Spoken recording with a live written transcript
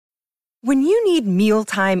When you need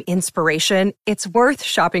mealtime inspiration, it's worth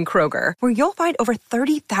shopping Kroger, where you'll find over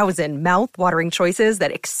 30,000 mouth-watering choices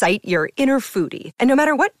that excite your inner foodie. And no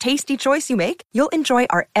matter what tasty choice you make, you'll enjoy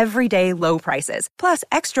our everyday low prices, plus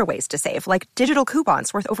extra ways to save, like digital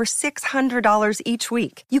coupons worth over $600 each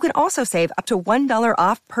week. You can also save up to $1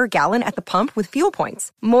 off per gallon at the pump with fuel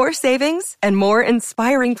points. More savings and more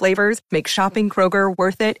inspiring flavors make shopping Kroger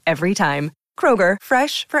worth it every time. Kroger,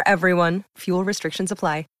 fresh for everyone. Fuel restrictions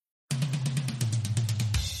apply.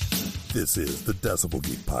 This is the Decibel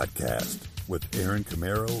Geek Podcast with Aaron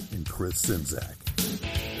Camaro and Chris Czynszak.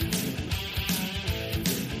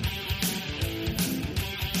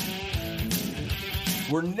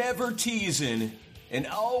 We're never teasing and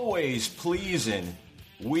always pleasing.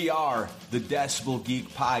 We are the Decibel Geek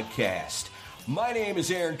Podcast. My name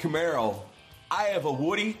is Aaron Camaro. I have a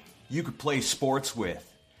Woody you could play sports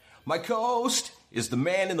with. My co-host is the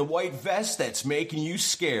man in the white vest that's making you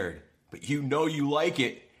scared, but you know you like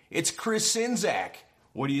it. It's Chris Czynszak.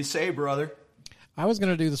 What do you say, brother? I was going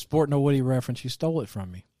to do the Sport No Woody reference. You stole it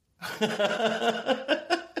from me. How's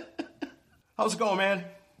it going, man?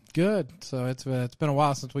 Good. So it's been a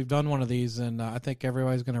while since we've done one of these, and I think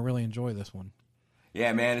everybody's going to really enjoy this one.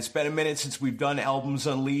 Yeah, man, it's been a minute since we've done Albums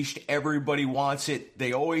Unleashed. Everybody wants it.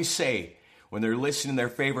 They always say when they're listening to their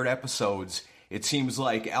favorite episodes, it seems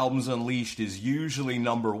like Albums Unleashed is usually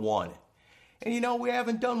number one. And you know, we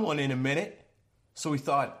haven't done one in a minute. So we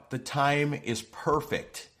thought the time is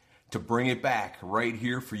perfect to bring it back right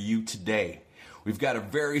here for you today. We've got a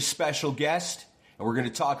very special guest, and we're going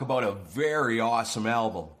to talk about a very awesome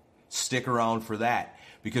album. Stick around for that,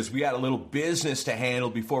 because we got a little business to handle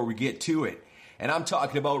before we get to it. And I'm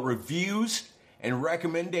talking about reviews and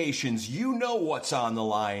recommendations. You know what's on the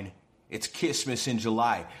line. It's Christmas in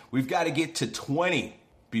July. We've got to get to 20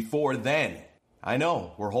 before then. I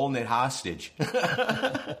know, we're holding it hostage.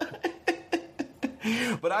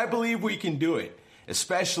 But I believe we can do it,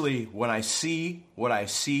 especially when I see what I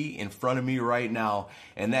see in front of me right now,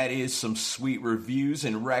 and that is some sweet reviews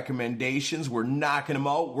and recommendations. We're knocking them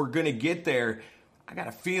out. We're going to get there. I got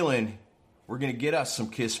a feeling we're going to get us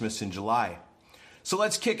some Christmas in July. So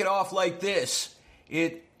let's kick it off like this.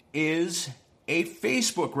 It is a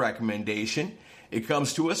Facebook recommendation. It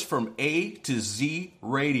comes to us from A to Z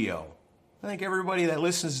Radio. I think everybody that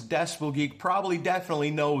listens to Decibel Geek probably definitely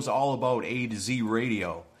knows all about A to Z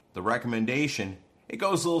Radio. The recommendation, it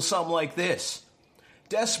goes a little something like this.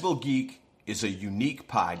 Decibel Geek is a unique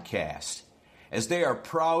podcast, as they are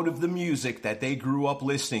proud of the music that they grew up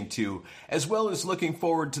listening to, as well as looking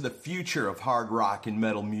forward to the future of hard rock and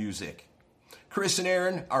metal music. Chris and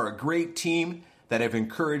Aaron are a great team that have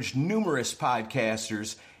encouraged numerous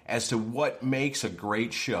podcasters as to what makes a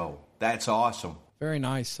great show. That's awesome. Very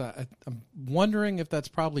nice. I'm wondering if that's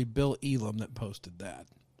probably Bill Elam that posted that.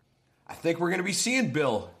 I think we're going to be seeing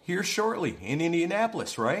Bill here shortly in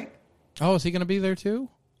Indianapolis, right? Oh, is he going to be there too?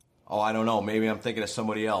 Oh, I don't know. Maybe I'm thinking of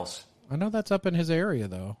somebody else. I know that's up in his area,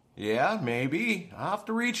 though. Yeah, maybe. I'll have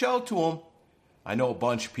to reach out to him. I know a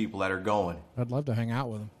bunch of people that are going. I'd love to hang out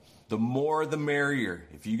with him. The more the merrier.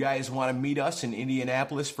 If you guys want to meet us in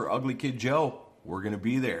Indianapolis for Ugly Kid Joe, we're going to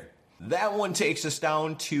be there. That one takes us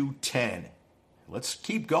down to 10. Let's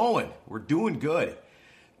keep going. We're doing good.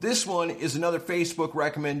 This one is another Facebook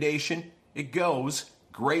recommendation. It goes,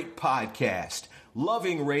 great podcast.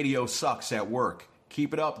 Loving Radio Sucks at Work.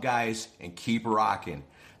 Keep it up, guys, and keep rocking.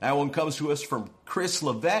 That one comes to us from Chris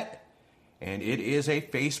Levette, and it is a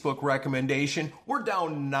Facebook recommendation. We're down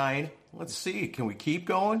to 9. Let's see. Can we keep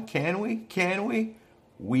going? Can we? Can we?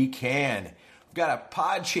 We can. We've got a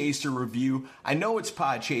Podchaser review. I know it's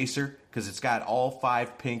Podchaser because it's got all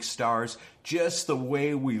 5 pink stars, just the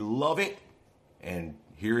way we love it. And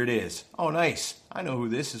here it is. Oh, nice. I know who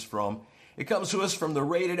this is from. It comes to us from the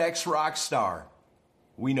Rated X rock star.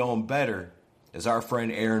 We know him better as our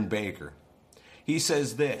friend Aaron Baker. He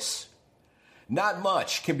says this: not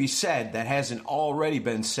much can be said that hasn't already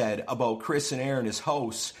been said about Chris and Aaron as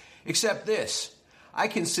hosts, except this. I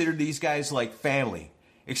consider these guys like family,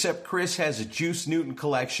 except Chris has a Juice Newton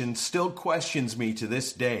collection, still questions me to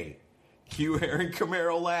this day. Cue Aaron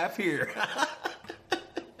Camaro laugh here.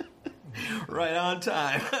 Right on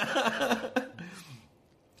time.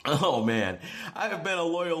 Oh, man. I have been a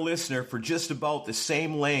loyal listener for just about the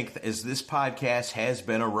same length as this podcast has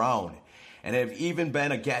been around, and have even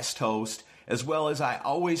been a guest host, as well as I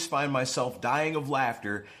always find myself dying of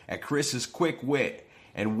laughter at Chris's quick wit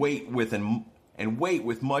and wait with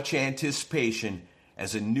much anticipation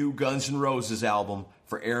as a new Guns N' Roses album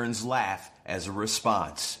for Aaron's laugh as a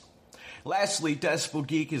response. Lastly, Decibel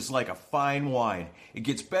Geek is like a fine wine. It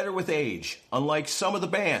gets better with age, unlike some of the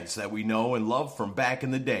bands that we know and love from back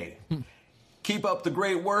in the day. Keep up the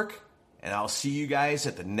great work, and I'll see you guys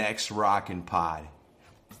at the next Rockin' Pod.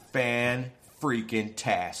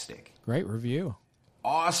 Fan-freaking-tastic. Great review.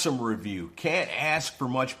 Awesome review. Can't ask for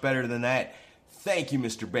much better than that. Thank you,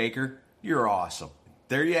 Mr. Baker. You're awesome.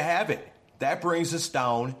 There you have it. That brings us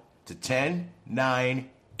down to 10, 9,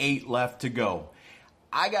 8 left to go.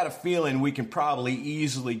 I got a feeling we can probably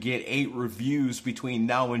easily get 8 reviews between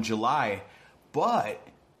now and July, but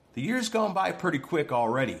the year's gone by pretty quick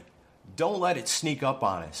already. Don't let it sneak up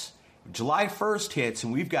on us. If July 1st hits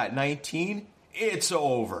and we've got 19, it's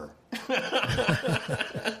over.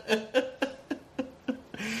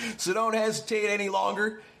 So don't hesitate any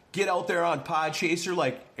longer. Get out there on Podchaser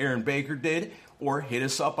like Aaron Baker did, or hit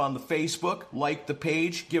us up on the Facebook, like the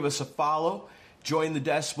page, give us a follow, join the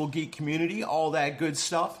Decibel Geek community, all that good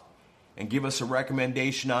stuff, and give us a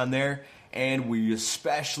recommendation on there. And we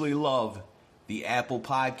especially love the Apple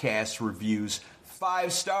Podcast reviews.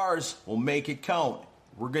 5 stars will make it count.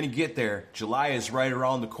 We're going to get there. July is right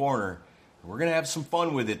around the corner. We're going to have some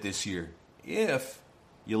fun with it this year, if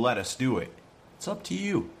you let us do it. It's up to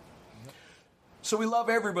you. So we love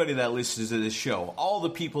everybody that listens to this show. All the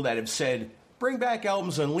people that have said, bring back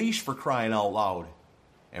Albums Unleashed, for crying out loud.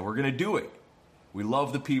 And we're going to do it. We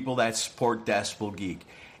love the people that support Decibel Geek.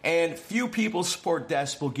 And few people support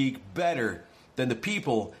Decibel Geek better than the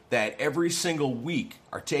people that every single week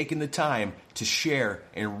are taking the time to share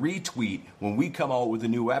and retweet when we come out with a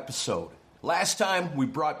new episode. Last time, we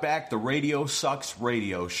brought back the Radio Sucks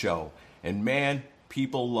radio show. And man,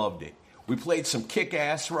 people loved it. We played some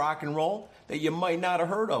kick-ass rock and roll that you might not have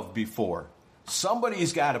heard of before.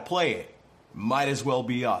 Somebody's got to play it. Might as well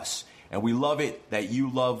be us. And we love it that you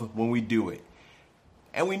love when we do it.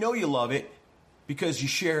 And we know you love it because you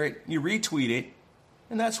share it, you retweet it,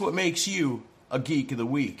 and that's what makes you a Geek of the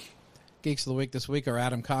Week. Geeks of the Week this week are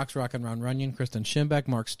Adam Cox, Rockin' Ron Runyon, Kristen Schimbeck,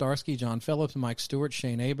 Mark Starsky, John Phillips, Mike Stewart,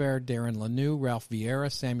 Shane Hebert, Darren Lanou, Ralph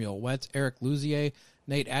Vieira, Samuel Wetz, Eric Luzier,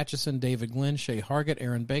 Nate Atchison, David Glynn, Shay Hargett,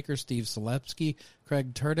 Aaron Baker, Steve Selepsky,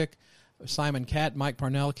 Craig Turdick, Simon Catt, Mike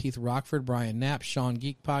Parnell, Keith Rockford, Brian Knapp, Sean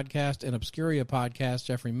Geek Podcast, and Obscuria Podcast,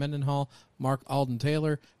 Jeffrey Mendenhall, Mark Alden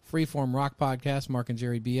Taylor, Freeform Rock Podcast, Mark and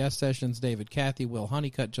Jerry BS Sessions, David Cathy, Will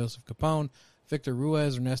Honeycutt, Joseph Capone, Victor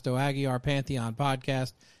Ruiz, Ernesto Aguiar, Pantheon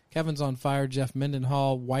Podcast, Kevin's on Fire, Jeff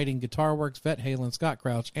Mendenhall, Whiting Guitar Works, Vet Halen, Scott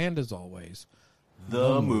Crouch, and as always,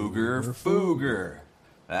 the Mooger Fooger.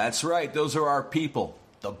 That's right, those are our people,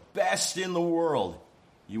 the best in the world.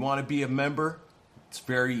 You want to be a member? It's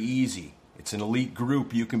very easy. It's an elite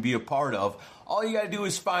group you can be a part of. All you got to do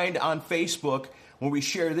is find on Facebook when we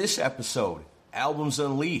share this episode, Albums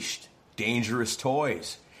Unleashed, Dangerous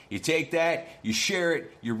Toys. You take that, you share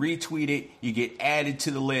it, you retweet it, you get added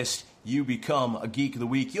to the list, you become a Geek of the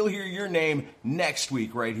Week. You'll hear your name next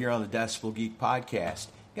week right here on the Decibel Geek Podcast.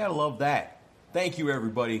 You gotta love that. Thank you,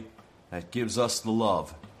 everybody. That gives us the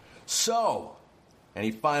love. So,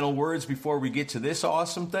 any final words before we get to this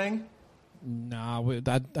awesome thing? Nah,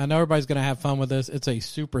 I know everybody's going to have fun with this. It's a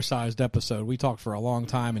supersized episode. We talked for a long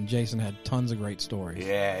time, and Jason had tons of great stories.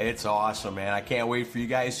 Yeah, it's awesome, man. I can't wait for you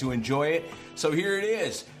guys to enjoy it. So here it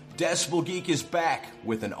is. Decibel Geek is back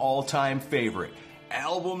with an all-time favorite,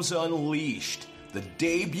 Albums Unleashed, the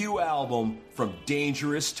debut album from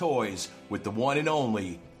Dangerous Toys with the one and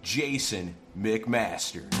only Jason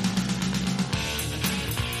McMaster.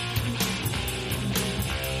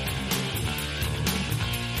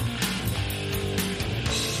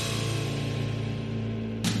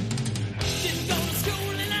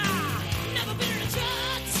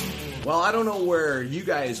 Well, I don't know where you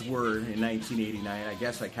guys were in 1989. I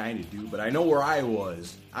guess I kind of do, but I know where I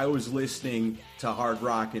was. I was listening to hard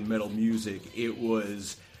rock and metal music. It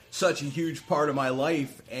was such a huge part of my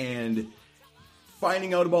life, and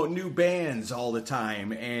finding out about new bands all the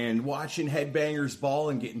time, and watching Headbangers Ball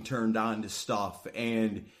and getting turned on to stuff,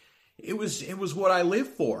 and it was what I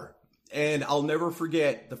lived for. And I'll never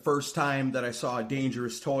forget the first time that I saw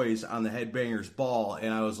Dangerous Toys on the Headbangers Ball,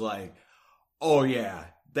 and I was like, oh yeah,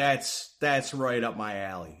 that's right up my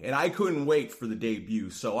alley. And I couldn't wait for the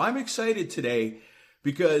debut. So I'm excited today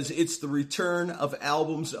because it's the return of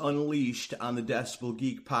Albums Unleashed on the Decibel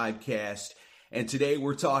Geek Podcast. And today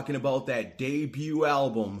we're talking about that debut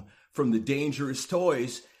album from the Dangerous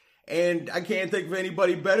Toys. And I can't think of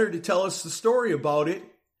anybody better to tell us the story about it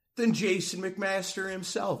than Jason McMaster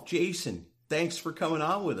himself. Jason, thanks for coming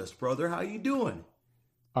on with us, brother. How you doing?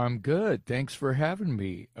 I'm good. Thanks for having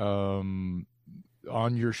me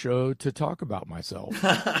on your show to talk about myself.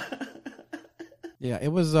 Yeah, it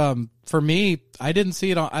was for me. I didn't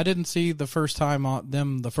see the first time on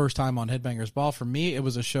Headbangers Ball. For me, it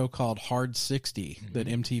was a show called Hard 60 that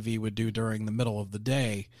MTV would do during the middle of the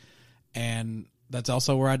day, and that's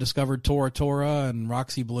also where I discovered Tora Tora and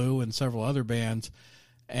Roxy Blue and several other bands.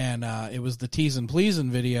 And it was the Teasin'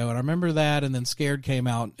 Pleasin' video, and I remember that. And then Scared came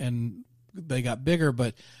out, and they got bigger.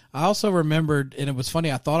 But I also remembered, and it was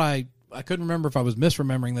funny. I thought I couldn't remember if I was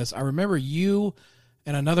misremembering this. I remember you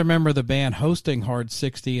and another member of the band hosting Hard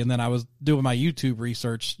 60, and then I was doing my YouTube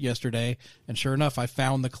research yesterday, and sure enough, I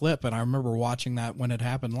found the clip, and I remember watching that when it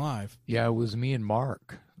happened live. Yeah, it was me and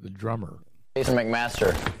Mark, the drummer. Jason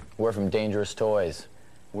McMaster, we're from Dangerous Toys.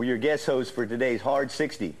 We're your guest hosts for today's Hard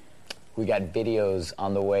 60. We got videos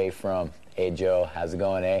on the way from, hey Joe, how's it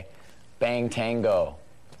going, eh? Bang Tango,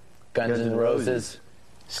 Guns N' Roses,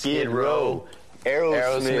 Skid Row,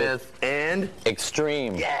 Aerosmith, and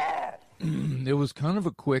Extreme. Yeah! It was kind of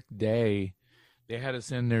a quick day. They had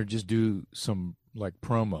us in there just do some like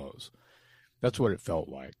promos. That's what it felt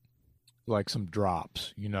like some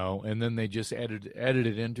drops, and then they just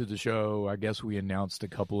edited into the show. I guess we announced a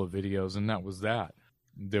couple of videos, and that was that.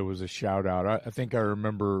 There was a shout out. I think I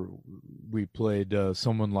remember we played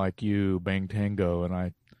Someone Like You, Bang Tango, and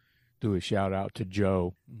I do a shout out to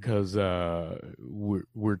Joe because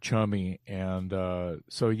we're chummy, and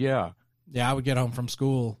so yeah. Yeah, I would get home from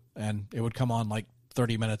school, and it would come on like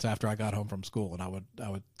 30 minutes after I got home from school, and I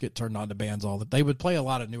would get turned on to bands they would play a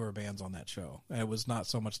lot of newer bands on that show. And it was not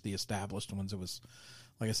so much the established ones. It was,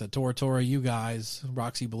 like I said, Tora Tora, you guys,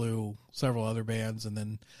 Roxy Blue, several other bands, and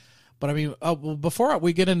then. But I mean, well, before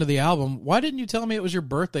we get into the album, why didn't you tell me it was your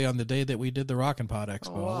birthday on the day that we did the Rockin' Pod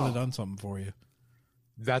Expo? Oh, wow. I would have done something for you.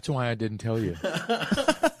 That's why I didn't tell you.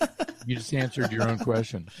 You just answered your own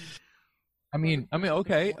question. I mean,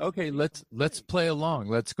 okay. Let's play along.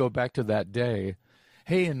 Let's go back to that day.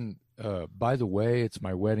 Hey, and by the way, it's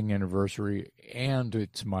my wedding anniversary and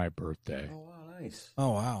it's my birthday. Oh, wow, nice.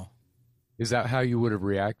 Oh, wow. Is that how you would have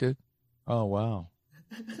reacted? Oh, wow.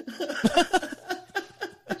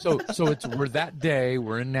 So we're that day.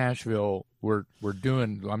 We're in Nashville. We're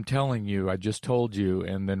doing. I'm telling you. I just told you.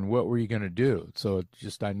 And then what were you going to do? So it's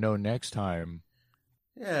just I know next time.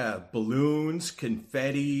 Yeah, balloons,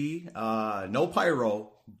 confetti, no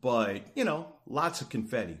pyro, but lots of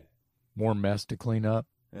confetti. More mess to clean up.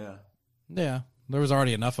 Yeah. Yeah, there was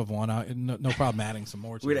already enough of one. No problem adding some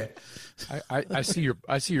more to it. I see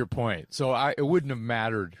your point. So it wouldn't have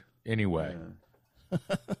mattered anyway.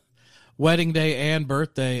 Yeah. Wedding day and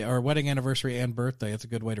birthday, or wedding anniversary and birthday. It's a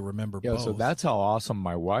good way to remember both. So that's how awesome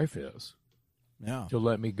my wife is. Yeah. To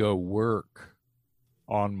let me go work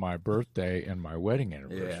on my birthday and my wedding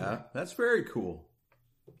anniversary. Yeah, that's very cool.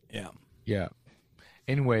 Yeah. Yeah.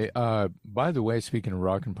 Anyway, by the way, speaking of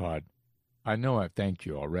Rockin' Pod, I know I've thanked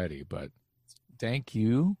you already, but thank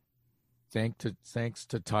you. Thanks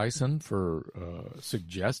to Tyson for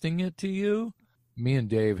suggesting it to you. Me and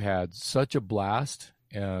Dave had such a blast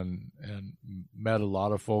and met a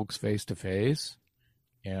lot of folks face to face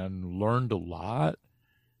and learned a lot.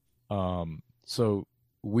 So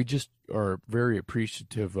we just are very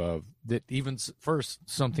appreciative of that. Even first,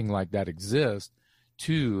 something like that exists.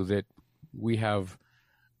 Two, that we have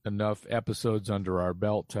enough episodes under our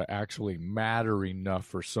belt to actually matter enough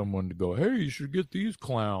for someone to go, hey, you should get these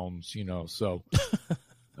clowns, So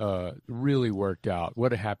really worked out.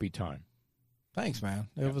 What a happy time. Thanks, man.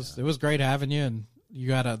 It was great having you, and you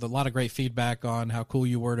got a lot of great feedback on how cool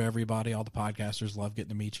you were to everybody. All the podcasters love getting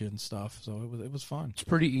to meet you and stuff. So it was fun. It's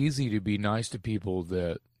pretty easy to be nice to people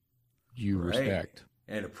that you respect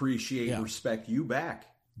and appreciate and respect you back.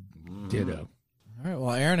 Ditto. All right,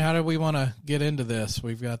 well, Aaron, how do we want to get into this?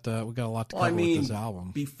 We've got a lot to cover with this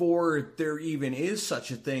album. Before there even is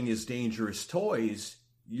such a thing as Dangerous Toys,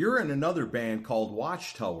 you're in another band called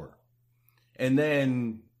Watchtower. And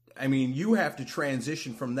then, you have to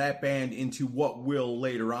transition from that band into what will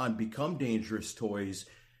later on become Dangerous Toys.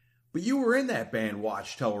 But you were in that band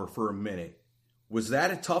Watchtower for a minute. Was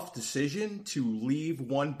that a tough decision to leave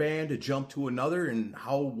one band to jump to another? And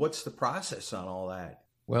what's the process on all that?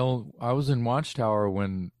 Well, I was in Watchtower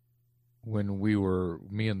when we were,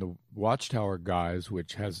 me and the Watchtower guys,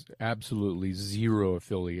 which has absolutely zero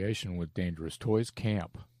affiliation with Dangerous Toys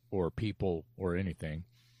Camp or people or anything.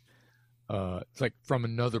 It's like from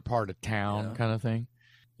another part of town kind of thing.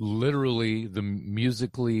 Literally, the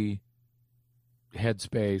musically,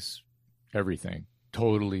 headspace, everything.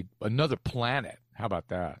 Totally another planet. How about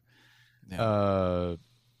that? Yeah.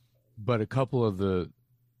 But a couple of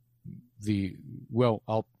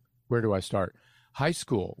where do I start? High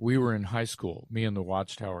school. We were in high school, me and the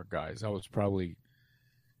Watchtower guys. I was probably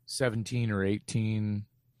 17 or 18.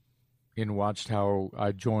 in Watchtower.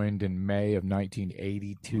 I joined in May of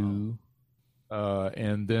 1982.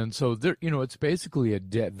 And then, so there, it's basically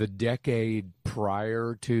the decade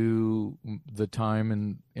prior to the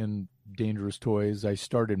time in Dangerous Toys. I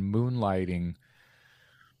started moonlighting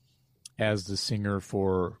as the singer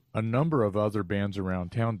for a number of other bands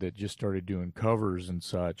around town that just started doing covers and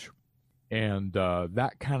such. And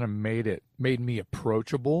that kind of made me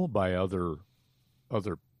approachable by other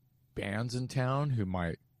bands in town who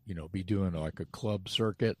might, be doing like a club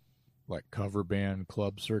circuit, like cover band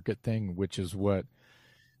club circuit thing, which is what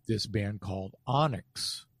this band called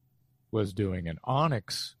Onyx was doing. And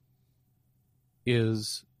Onyx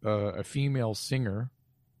is a female singer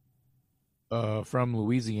from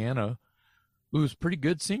Louisiana who's a pretty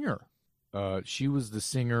good singer. She was the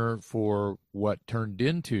singer for what turned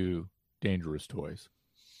into Dangerous Toys.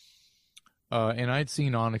 And I'd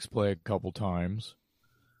seen Onyx play a couple times.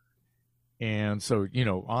 And so,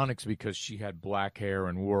 Onyx, because she had black hair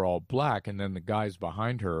and wore all black, and then the guys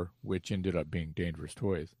behind her, which ended up being Dangerous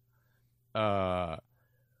Toys, were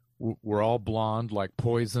all blonde like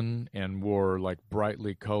Poison and wore like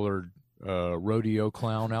brightly colored rodeo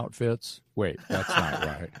clown outfits. Wait, that's not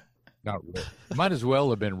right. Not really. Might as well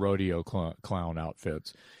have been rodeo clown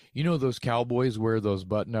outfits. Those cowboys wear those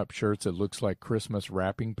button-up shirts that looks like Christmas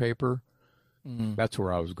wrapping paper? Mm. That's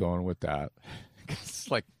where I was going with that. It's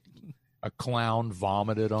like a clown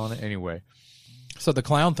vomited on it. Anyway. So the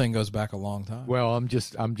clown thing goes back a long time. Well, I'm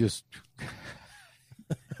just I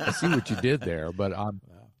see what you did there, but I'm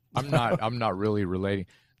not really relating.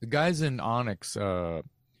 The guys in Onyx they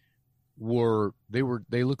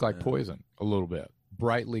look like Poison a little bit.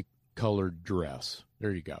 Brightly colored dress.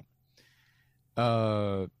 There you go.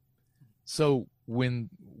 So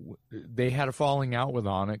when they had a falling out with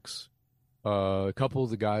Onyx, a couple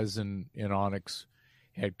of the guys in Onyx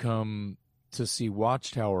had come to see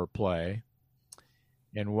Watchtower play,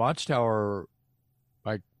 and Watchtower,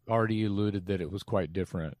 I already alluded that it was quite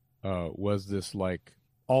different. Was this like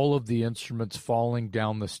all of the instruments falling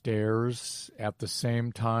down the stairs at the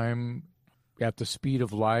same time, at the speed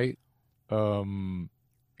of light, in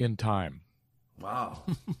time? Wow.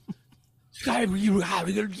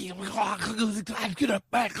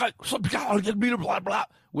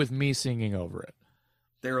 With me singing over it.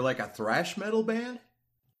 They were like a thrash metal band?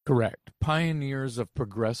 Correct. Pioneers of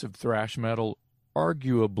progressive thrash metal,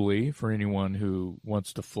 arguably, for anyone who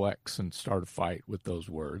wants to flex and start a fight with those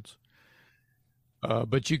words.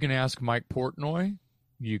 But you can ask Mike Portnoy.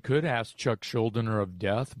 You could ask Chuck Schuldiner of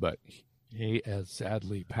Death, but he has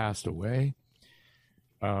sadly passed away.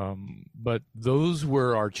 But those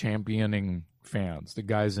were our championing fans, the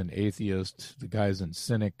guys in Atheist, the guys in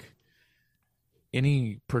Cynic,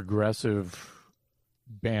 any progressive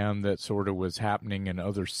band that sort of was happening in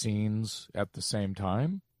other scenes at the same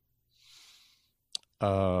time.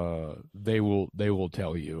 They will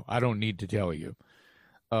tell you. I don't need to tell you.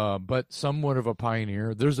 But somewhat of a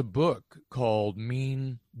pioneer. There's a book called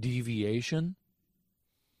Mean Deviation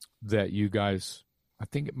that you guys, I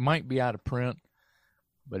think it might be out of print,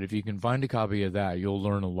 but if you can find a copy of that, you'll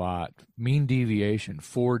learn a lot. Mean Deviation,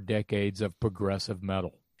 4 decades of progressive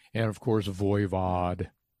metal. And, of course, Voivod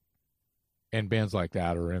and bands like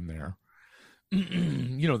that are in there.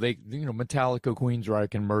 Metallica,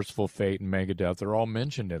 Queensryche, and Merciful Fate, and Megadeth, they're all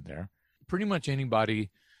mentioned in there. Pretty much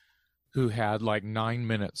anybody who had like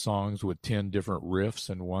 9-minute songs with 10 different riffs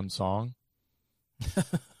in one song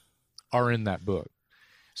are in that book.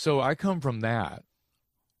 So I come from that.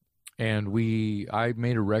 And I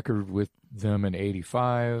made a record with them in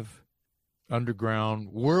 85,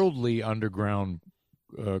 worldly underground,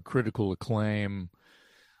 critical acclaim,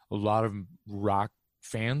 a lot of rock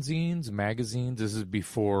fanzines, magazines. This is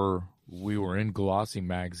before we were in glossy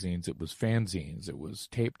magazines. It was fanzines. It was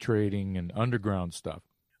tape trading and underground stuff.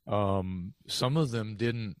 Some of them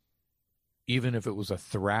didn't, even if it was a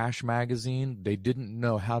thrash magazine, they didn't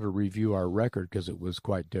know how to review our record because it was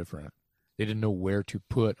quite different. They didn't know where to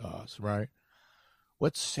put us, right?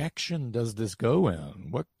 What section does this go in?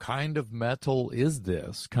 What kind of metal is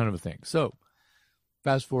this? Kind of a thing. So,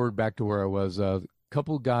 fast forward back to where I was. A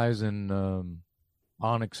couple of guys in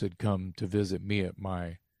Onyx had come to visit me at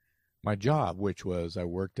my job, which was I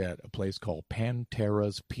worked at a place called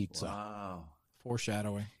Pantera's Pizza. Wow.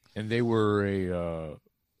 Foreshadowing. And they were a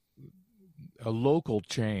local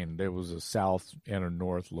chain. There was a south and a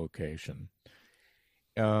north location.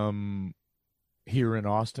 Here in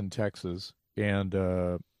Austin, Texas, and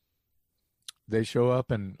they show up,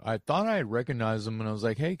 and I thought I recognized them, and I was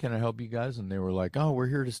like, hey, can I help you guys? And they were like, oh, we're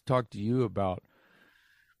here to talk to you about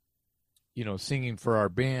singing for our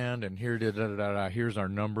band, and here, here's our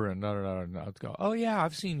number, and I'd go, oh yeah,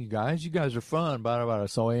 I've seen you guys. You guys are fun, blah, blah, blah.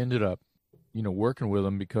 So I ended up, working with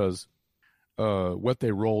them because what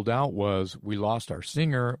they rolled out was we lost our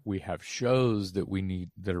singer. We have shows that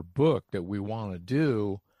that are booked that we want to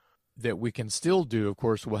do that we can still do. Of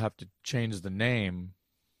course, we'll have to change the name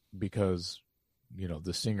because,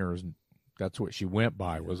 the singer, that's what she went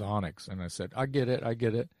by, was Onyx. And I said, I get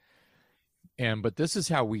it. But this is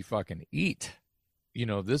how we fucking eat.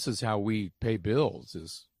 This is how we pay bills,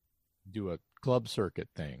 is do a club circuit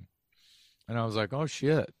thing. And I was like, oh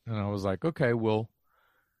shit. And I was like, okay, well,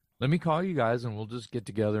 let me call you guys and we'll just get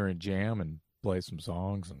together and jam and play some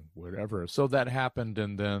songs and whatever. So that happened.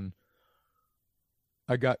 And then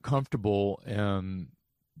I got comfortable and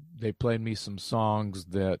they played me some songs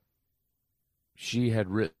that she had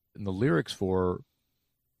written the lyrics for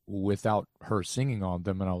without her singing on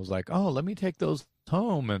them. And I was like, oh, let me take those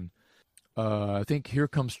home. And I think Here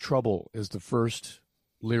Comes Trouble is the first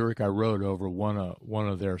lyric I wrote over one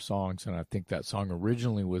of their songs. And I think that song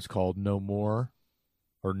originally was called No More,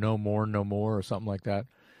 or No More, No More, or something like that.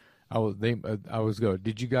 I was going,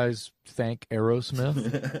 did you guys thank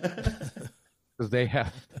Aerosmith? Because they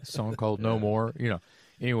have a song called No More,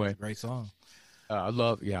 Anyway, great song. I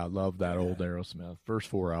love that old Aerosmith. First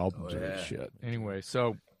 4 albums are shit. Anyway,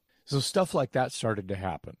 so stuff like that started to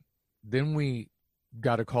happen. Then we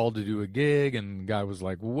got a call to do a gig, and the guy was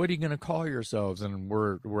like, well, what are you going to call yourselves? And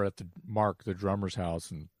we're at the drummer's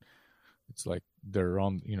house, and it's like they're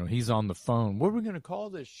on, he's on the phone. What are we going to call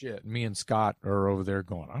this shit? And me and Scott are over there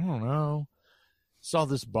going, I don't know. Saw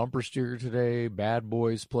this bumper sticker today, Bad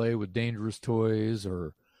Boys Play with Dangerous Toys,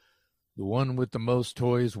 or the one with the most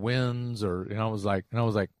toys wins, and I was like,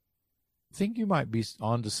 I think you might be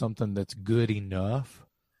onto something that's good enough.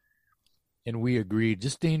 And we agreed,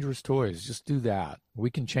 just Dangerous Toys, just do that. We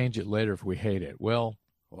can change it later if we hate it. Well,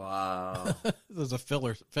 wow. There's a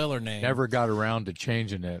filler name. Never got around to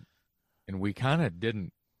changing it. And we kind of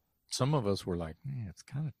didn't. Some of us were like, man, it's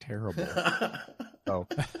kind of terrible. So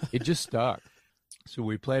it just stuck. So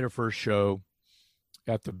we played our first show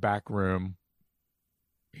at the Back Room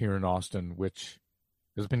here in Austin, which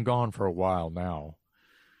has been gone for a while now.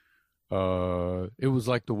 It was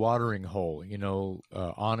like the watering hole,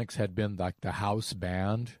 Onyx had been like the house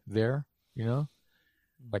band there,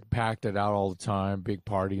 like packed it out all the time, big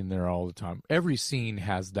party in there all the time. Every scene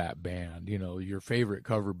has that band, your favorite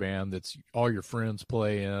cover band that's all your friends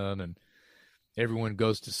play in and everyone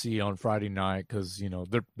goes to see on Friday night because,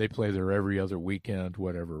 they play there every other weekend,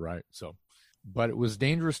 whatever, right? So, but it was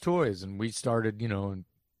Dangerous Toys, and we started, and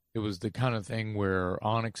it was the kind of thing where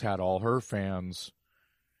Onyx had all her fans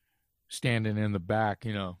standing in the back,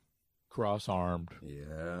 cross-armed.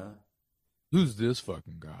 Yeah. Who's this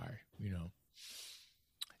fucking guy,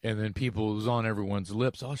 And then it was on everyone's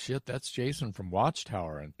lips, oh, shit, that's Jason from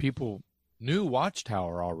Watchtower. And people knew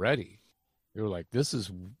Watchtower already. They were like, this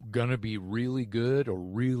is going to be really good or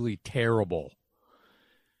really terrible.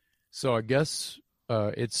 So I guess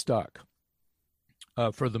it stuck.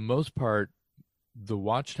 For the most part, the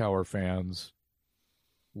Watchtower fans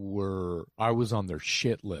I was on their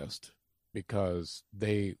shit list because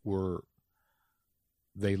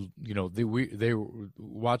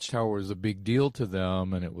Watchtower was a big deal to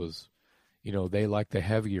them, and it was, they liked the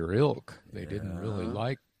heavier ilk. They didn't really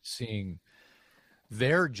like seeing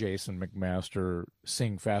their Jason McMaster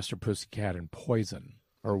sing Faster Pussycat and Poison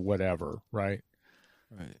or whatever, right?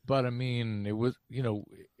 Right. But I mean, it was,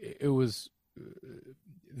 it was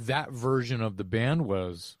that version of the band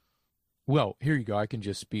was, well, here you go. I can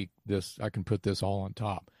just speak this. I can put this all on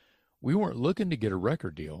top. We weren't looking to get a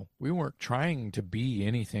record deal. We weren't trying to be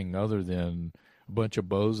anything other than a bunch of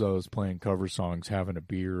bozos playing cover songs, having a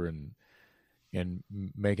beer, and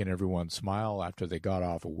making everyone smile after they got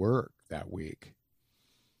off of work that week.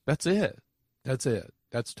 That's it.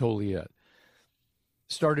 That's totally it.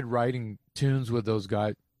 Started writing tunes with those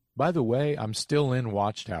guys. By the way, I'm still in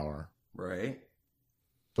Watchtower. Right.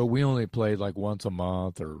 But we only played like once a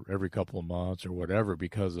month or every couple of months or whatever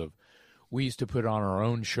because we used to put on our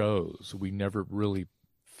own shows. We never really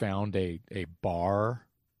found a bar,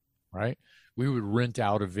 right? We would rent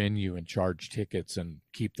out a venue and charge tickets and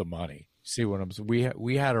keep the money. See what I'm saying?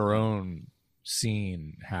 We had our own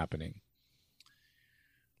scene happening.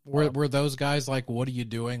 Were those guys like, what are you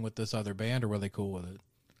doing with this other band, or were they cool with it?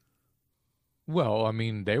 Well, I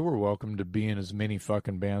mean, they were welcome to be in as many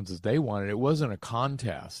fucking bands as they wanted. It wasn't a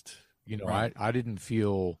contest. Right. I didn't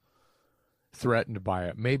feel threatened by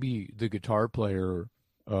it. Maybe the guitar player,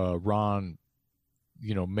 Ron,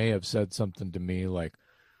 may have said something to me like,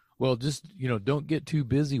 well, just, don't get too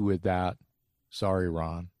busy with that. Sorry,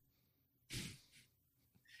 Ron.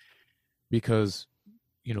 because,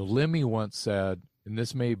 Lemmy once said, and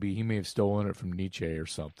he may have stolen it from Nietzsche or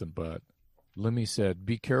something, but Lemmy said,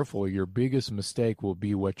 be careful, your biggest mistake will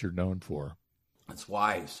be what you're known for. That's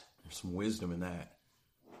wise. There's some wisdom in that.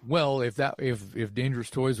 Well, if Dangerous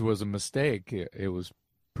Toys was a mistake, it was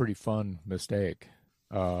pretty fun mistake.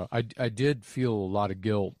 I did feel a lot of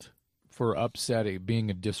guilt for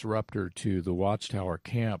being a disruptor to the Watchtower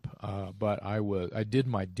camp, but I did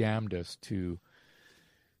my damnedest to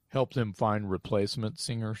help them find replacement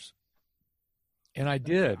singers, and I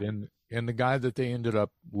did. And the guy that they ended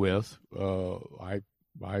up with, I'm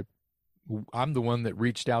the one that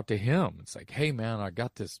reached out to him. It's like, hey man, I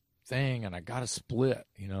got this thing and I got a split,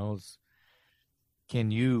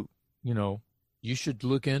 can you should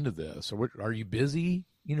look into this, or are you busy,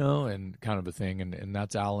 and kind of a thing. And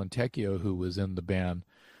that's Alan Tecchio, who was in the band,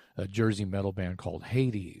 a Jersey metal band called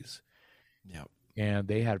Hades. Yep. And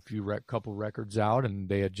they had couple records out, and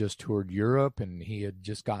they had just toured Europe, and he had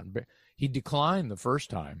just he declined the first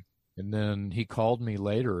time. And then he called me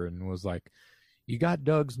later and was like, you got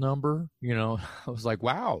Doug's number? I was like,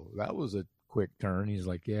 wow, that was a quick turn. He's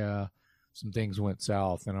like, yeah, some things went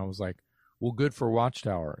south. And I was like, well, good for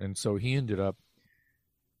Watchtower. And so he ended up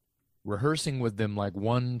rehearsing with them like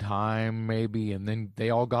one time maybe, and then they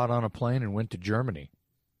all got on a plane and went to Germany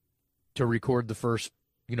to record the first,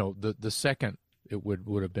 the second it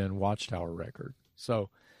would have been Watchtower record. So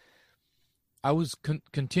I was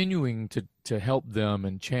continuing to help them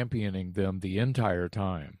and championing them the entire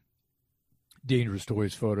time. Dangerous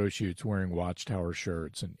Toys photo shoots wearing Watchtower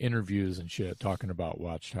shirts and interviews and shit talking about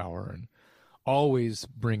Watchtower, and always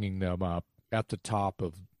bringing them up at the top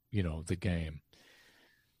of, the game.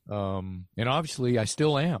 And obviously I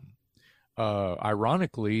still am.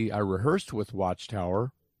 Ironically, I rehearsed with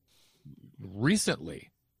Watchtower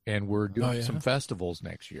recently, and we're doing some festivals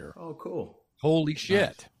next year. Oh, cool. Holy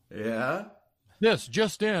shit. Nice. Yeah. Yes,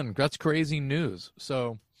 just in. That's crazy news.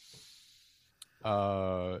 So,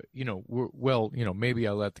 maybe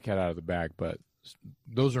I let the cat out of the bag, but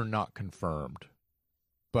those are not confirmed.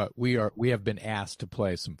 But we have been asked to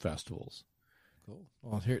play some festivals. Cool.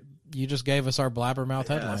 Well, here you just gave us our blabbermouth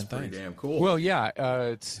headline. That's pretty Thanks. damn cool. Well, yeah,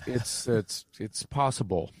 it's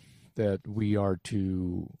possible that we are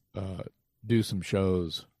to do some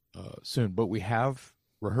shows soon, but we have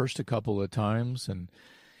rehearsed a couple of times, and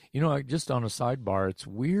just on a sidebar, it's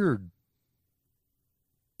weird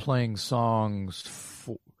playing songs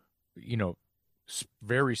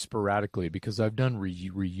very sporadically, because I've done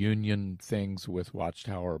reunion things with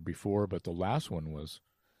Watchtower before, but the last one was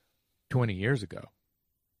 20 years ago.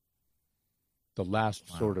 The last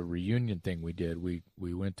sort of reunion thing we did, we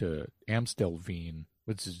went to Amstelveen,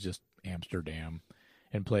 which is just Amsterdam,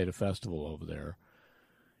 and played a festival over there.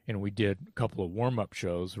 And we did a couple of warm-up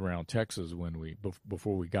shows around Texas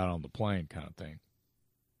before we got on the plane, kind of thing.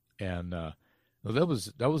 And that was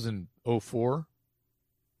in 2004.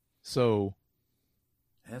 So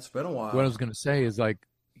that's been a while. What I was going to say is, like,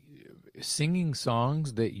 singing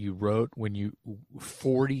songs that you wrote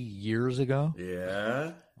 40 years ago.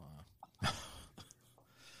 Yeah.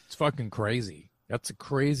 It's fucking crazy. That's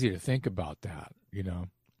crazy to think about that, I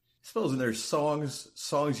suppose there's songs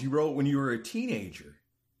you wrote when you were a teenager.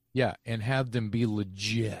 Yeah, and have them be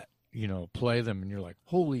legit, play them, and you're like,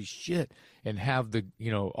 holy shit, and have the,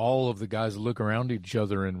 all of the guys look around each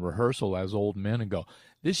other in rehearsal as old men and go,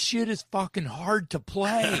 this shit is fucking hard to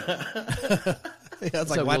play.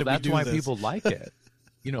 It's like, why that's why this? People like it.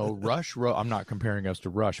 Rush wrote, I'm not comparing us to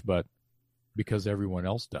Rush, but because everyone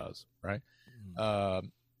else does, right?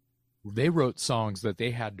 They wrote songs that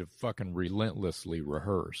they had to fucking relentlessly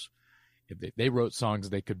rehearse. They wrote songs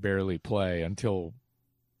they could barely play until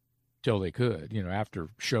they could. After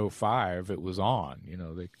show 5, it was on. It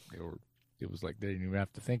was like they didn't even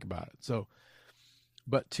have to think about it. So,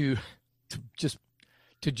 but to just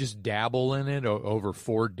dabble in it over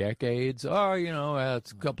 4 decades. Oh,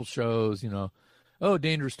 it's a couple shows. Oh,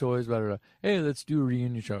 Dangerous Toys. Blah, blah, blah. Hey, let's do a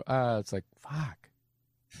reunion show. It's like, fuck.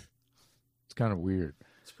 It's kind of weird.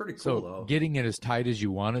 It's pretty cool, though. So getting it as tight as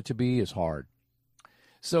you want it to be is hard.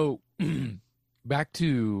 So back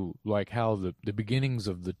to like how the beginnings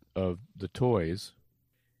of the toys,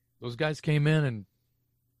 those guys came in, and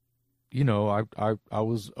I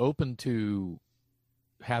was open to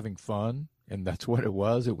having fun, and that's what it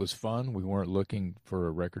was. It was fun. We weren't looking for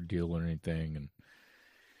a record deal or anything, and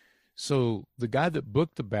so the guy that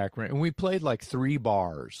booked the background, and we played like 3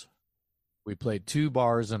 bars. We played 2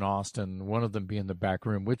 bars in Austin, one of them being the back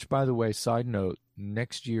room, which, by the way, side note,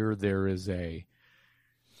 next year there is a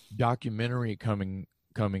documentary coming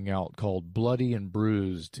out called Bloody and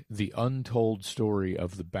Bruised, The Untold Story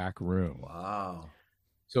of the Back Room. Wow.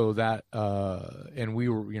 So that, and we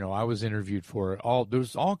were, I was interviewed for it.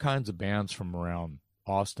 There's all kinds of bands from around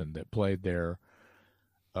Austin that played there.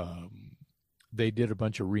 They did a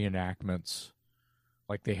bunch of reenactments.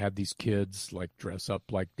 Like they had these kids like dress up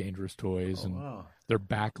like Dangerous Toys, and they're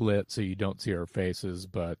backlit so you don't see our faces,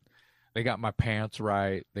 but they got my pants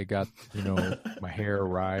right. They got, my hair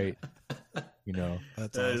right.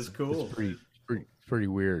 That is cool. It's pretty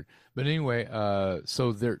weird. But anyway,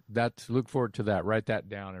 so look forward to that. Write that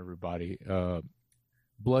down, everybody.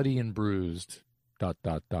 Bloody and Bruised, ...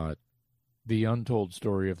 The Untold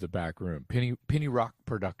Story of the Back Room. Penny Rock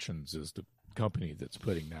Productions is the company that's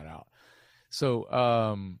putting that out.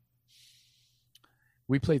 So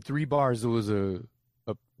we played 3 bars. There was there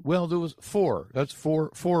was 4. That's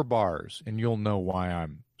four bars, and you'll know why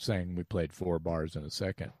I'm saying we played 4 bars in a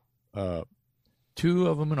second. 2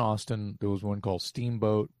 of them in Austin. There was one called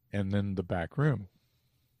Steamboat, and then the Back Room.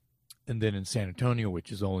 And then in San Antonio,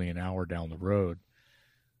 which is only an hour down the road,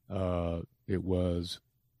 it was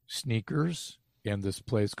Sneakers and this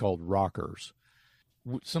place called Rockers.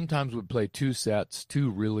 Sometimes we'd play 2 sets, 2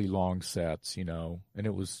 really long sets, and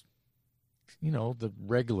it was, the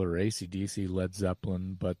regular AC/DC, Led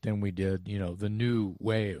Zeppelin, but then we did, the new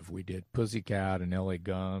wave. We did Pussycat and LA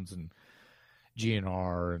Guns and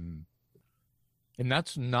GNR, and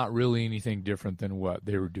that's not really anything different than what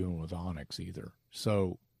they were doing with Onyx either.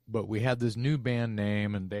 So, but we had this new band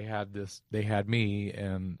name, and they had me,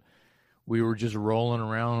 and we were just rolling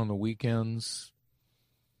around on the weekends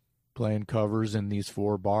playing covers in these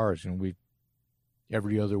 4 bars, and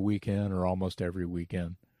every other weekend or almost every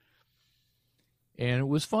weekend. And it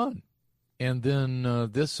was fun. And then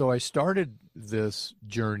so I started this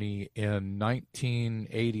journey in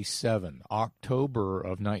 1987, October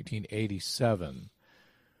of 1987.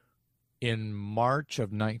 In March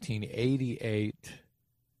of 1988,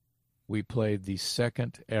 we played the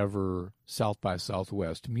second ever South by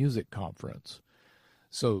Southwest music conference.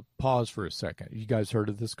 So pause for a second. You guys heard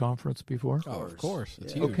of this conference before? Oh, of course.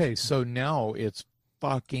 It's Yeah. huge. Okay, so now it's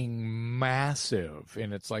fucking massive,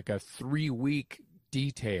 and it's like a 3-week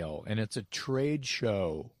detail, and it's a trade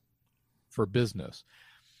show for business.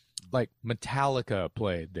 Like Metallica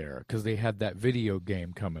played there because they had that video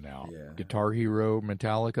game coming out, Yeah. Guitar Hero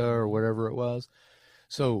Metallica or whatever it was.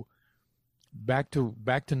 So back to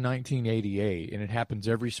 1988, and it happens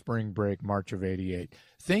every spring break, March of '88.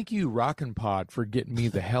 Thank you, Rockin' Pod, for getting me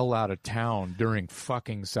the hell out of town during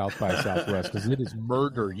fucking South by Southwest, because it is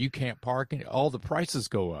murder. You can't park, and all the prices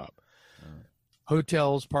go up.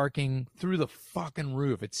 Hotels, parking through the fucking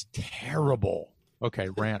roof. It's terrible. Okay,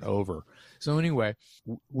 rant over. So anyway,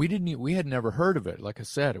 we had never heard of it. Like I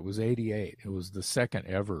said, it was '88. It was the second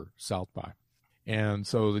ever South by. And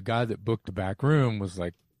so the guy that booked the Back Room was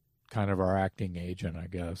like kind of our acting agent, I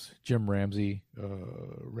guess. Jim Ramsey,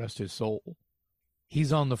 rest his soul.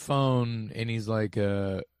 He's on the phone, and he's like,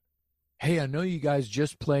 hey, I know you guys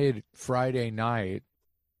just played Friday night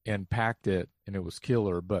and packed it, and it was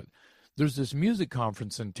killer, but there's this music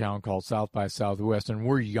conference in town called South by Southwest, and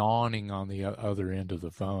we're yawning on the other end of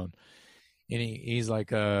the phone. And he's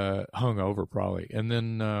like hungover probably. And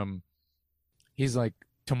then he's like,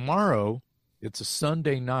 tomorrow, it's a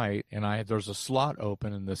Sunday night, and there's a slot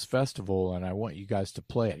open in this festival, and I want you guys to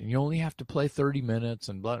play it. And you only have to play 30 minutes,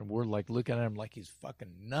 and we're like looking at him like he's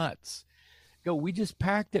fucking nuts. Go, we just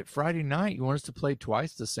packed it Friday night. You want us to play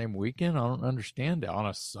twice the same weekend? I don't understand it. On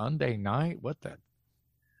a Sunday night? What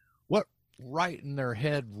right in their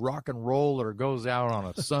head rock and roller goes out on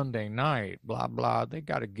a Sunday night? Blah, blah. They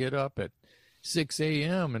got to get up at 6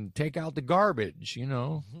 a.m. and take out the garbage,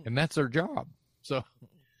 and that's their job. So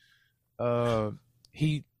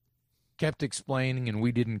he kept explaining, and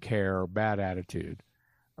we didn't care. Bad attitude.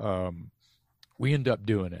 We end up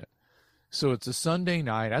doing it. So it's a Sunday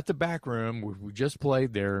night at the Back Room. We just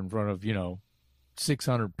played there in front of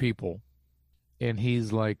 600 people, and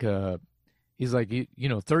he's like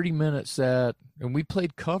 30-minute set, and we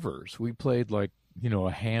played covers. We played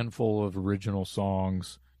a handful of original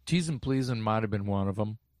songs. Teasin' Pleasin' might have been one of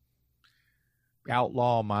them.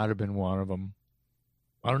 Outlaw might have been one of them.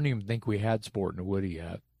 I don't even think we had Sportin' a Woody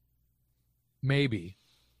yet. Maybe.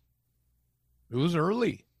 It was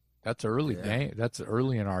early. That's early game. That's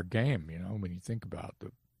early in our game, when you think about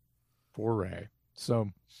the foray.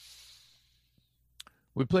 So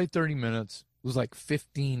we played 30 minutes. It was like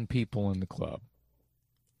 15 people in the club.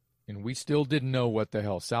 And we still didn't know what the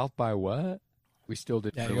hell. South by what? We still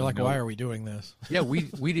didn't know. Yeah, you're like, why are we doing this? Yeah,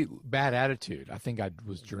 we did. Bad attitude. I think I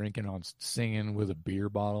was drinking singing with a beer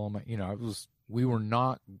bottle. We were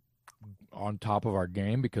not on top of our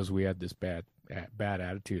game because we had this bad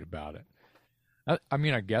attitude about it.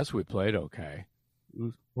 I guess we played okay.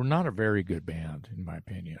 we're not a very good band, in my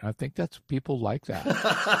opinion. I think that's people like that.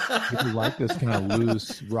 People like this kind of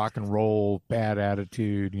loose rock and roll, bad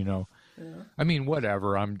attitude, you know. Yeah. I mean,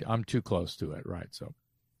 whatever. I'm too close to it, right? So,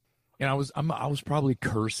 and I was probably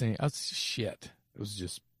cursing. That's shit. It was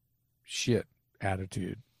just shit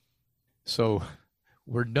attitude. So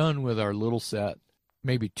we're done with our little set.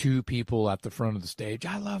 Maybe 2 people at the front of the stage.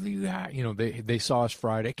 I love you guys. You know, they saw us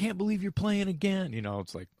Friday. I can't believe you're playing again. You know,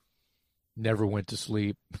 it's like never went to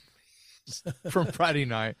sleep from Friday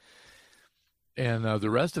night. And the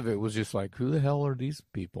rest of it was just like, who the hell are these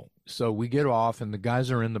people? So we get off, and the guys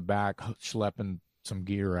are in the back schlepping some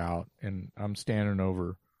gear out, and I'm standing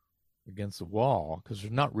over against the wall because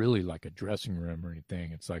there's not really like a dressing room or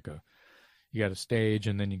anything. It's like you got a stage,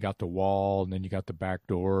 and then you got the wall, and then you got the back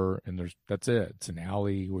door, and that's it. It's an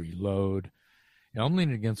alley where you load. And I'm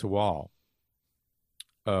leaning against the wall.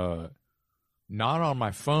 Not on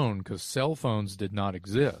my phone, because cell phones did not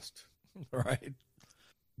exist. Right.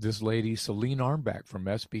 This lady, Celine Armback from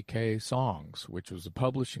SBK Songs, which was a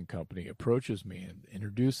publishing company, approaches me and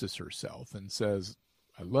introduces herself and says,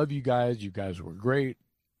 I love you guys. You guys were great.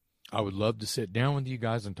 I would love to sit down with you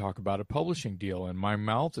guys and talk about a publishing deal. And my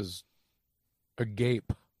mouth is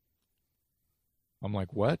agape. I'm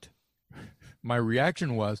like, what? My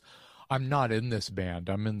reaction was, I'm not in this band.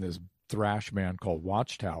 I'm in this thrash band called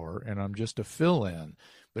Watchtower, and I'm just a fill-in.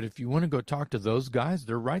 But if you want to go talk to those guys,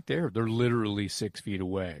 they're right there. They're literally 6 feet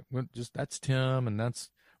away. That's Tim, and that's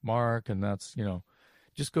Mark, and that's, you know,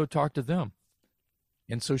 just go talk to them.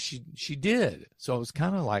 And so she did. So it was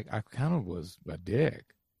kind of like, I kind of was a dick.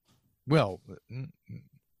 Well,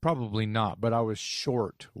 probably not, but I was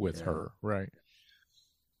short with her, right?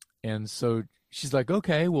 And so she's like,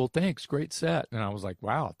 okay, well, thanks. Great set. And I was like,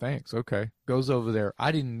 wow, thanks. Okay. Goes over there.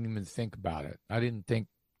 I didn't even think about it. I didn't think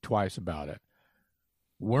twice about it.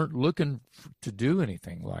 Weren't looking to do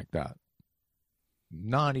anything like that.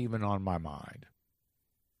 Not even on my mind.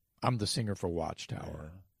 I'm the singer for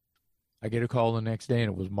Watchtower. Yeah. I get a call the next day,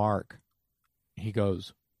 and it was Mark. He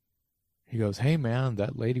goes, hey, man,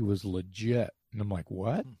 that lady was legit. And I'm like,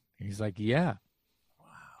 what? And he's like, yeah. Wow.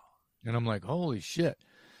 And I'm like, holy shit.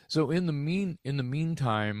 So in the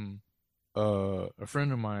meantime, a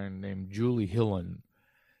friend of mine named Julie Hillen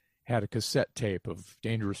had a cassette tape of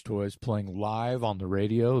Dangerous Toys playing live on the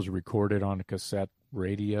radio. It was recorded on a cassette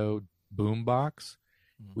radio boombox.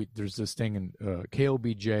 There's this thing in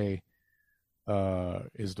KOBJ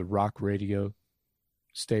is the rock radio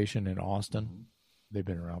station in Austin. They've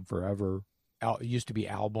been around forever. It used to be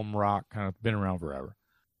Album Rock, kind of been around forever.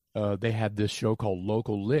 They had this show called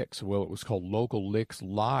Local Licks. Well, it was called Local Licks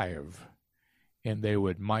Live, and they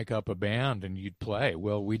would mic up a band and you'd play.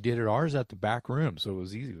 Well, we did ours at the back room, so it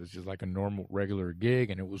was easy. It was just like a normal, regular gig,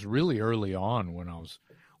 and it was really early on when I was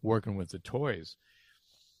working with the Toys.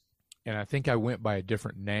 And I think I went by a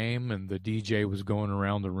different name, and the DJ was going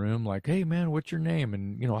around the room like, hey, man, what's your name?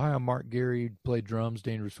 And, you know, hi, I'm Mark Gary, play drums,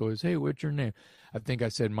 Dangerous Toys. Hey, what's your name? I think I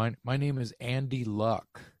said, my name is Andy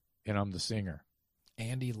Luck, and I'm the singer.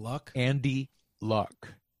 Andy Luck? Andy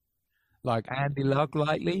Luck. Like Andy Luck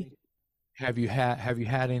lately? Have you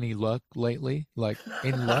had any luck lately? Like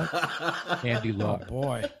any luck? Andy Luck. Oh,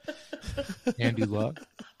 boy. Andy Luck.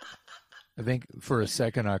 I think for a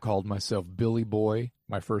second I called myself Billy Boy.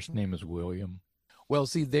 My first name is William. Well,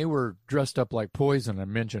 see, they were dressed up like Poison, I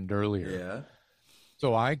mentioned earlier. Yeah.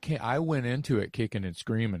 So I went into it kicking and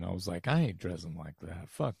screaming. I was like, I ain't dressing like that.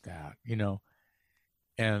 Fuck that, you know.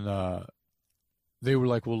 And they were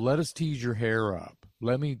like, well, let us tease your hair up.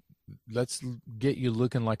 Let's get you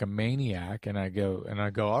looking like a maniac. And I go,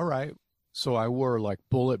 all right. So I wore like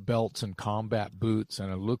bullet belts and combat boots,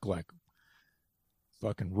 and I looked like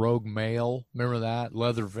fucking rogue male. Remember that?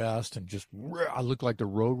 Leather vest, and just, I looked like the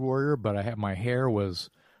Road Warrior, but my hair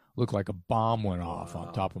looked like a bomb went off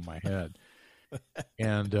on top of my head.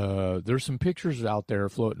 And there's some pictures out there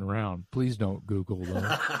floating around. Please don't Google them.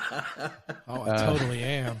 Oh, I totally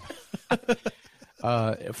am.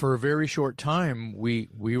 For a very short time, we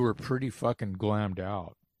were pretty fucking glammed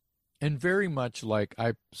out, and very much like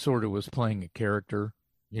I sort of was playing a character,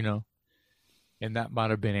 you know, and that might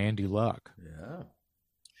have been Andy Luck. Yeah.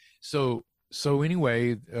 So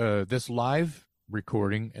anyway, this live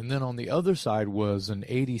recording, and then on the other side was an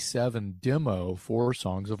 87 demo, 4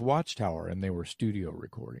 songs of Watchtower, and they were studio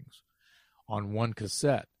recordings on one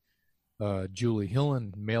cassette. Julie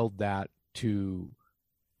Hillen mailed that to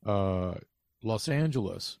Los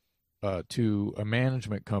Angeles to a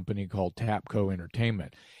management company called Tapco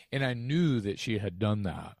Entertainment. And I knew that she had done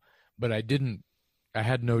that, but I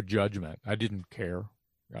had no judgment. I didn't care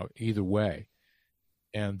either way.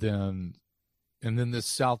 And then And then this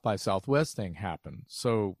South by Southwest thing happened.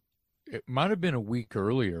 So it might have been a week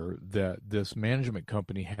earlier that this management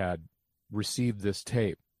company had received this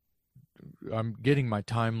tape. I'm getting my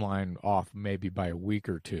timeline off maybe by a week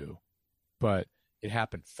or two, but it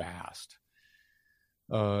happened fast.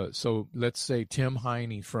 So let's say Tim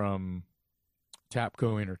Heine from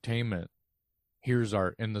Tapco Entertainment,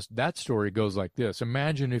 that story goes like this.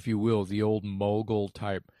 Imagine, if you will, the old mogul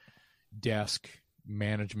type desk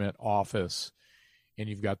management office, and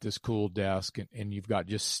you've got this cool desk, and you've got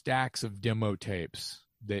just stacks of demo tapes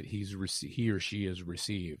that he or she has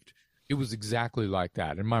received. It was exactly like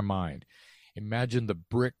that in my mind. Imagine the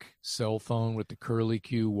brick cell phone with the curly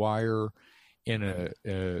Q wire in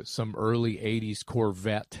some early 80s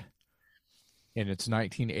Corvette, and it's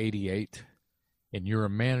 1988, and you're a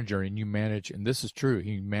manager, and you manage, and this is true,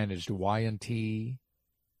 he managed Y&T,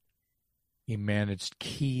 he managed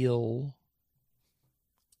Keel,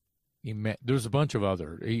 there's a bunch of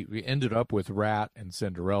other, he ended up with Rat and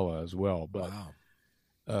Cinderella as well, but wow.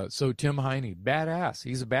 So Tim Heine, badass,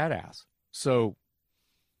 he's a badass. So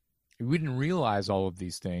we didn't realize all of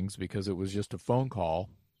these things because it was just a phone call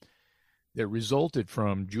that resulted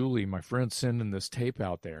from Julie, my friend, sending this tape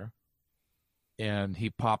out there, and he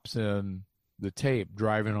pops in the tape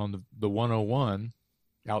driving on the 101,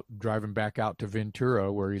 driving back out to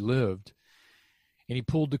Ventura where he lived, and he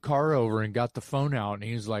pulled the car over and got the phone out, and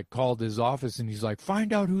he's like, called his office, and he's like,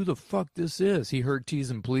 find out who the fuck this is. He heard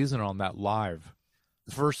Teasin' Pleasin' on that live,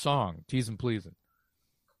 the first song, Teasin' Pleasin',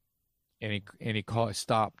 and he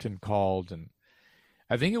stopped and called, and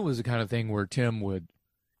I think it was the kind of thing where Tim would,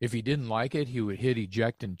 if he didn't like it, he would hit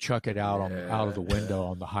eject and chuck it out out of the window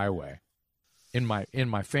on the highway. In my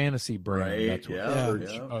fantasy brain, right, that's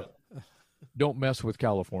what. Don't mess with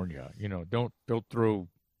California. Don't throw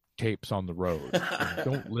tapes on the road.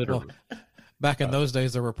 Don't litter. Well, back in those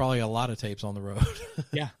days, there were probably a lot of tapes on the road.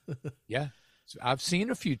 Yeah. So I've seen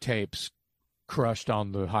a few tapes crushed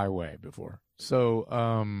on the highway before. So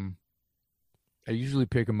I usually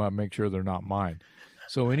pick them up, make sure they're not mine.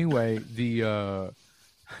 So anyway, the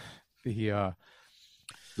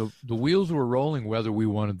wheels were rolling whether we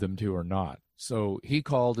wanted them to or not. So he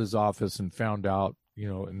called his office and found out,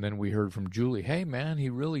 and then we heard from Julie, hey man,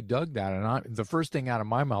 he really dug that. And the first thing out of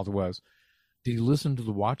my mouth was, did he listen to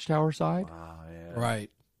the Watchtower side? Wow, yeah.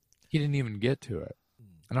 Right. He didn't even get to it.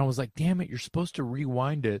 And I was like, damn it, you're supposed to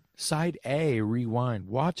rewind it. Side A, rewind,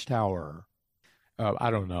 Watchtower.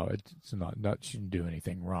 I don't know. It's not, she didn't do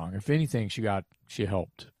anything wrong. If anything, she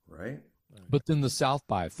helped. Right. But then the South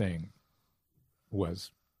by thing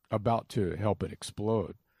was about to help it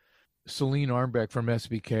explode. Celine Armbeck from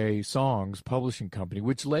SBK Songs Publishing Company,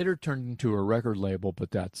 which later turned into a record label, but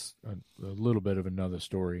that's a little bit of another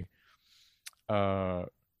story. We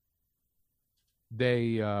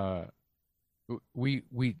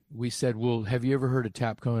said, well, have you ever heard of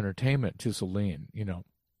Tapco Entertainment, to Celine?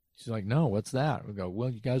 She's like, no, what's that? We go, well,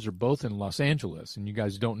 you guys are both in Los Angeles and you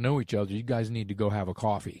guys don't know each other. You guys need to go have a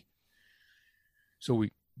coffee. So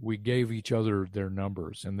we gave each other their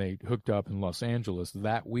numbers, and they hooked up in Los Angeles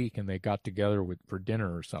that week, and they got together for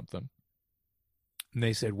dinner or something. And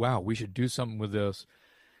they said, wow, we should do something with this.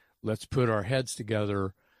 Let's put our heads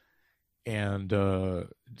together and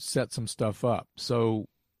set some stuff up. So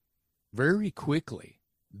very quickly,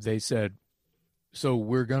 they said, so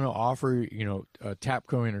we're going to offer,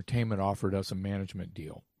 Tapco Entertainment offered us a management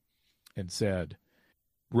deal and said,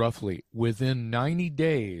 roughly within 90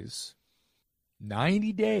 days,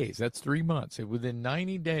 that's 3 months. Within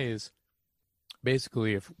 90 days,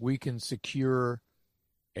 basically, if we can secure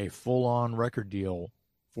a full-on record deal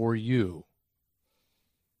for you,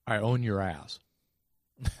 I own your ass.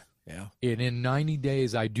 Yeah. And in 90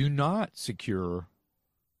 days, I do not secure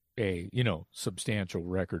a, substantial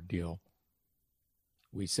record deal.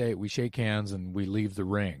 We shake hands and we leave the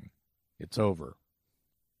ring. It's over.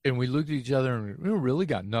 And we looked at each other and we really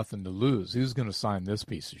got nothing to lose. Who's going to sign this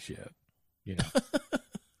piece of shit?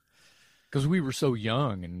 Because we were so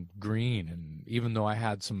young and green, and even though I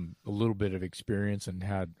had a little bit of experience and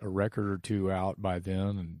had a record or two out by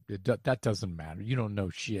then, and that doesn't matter. You don't know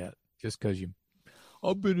shit just because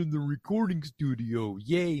I've been in the recording studio.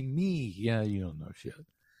 Yay, me. Yeah, you don't know shit.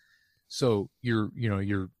 So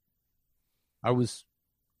I was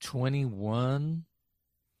 21,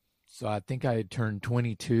 so I think I had turned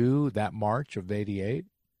 22 that March of '88.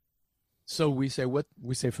 So we say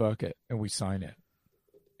fuck it, and we sign it.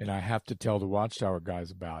 And I have to tell the Watchtower guys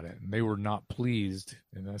about it, and they were not pleased.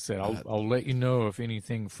 And I said, I'll let you know if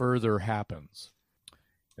anything further happens.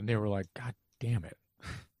 And they were like, God damn it.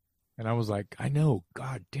 And I was like, I know,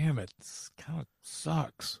 God damn it, this kind of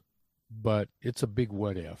sucks, but it's a big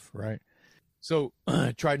what if, right? So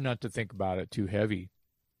I tried not to think about it too heavy.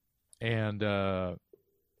 And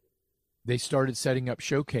they started setting up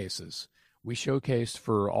showcases. We showcased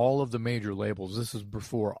for all of the major labels. This is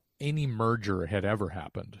before any merger had ever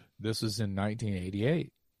happened. This is in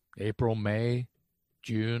 1988. April, May,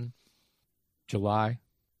 June, July.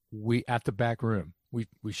 We at the back room. We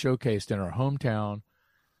showcased in our hometown,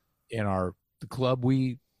 in the club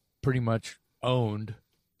we pretty much owned,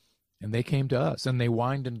 and they came to us and they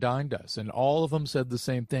wined and dined us, and all of them said the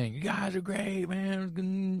same thing. You guys are great,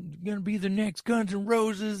 man. Gonna be the next Guns N'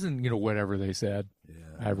 Roses, and whatever they said. Yeah.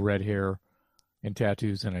 I have red hair and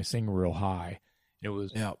tattoos, and I sing real high. It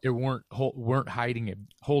was They weren't hiding it,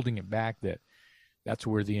 holding it back. That's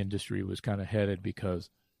where the industry was kind of headed, because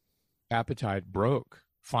Appetite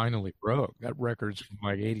finally broke. That record's from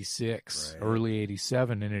like 86, right. Early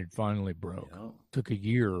 87, and it finally broke. Yeah. Took a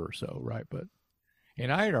year or so, right?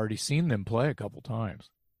 And I had already seen them play a couple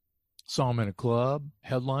times. Saw them in a club,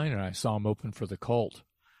 headline, and I saw them open for the Cult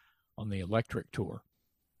on the Electric tour.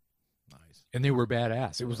 Nice. And they were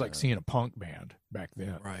badass. It was like seeing a punk band back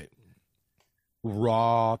then. Right.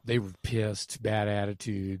 Raw, they were pissed, bad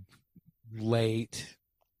attitude, late,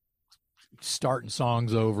 starting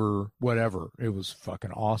songs over, whatever. It was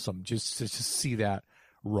fucking awesome just to see that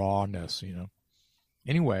rawness,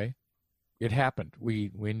 Anyway, it happened. We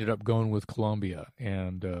ended up going with Columbia,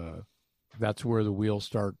 and that's where the wheels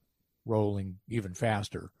start rolling even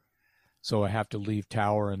faster. So I have to leave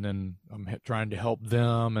Tower, and then I'm trying to help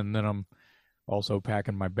them, and then I'm also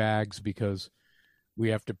packing my bags because we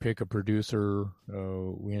have to pick a producer.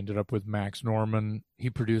 We ended up with Max Norman. He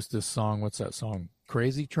produced this song. What's that song?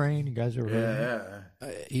 Crazy Train? You guys ever heard of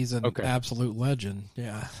it? He's an absolute legend.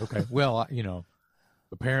 Yeah. Okay. Well,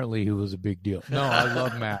 apparently he was a big deal. No, I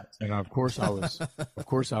love Max, and of course I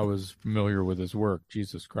was familiar with his work.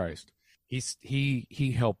 Jesus Christ.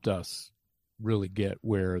 He helped us really get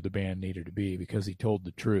where the band needed to be because he told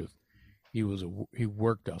the truth. He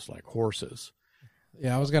worked us like horses.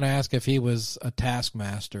 Yeah, I was going to ask if he was a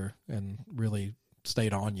taskmaster and really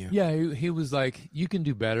stayed on you. Yeah, he was like, you can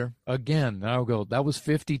do better. Again, I'll go, that was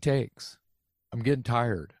 50 takes. I'm getting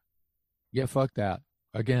tired. Yeah, fuck that.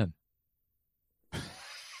 Again.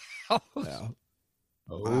 Yeah.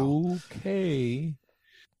 Okay.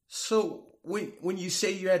 So when you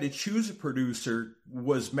say you had to choose a producer,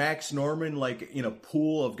 was Max Norman like in a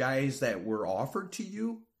pool of guys that were offered to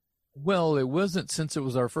you? Well, it wasn't, since it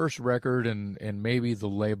was our first record, and maybe the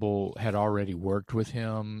label had already worked with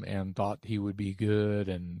him and thought he would be good,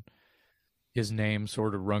 and his name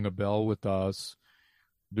sort of rung a bell with us.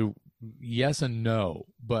 Yes and no,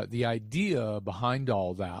 but the idea behind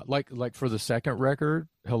all that, like for the second record,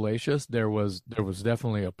 Hellacious, there was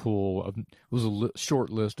definitely a pool of, it was a short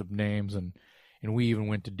list of names, and we even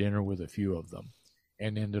went to dinner with a few of them,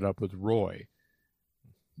 and ended up with Roy.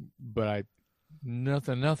 But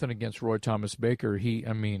nothing against Roy Thomas Baker. He's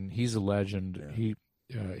a legend.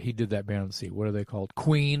 Yeah. He did that band. Let's see, what are they called?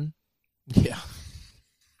 Queen. Yeah.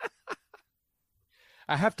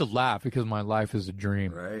 I have to laugh because my life is a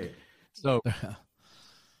dream. Right.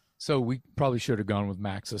 So we probably should have gone with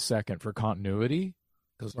Max a second for continuity,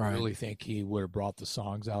 because I really think he would have brought the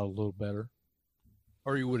songs out a little better.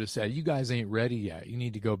 Or he would have said, you guys ain't ready yet. You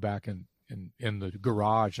need to go back in the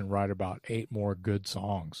garage and write about 8 more good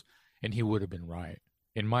songs. And he would have been right,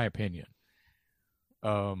 in my opinion.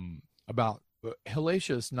 About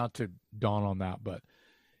Hellacious, not to dawn on that, but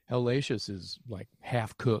Hellacious is like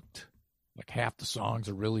half cooked. Like half the songs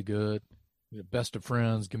are really good. Best of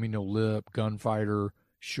Friends, Give Me No Lip, Gunfighter,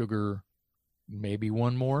 Sugar, maybe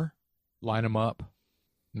one more. Line 'Em Up.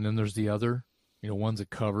 And then there's the other. One's a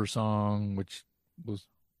cover song, which was,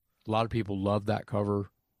 a lot of people love that cover.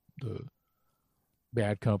 The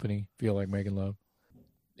Bad Company, Feel Like Making Love.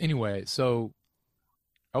 Anyway, so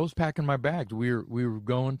I was packing my bags. We were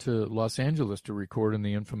going to Los Angeles to record in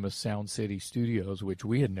the infamous Sound City Studios, which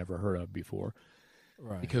we had never heard of before.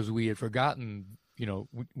 Right. Because we had forgotten,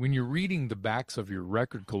 when you're reading the backs of your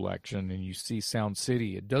record collection and you see Sound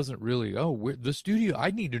City, it doesn't really, the studio, I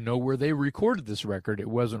need to know where they recorded this record. It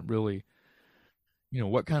wasn't really,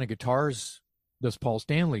 what kind of guitars does Paul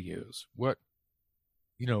Stanley use? What,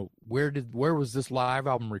 where was this live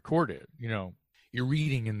album recorded? You're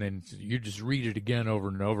reading, and then you just read it again over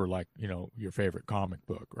and over, like, your favorite comic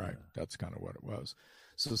book, right? Yeah. That's kind of what it was.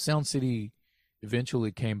 So Sound City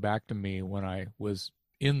eventually came back to me when I was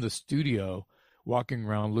in the studio, walking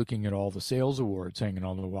around looking at all the sales awards hanging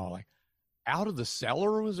on the wall. Like, Out of the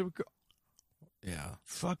Cellar was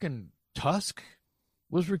fucking Tusk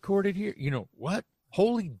was recorded here. What?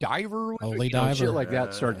 Holy Diver? Holy Diver. Shit like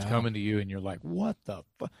that starts coming to you, and you're like, what the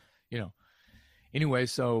fuck? Anyway,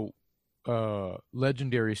 so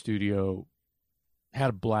Legendary Studio had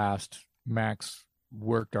a blast. Max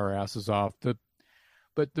worked our asses off. But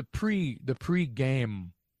the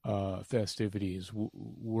pre-game festivities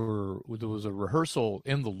there was a rehearsal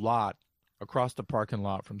in the lot across the parking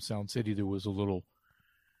lot from Sound City. There was a little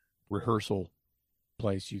rehearsal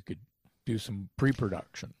place you could do some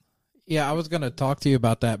pre-production. Yeah, I was going to talk to you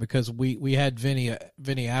about that because we had Vinny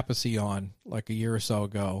Appice on like a year or so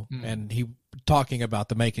ago, and he talking about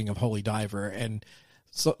the making of Holy Diver, and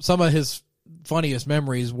so some of his funniest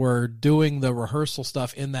memories were doing the rehearsal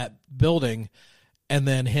stuff in that building, and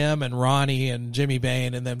then him and Ronnie and Jimmy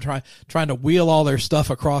Bain and them trying to wheel all their stuff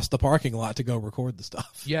across the parking lot to go record the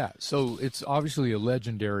stuff. Yeah, so it's obviously a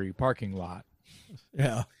legendary parking lot.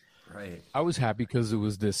 Yeah. Right. I was happy because it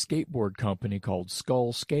was this skateboard company called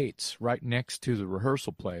Skull Skates right next to the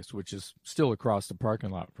rehearsal place, which is still across the parking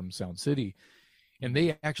lot from Sound City. And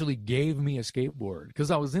they actually gave me a skateboard because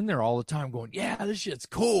I was in there all the time going, yeah, this shit's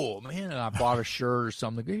cool, man. And I bought a shirt or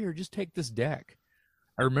something. Here, just take this deck.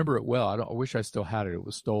 I remember it well. I wish I still had it. It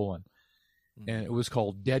was stolen. And it was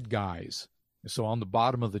called Dead Guys. So on the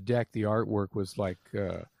bottom of the deck, the artwork was like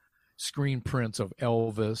screen prints of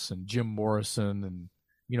Elvis and Jim Morrison and,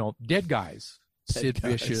 Dead Guys, Sid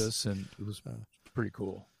Vicious, and it was pretty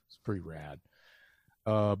cool. It's pretty rad.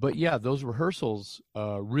 But yeah, those rehearsals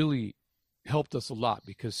really helped us a lot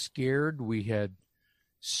because Scared we had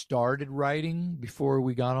started writing before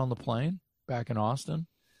we got on the plane back in Austin.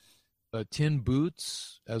 Tin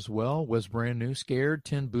Boots as well was brand new. Scared,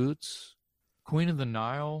 Tin Boots, Queen of the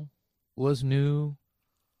Nile was new.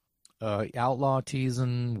 Outlaw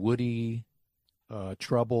Teasing, Woody,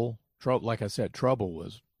 Trouble. Like I said, Trouble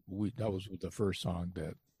was that was the first song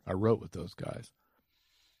that I wrote with those guys.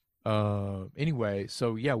 Anyway,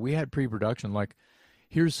 so yeah, we had pre-production. Like,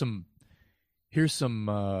 here's some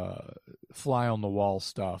fly on the wall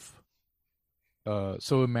stuff.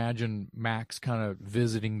 So imagine Max kind of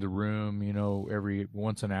visiting the room, every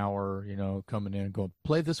once an hour, coming in and going,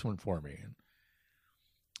 play this one for me. And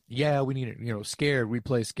yeah, we need it, Scared. We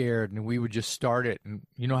play Scared, and we would just start it. And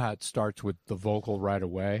you know how it starts with the vocal right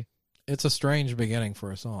away? It's a strange beginning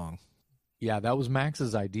for a song. Yeah, that was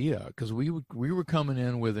Max's idea because we were coming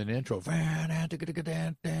in with an intro.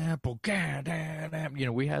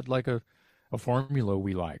 We had like a formula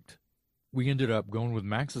we liked. We ended up going with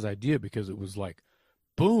Max's idea because it was like,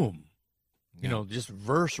 boom, just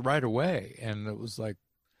verse right away. And it was like,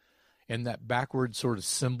 and that backward sort of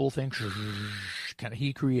cymbal thing, kind of,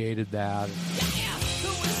 he created that.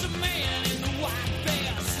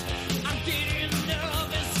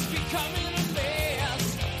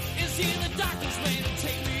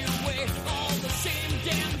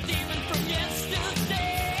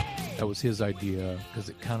 That was his idea because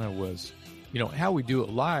it kind of was, how we do it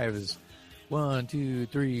live is 1, 2,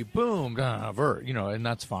 3, boom, and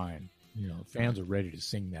that's fine. Fans are ready to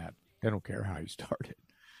sing that. They don't care how you start it.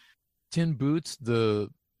 Tin Boots, the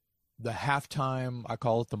halftime, I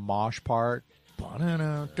call it the mosh part.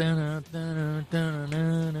 That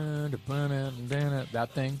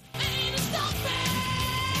thing.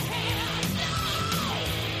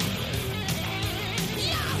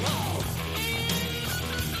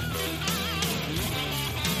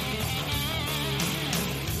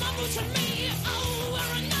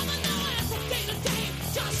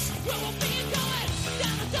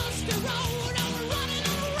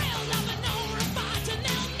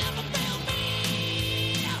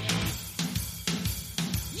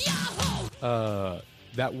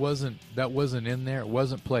 That wasn't in there. It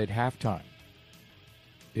wasn't played halftime.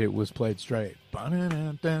 It was played straight.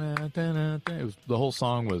 It was, the whole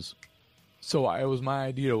song was. So it was my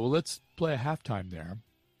idea. Well, let's play a halftime there,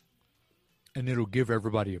 and it'll give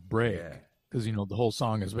everybody a break because the whole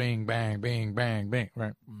song is bang bang bang bang bang,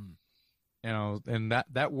 right? And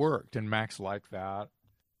that worked, and Max liked that.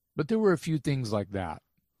 But there were a few things like that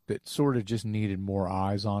sort of just needed more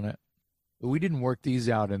eyes on it. We didn't work these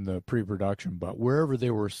out in the pre-production, but wherever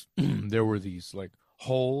there were these like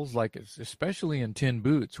holes, like especially in Tin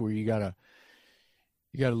Boots, where you got a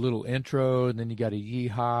little intro, and then you got a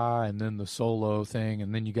yeehaw, and then the solo thing,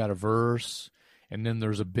 and then you got a verse, and then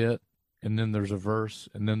there's a bit, and then there's a verse,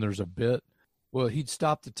 and then there's a bit. Well, he'd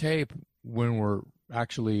stop the tape when we're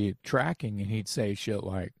actually tracking, and he'd say shit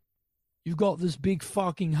like, "You've got this big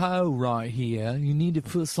fucking hole right here. You need to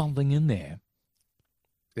put something in there."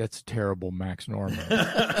 That's terrible, Max Norman.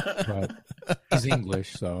 But he's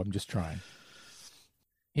English, so I'm just trying.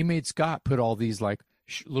 He made Scott put all these like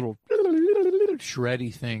little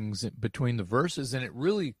shreddy things between the verses, and it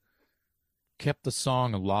really kept the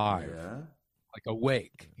song alive, like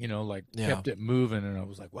awake, kept it moving. And I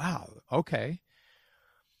was like, wow, okay.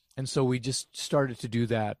 And so we just started to do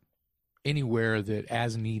that anywhere that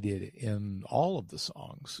as needed in all of the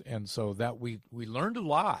songs. And so that we learned a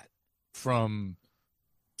lot from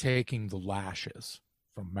taking the lashes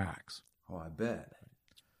from Max. Oh, I bet.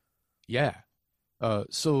 Yeah.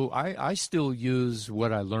 So I still use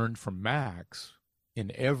what I learned from Max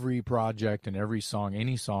in every project and every song,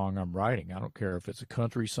 any song I'm writing. I don't care if it's a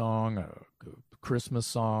country song, a Christmas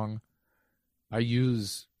song. I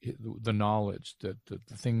use the knowledge, the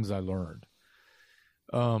things I learned.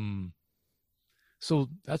 So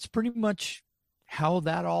that's pretty much how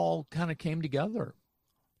that all kind of came together.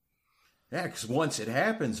 Yeah, because once it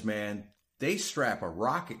happens, man, they strap a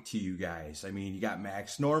rocket to you guys. I mean, you got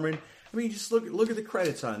Max Norman. I mean, just look at the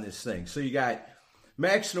credits on this thing. So you got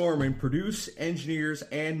Max Norman, produce, engineers,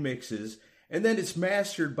 and mixes. And then it's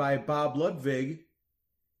mastered by Bob Ludwig.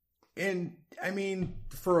 And, I mean,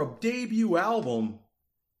 for a debut album,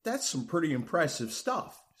 that's some pretty impressive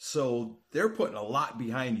stuff. So they're putting a lot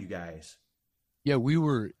behind you guys. Yeah, we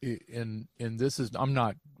were, and this is, I'm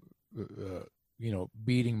not,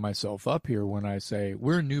 beating myself up here when I say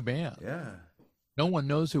we're a new band. Yeah. No one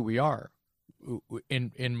knows who we are.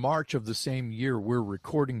 In March of the same year we're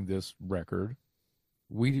recording this record,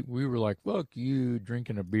 we were like, look, you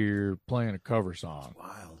drinking a beer, playing a cover song.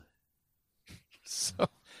 Wild. So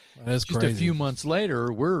that's just crazy. A few months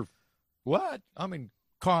later, we're, what? I'm in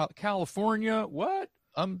California. What?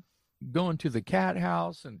 I'm going to the Cat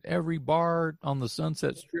House and every bar on the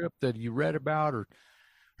Sunset Strip that you read about or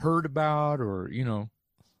heard about, or,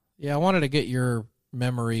 Yeah, I wanted to get your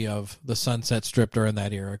memory of the Sunset Strip during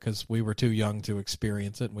that era because we were too young to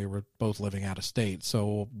experience it and we were both living out of state.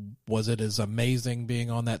 So was it as amazing being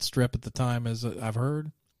on that strip at the time as I've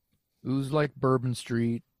heard? It was like Bourbon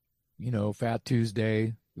Street, Fat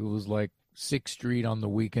Tuesday. It was like 6th Street on the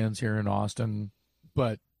weekends here in Austin,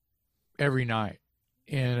 but every night.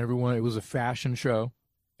 And everyone, it was a fashion show.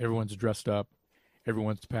 Everyone's dressed up.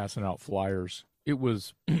 Everyone's passing out flyers. It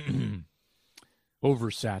was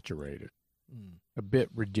oversaturated, a bit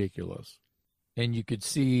ridiculous. And you could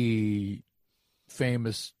see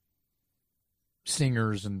famous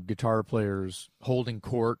singers and guitar players holding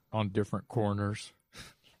court on different corners,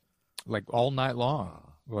 like all night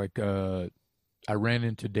long. Like I ran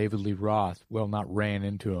into David Lee Roth. Well, not ran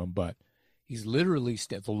into him, but he's literally,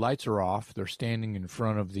 the lights are off. They're standing in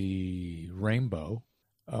front of the rainbow.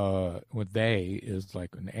 What they is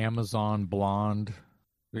like an Amazon blonde,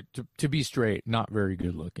 to be straight, not very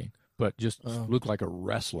good looking, but just looked like a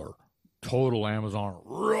wrestler. Total Amazon,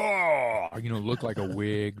 raw, looked like a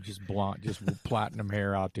wig, just blonde, just platinum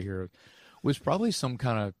hair out to here. Was probably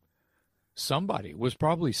somebody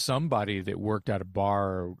that worked at a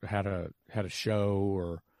bar, or had a show,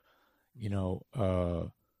 or,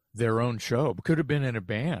 their own show. Could have been in a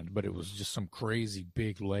band, but it was just some crazy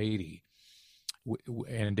big lady.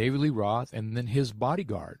 And David Lee Roth, and then his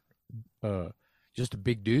bodyguard, just a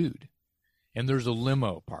big dude. And there's a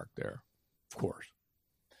limo parked there, of course.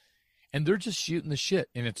 And they're just shooting the shit,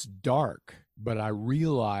 and it's dark. But I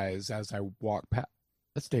realize as I walk past,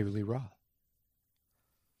 that's David Lee Roth.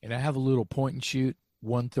 And I have a little point and shoot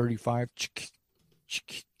 135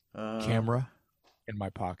 camera in my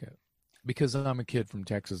pocket. Because I'm a kid from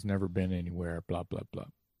Texas, never been anywhere, blah, blah, blah.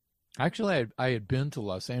 Actually, I had been to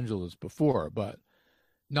Los Angeles before, but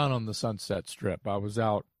not on the Sunset Strip. I was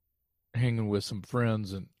out hanging with some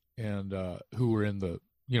friends and who were in the,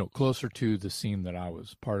 closer to the scene that I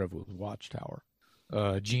was part of with Watchtower.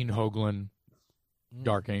 Gene Hoglan,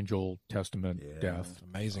 Dark Angel, Testament, Death.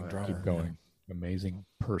 Amazing drummer. Keep going. Yeah. Amazing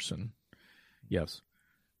person. Yes.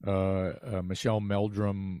 Michelle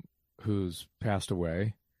Meldrum, who's passed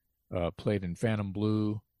away, played in Phantom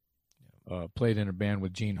Blue. Played in a band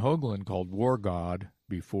with Gene Hoglan called War God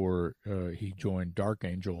before he joined Dark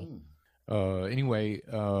Angel. Anyway,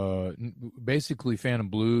 basically Phantom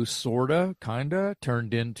Blue kinda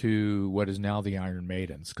turned into what is now the Iron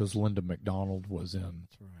Maidens, because Linda McDonald was in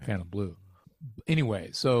Phantom Blue.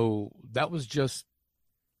 Anyway, so that would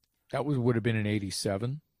have been in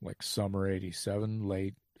 87, like summer 87,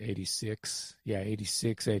 late 86. Yeah,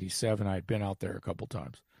 86, 87. I had been out there a couple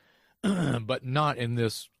times. But not in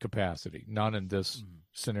this capacity, not in this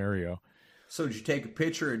scenario. So did you take a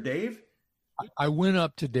picture of Dave? I went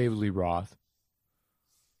up to David Lee Roth,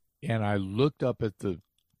 and I looked up at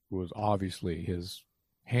was obviously his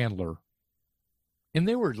handler, and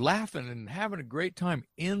they were laughing and having a great time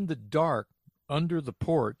in the dark under the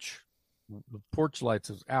porch. The porch lights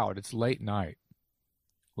is out. It's late night,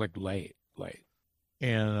 like late.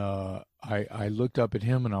 And I looked up at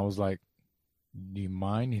him, and I was like, do you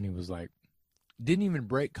mind? And he was like, didn't even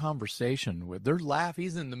break conversation with their laugh.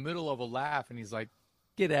 He's in the middle of a laugh, and he's like,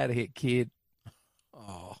 Get out of here, kid.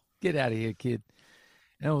 Oh, Get out of here, kid.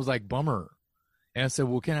 And I was like, bummer. And I said,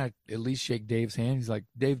 well, can I at least shake Dave's hand? He's like,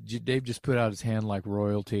 Dave just put out his hand like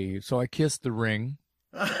royalty. So I kissed the ring.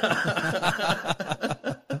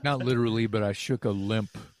 Not literally, but I shook a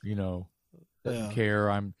limp, doesn't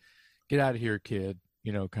care. Get out of here, kid,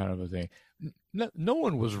 kind of a thing. No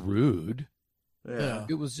one was rude. Yeah.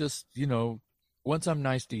 It was just, once I'm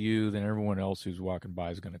nice to you, then everyone else who's walking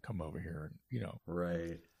by is going to come over here and,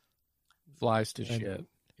 Right. flies to shit.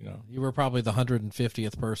 You were probably the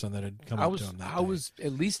 150th person that had come up to him that day.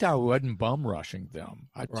 At least I wasn't bum rushing them.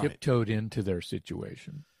 I tiptoed into their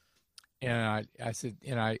situation. And I said,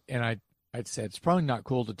 I said, it's probably not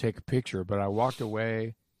cool to take a picture, but I walked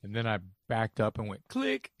away and then I backed up and went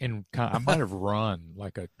click and I might have run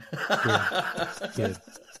like a kid.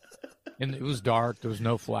 And it was dark. There was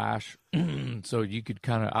no flash. So you could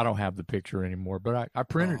I don't have the picture anymore, but I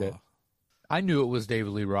printed it. I knew it was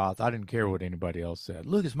David Lee Roth. I didn't care what anybody else said.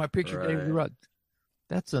 Look, it's my picture, Right. David Lee Roth.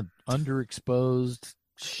 That's an underexposed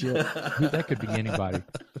shit. That could be anybody.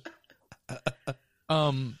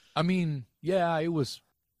 I mean, yeah,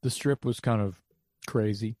 the strip was kind of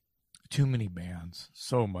crazy. Too many bands,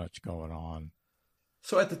 so much going on.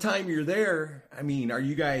 So at the time you're there, I mean, are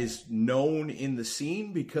you guys known in the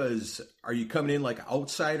scene? Because are you coming in like an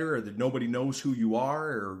outsider, or that nobody knows who you are,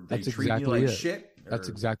 or they That's treat exactly you like it. shit? Or... That's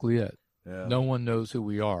exactly it. Yeah. No one knows who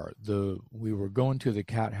we are. We were going to the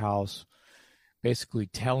cat house, basically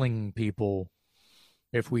telling people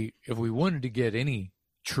if we wanted to get any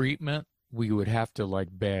treatment, we would have to like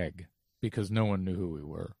beg because no one knew who we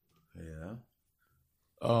were. Yeah.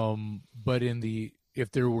 But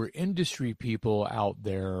if there were industry people out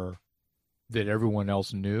there that everyone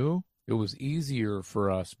else knew, it was easier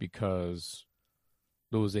for us because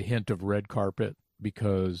there was a hint of red carpet,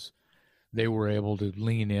 because they were able to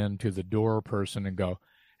lean into the door person and go,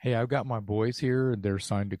 hey, I've got my boys here and they're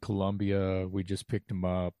signed to Columbia. We just picked them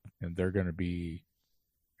up and they're going to be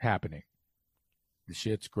happening. The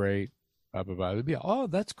shit's great. Blah, blah, blah. They'd be, oh,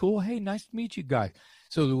 that's cool. Hey, nice to meet you guys.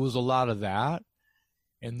 So there was a lot of that.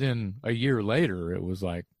 And then a year later, it was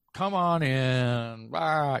like, come on in.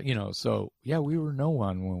 So yeah, we were no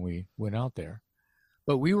one when we went out there.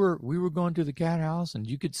 But we were going to the cat house and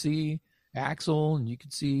you could see Axl and you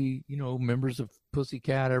could see, members of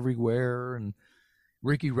Pussycat everywhere. And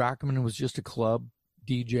Ricky Rackman was just a club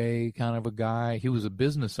DJ kind of a guy. He was a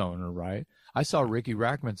business owner, right? I saw Ricky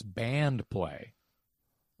Rackman's band play.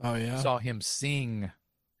 Oh, yeah? I saw him sing.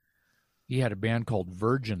 He had a band called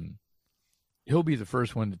Virgin. He'll be the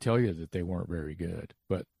first one to tell you that they weren't very good.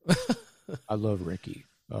 But I love Ricky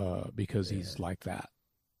because he's like that.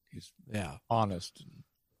 He's honest and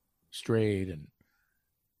straight and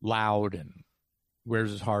loud and wears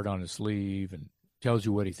his heart on his sleeve and tells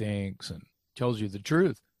you what he thinks and tells you the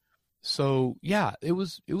truth. So yeah, it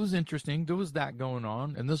was interesting. There was that going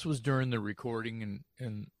on, and this was during the recording,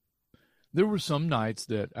 and there were some nights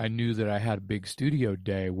that I knew that I had a big studio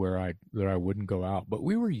day where I wouldn't go out, but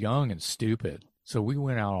we were young and stupid, so we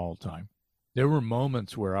went out all the time. There were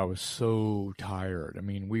moments where I was so tired. I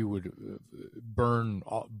mean, we would burn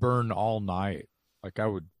all night. Like I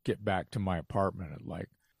would get back to my apartment at like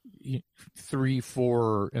 3,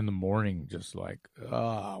 4 in the morning, just like,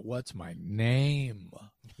 what's my name?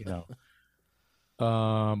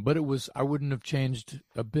 But I wouldn't have changed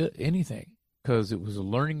a bit anything because it was a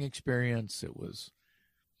learning experience. It was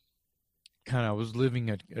I was living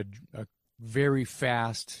a very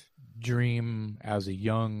fast dream as a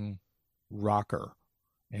young rocker,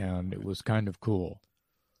 and it was kind of cool.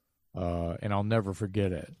 And I'll never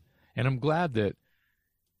forget it. And I'm glad that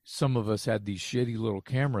some of us had these shitty little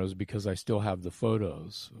cameras because I still have the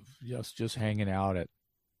photos of just hanging out at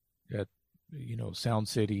Sound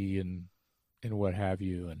City and what have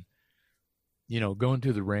you, and going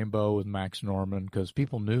to the Rainbow with Max Norman because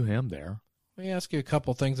people knew him there. Let me ask you a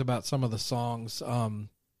couple things about some of the songs.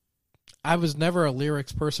 I was never a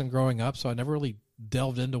lyrics person growing up, so I never really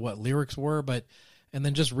delved into what lyrics were, and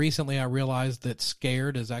then just recently I realized that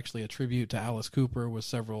Scared is actually a tribute to Alice Cooper with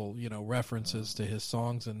several, references to his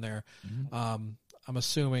songs in there. Mm-hmm. I'm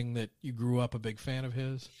assuming that you grew up a big fan of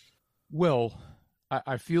his. Well,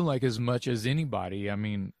 I feel like as much as anybody. I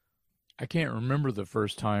mean, I can't remember the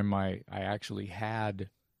first time I actually had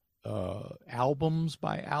albums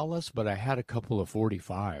by Alice, but I had a couple of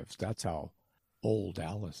 45s. That's how old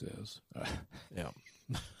Alice is. Yeah.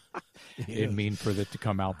 Didn't mean for it to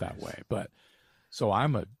come out that way, but so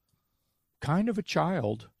I'm a kind of a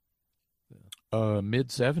child, mid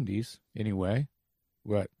 70s anyway,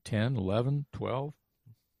 10, 11, 12,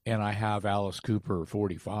 and I have Alice Cooper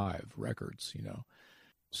 45 records,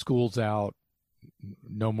 School's Out,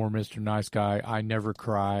 No More Mr. Nice Guy, I Never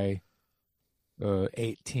Cry,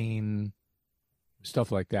 18,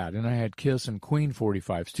 stuff like that. And I had Kiss and Queen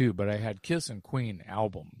 45s too, but I had Kiss and Queen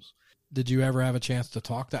albums. Did you ever have a chance to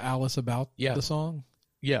talk to Alice about the song?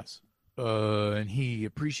 Yes. And he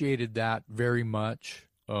appreciated that very much.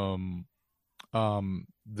 The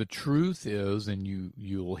truth is, and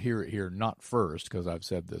you'll hear it here, not first, because I've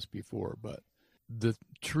said this before, but the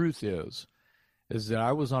truth is that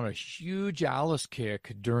I was on a huge Alice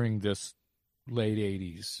kick during this late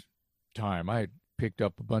 80s time. I had picked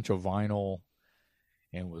up a bunch of vinyl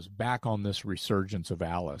and was back on this resurgence of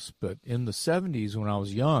Alice. But in the 70s, when I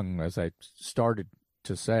was young, as I started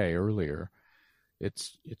to say earlier,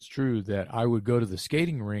 it's true that I would go to the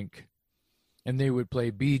skating rink and they would play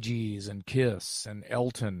Bee Gees and Kiss and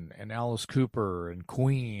Elton and Alice Cooper and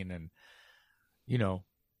Queen and, you know,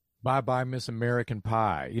 Bye Bye Miss American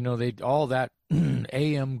Pie. You know, they all that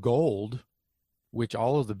AM Gold, which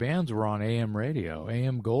all of the bands were on AM radio.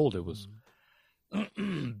 AM Gold, it was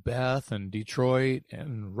Beth and Detroit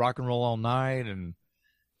and Rock and Roll All Night and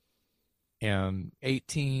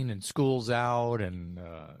 18 and School's Out and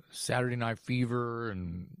Saturday Night Fever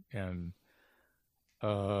and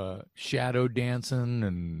Shadow Dancing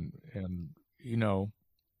and you know,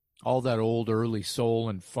 all that old early soul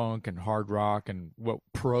and funk and hard rock and what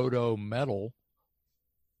proto metal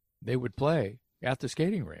they would play at the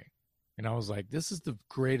skating rink. And I was like, this is the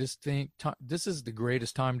greatest thing. This is the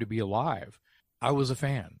greatest time to be alive. I was a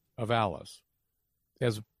fan of Alice,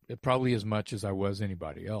 probably as much as I was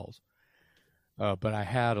anybody else. But I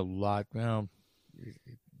had a lot, well,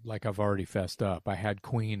 like I've already fessed up, I had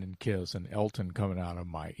Queen and Kiss and Elton coming out of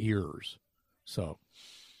my ears. So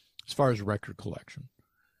as far as record collection.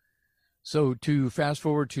 So to fast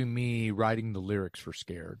forward to me writing the lyrics for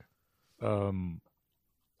Scared, I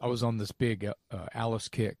was on this big Alice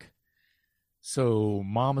kick. So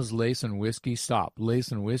Mama's Lace and Whiskey, stop.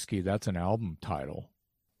 Lace and Whiskey, that's an album title.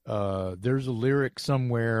 There's a lyric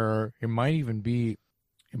somewhere, it might even be,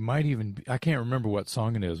 I can't remember what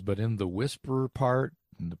song it is, but in the whisper part,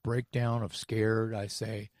 in the breakdown of Scared, I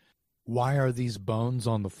say, why are these bones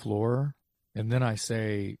on the floor? And then I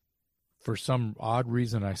say, for some odd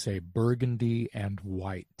reason, I say burgundy and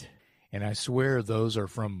white. And I swear those are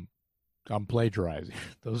from, I'm plagiarizing.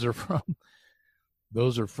 Those are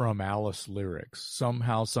from Alice lyrics.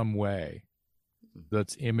 Somehow, some way.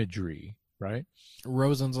 That's imagery, right?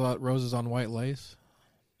 Roses on white lace.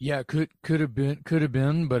 Yeah, could have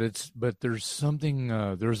been, but there's something.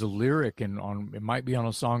 There's a lyric it might be on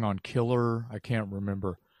a song on Killer. I can't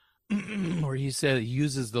remember, where he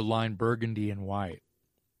uses the line burgundy and white.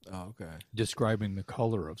 Oh, okay. Describing the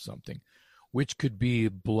color of something, which could be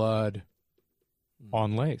blood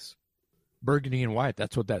on lace. Burgundy and white,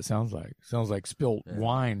 that's what that sounds like. Sounds like spilt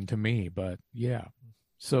wine to me, but yeah.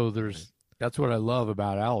 So that's what I love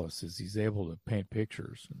about Alice, is he's able to paint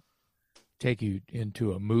pictures and take you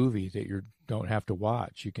into a movie that you don't have to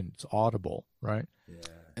watch. It's audible, right? Yeah.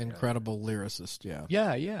 Incredible lyricist, yeah.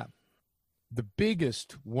 Yeah. The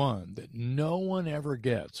biggest one that no one ever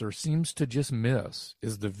gets or seems to just miss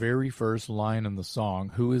is the very first line in the song,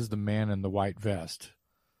 "Who is the man in the white vest?"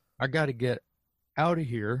 I got to get out of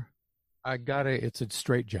here. It's a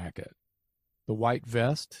straitjacket. The White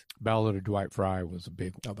Vest, Ballad of Dwight Fry was a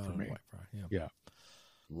big one for me. Dwight Fry, yeah.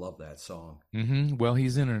 Love that song. Mm-hmm. Well,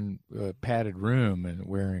 he's in a padded room and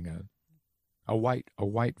wearing a white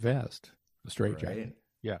vest, a straitjacket. Right.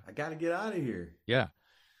 Yeah. I got to get out of here. Yeah.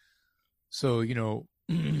 So, you know,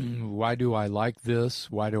 why do I like this?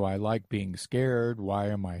 Why do I like being scared? Why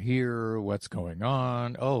am I here? What's going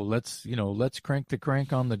on? Oh, let's crank the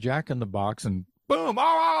crank on the Jack in the Box and boom.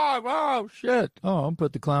 Oh, shit. Oh, I'll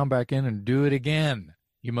put the clown back in and do it again.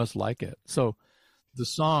 You must like it. So the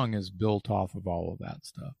song is built off of all of that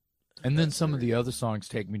stuff. And then some of the other songs,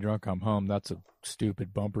 Take Me Drunk, I'm Home. That's a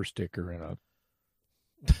stupid bumper sticker in a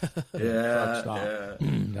truck stop. Yeah.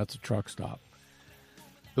 That's a truck stop.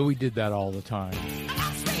 But we did that all the time.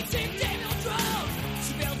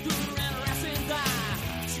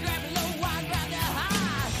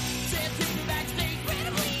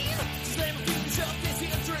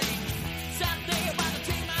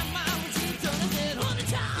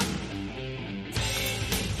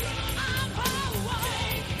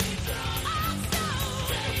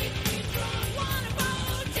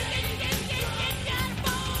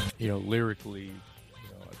 You know, lyrically,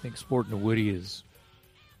 I think Sportin' a Woody is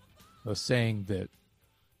a saying that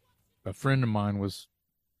a friend of mine was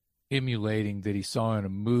emulating that he saw in a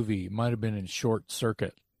movie. It might have been in Short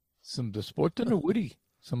Circuit. The Sportin' a Woody.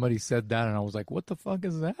 Somebody said that, and I was like, what the fuck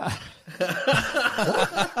is that?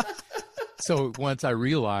 So once I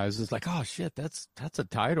realized, it's like, oh shit, that's a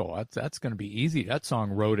title. That's going to be easy. That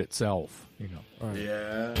song wrote itself, you know. Right.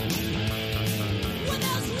 Yeah.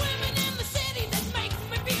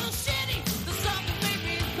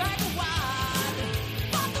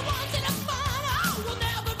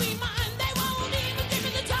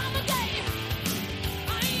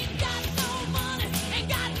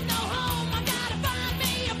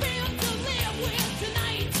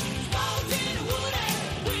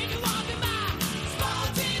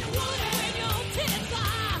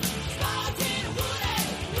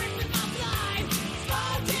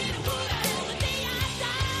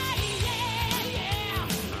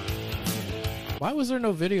 Why was there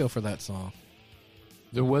no video for that song?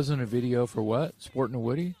 There wasn't a video for what? Sporting a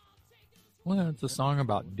Woody? Well, it's a song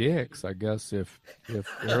about dicks, I guess. If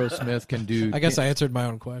Aerosmith can do, I guess I answered my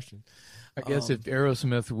own question. I guess if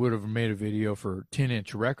Aerosmith would have made a video for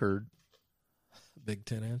 10-inch record, big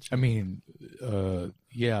 10-inch. I mean,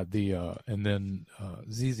 yeah, and then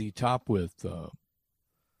ZZ Top with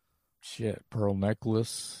pearl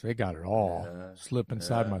necklace. They got it all. Yeah. Slip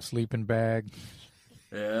inside my sleeping bag.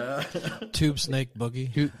 Yeah. Tube Snake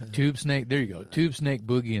Boogie. Tube Snake. There you go. Tube Snake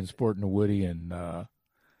Boogie and Sporting a Woody and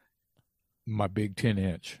my big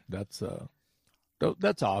 10-inch. That's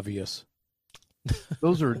obvious.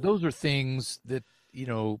 Those are things that, you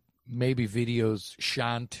know, maybe videos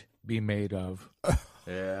shan't be made of.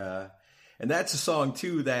 Yeah. And that's a song,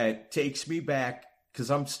 too, that takes me back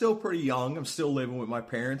because I'm still pretty young. I'm still living with my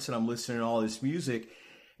parents and I'm listening to all this music.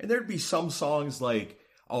 And there'd be some songs like,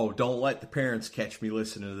 oh, don't let the parents catch me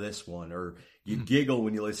listening to this one. Or you giggle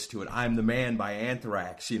when you listen to it. I'm the Man by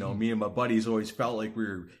Anthrax. You know, me and my buddies always felt like we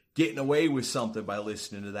were getting away with something by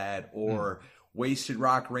listening to that. Or Wasted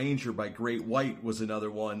Rock Ranger by Great White was another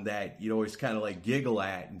one that you'd always kind of like giggle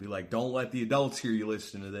at and be like, don't let the adults hear you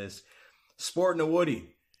listening to this. Sporting a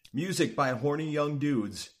Woody, music by horny young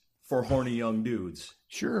dudes for horny young dudes.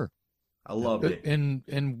 Sure. I loved it.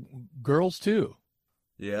 And girls, too.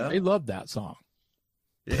 Yeah. They loved that song.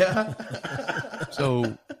 Yeah.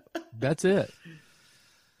 So that's it.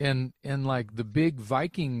 And like the big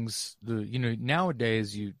Vikings,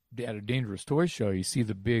 nowadays you at a Dangerous Toy Show, you see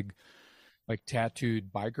the big like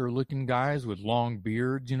tattooed biker looking guys with long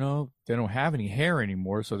beards, you know. They don't have any hair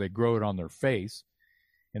anymore, so they grow it on their face.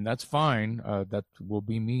 And that's fine. That will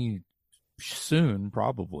be me soon,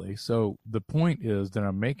 probably. So the point is that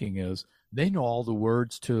I'm making is they know all the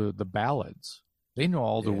words to the ballads. They know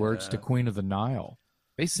all the words to Queen of the Nile.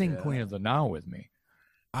 They sing Queen of the Nile with me.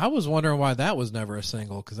 I was wondering why that was never a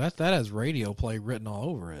single, because that has radio play written all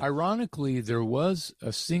over it. Ironically, there was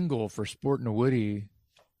a single for Sportin' a Woody,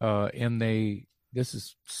 and this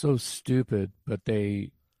is so stupid, but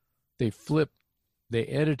they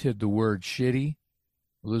edited the word shitty.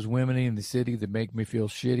 There's women in the city that make me feel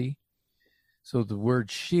shitty. So the word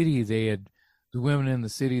shitty, they had the women in the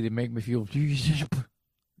city that make me feel,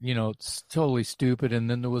 you know, it's totally stupid. And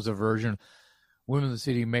then there was a version, women in the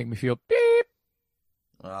city make me feel beep,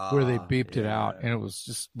 where they beeped it out. And it was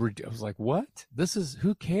just, I was like, what? This is,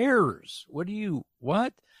 who cares?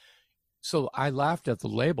 What? So I laughed at the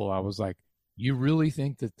label. I was like, you really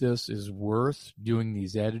think that this is worth doing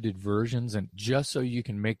these edited versions and just so you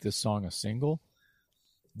can make this song a single?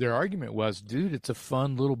 Their argument was, dude, it's a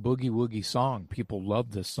fun little boogie woogie song. People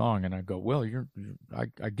love this song. And I go, well,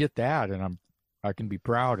 I get that. And I can be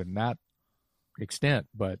proud in that extent.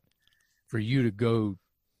 But for you to go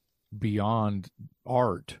beyond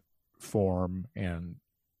art form and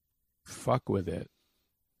fuck with it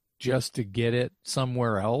just to get it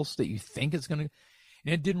somewhere else that you think it's going to,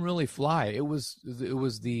 and it didn't really fly. It was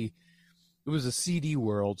a CD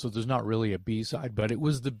world, so there's not really a B-side, but it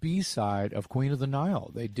was the B-side of Queen of the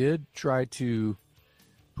Nile. They did try to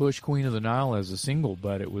push Queen of the Nile as a single,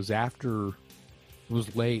 but it was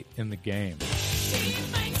late in the game.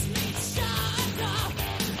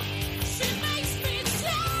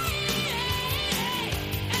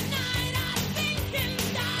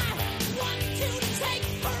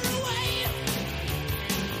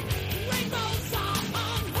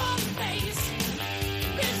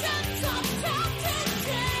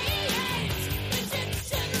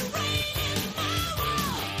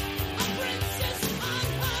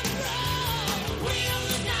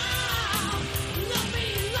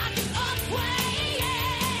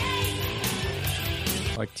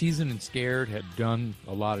 Like Teasing and Scared had done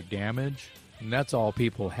a lot of damage, and that's all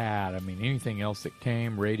people had. I mean, anything else that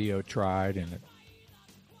came, radio tried, and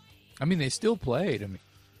they still played. I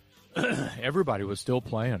mean, everybody was still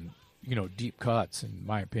playing, you know, deep cuts, in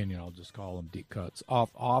my opinion. I'll just call them deep cuts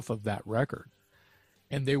off of that record.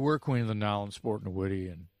 And they were Queen of the Nile and Sportin' a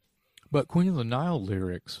Woody. But Queen of the Nile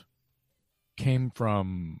lyrics came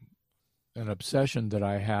from an obsession that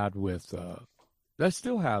I had with, that I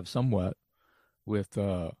still have somewhat, with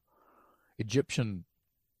Egyptian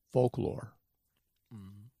folklore.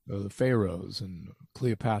 The pharaohs and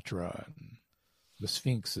Cleopatra and the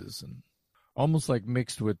sphinxes, and almost like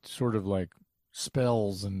mixed with sort of like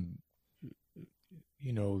spells and,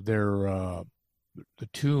 you know, their the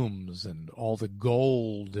tombs and all the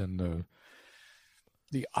gold and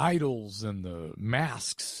the idols and the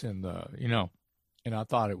masks and the, you know, and I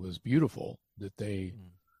thought it was beautiful that they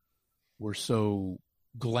were so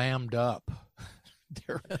glammed up.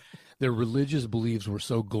 Their religious beliefs were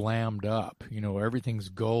so glammed up. You know, everything's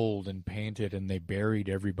gold and painted, and they buried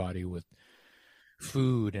everybody with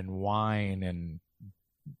food and wine and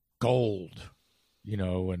gold, you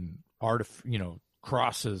know, and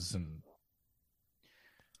crosses and,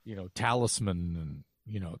 you know, talisman, and,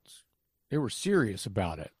 you know, they were serious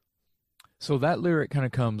about it. So that lyric kind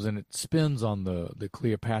of comes and it spins on the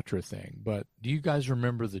Cleopatra thing. But do you guys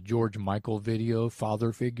remember the George Michael video,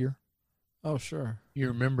 Father Figure? Oh, sure. You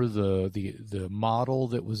remember the model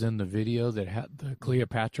that was in the video that had the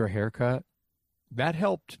Cleopatra haircut? That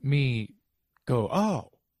helped me go, oh,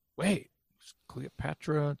 wait, it's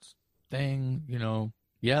Cleopatra's thing, you know.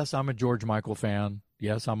 Yes, I'm a George Michael fan.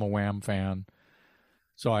 Yes, I'm a Wham fan.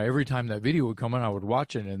 So every time that video would come on, I would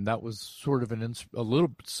watch it, and that was sort of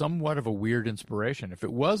somewhat of a weird inspiration. If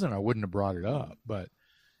it wasn't, I wouldn't have brought it up. But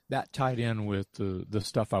that tied in with the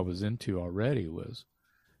stuff I was into already, was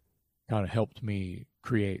kind of helped me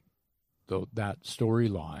create that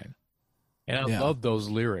storyline. And I love those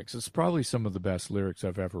lyrics. It's probably some of the best lyrics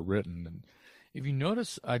I've ever written. And if you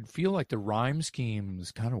notice, I feel like the rhyme scheme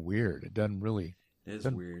is kind of weird. It doesn't really. It is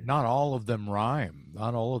weird. Not all of them rhyme.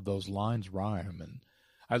 Not all of those lines rhyme. And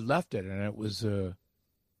I left it, and it was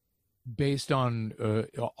based on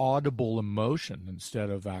audible emotion instead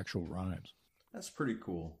of actual rhymes. That's pretty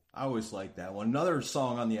cool. I always like that one. Another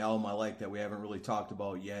song on the album I like that we haven't really talked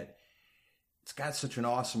about yet, it's got such an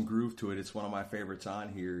awesome groove to it. It's one of my favorites on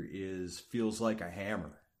here, is Feels Like a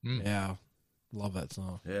Hammer. Yeah. Love that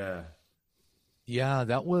song. Yeah. Yeah,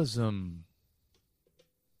 that was I'm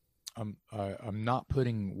not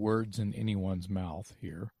putting words in anyone's mouth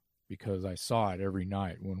here, because I saw it every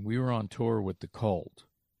night. When we were on tour with the Cult,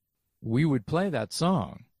 we would play that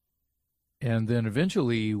song, and then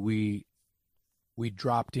eventually we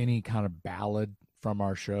dropped any kind of ballad from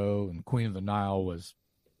our show, and Queen of the Nile was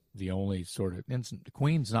the only sort of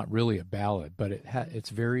Queen's not really a ballad, but it's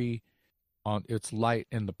very it's light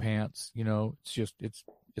in the pants, you know. It's just it's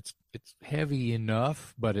heavy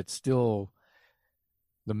enough, but it's still,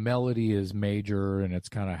 the melody is major and it's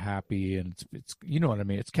kind of happy, and it's you know what I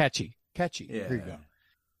mean. It's catchy. Yeah. Here you go.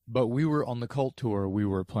 But we were on the Cult tour. We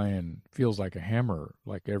were playing Feels Like a Hammer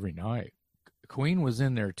like every night. Queen was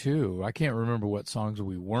in there too. I can't remember what songs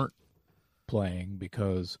we weren't playing,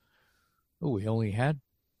 because we only had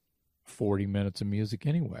 40 minutes of music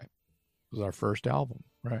anyway. It was our first album,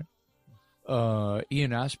 right?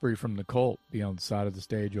 Ian Astbury from the Cult be on the side of the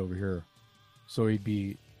stage over here. So I'd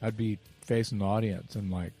be facing the audience,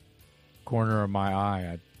 and like corner of my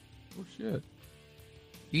eye, oh shit,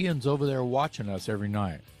 Ian's over there watching us every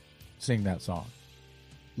night sing that song.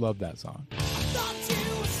 Love that song.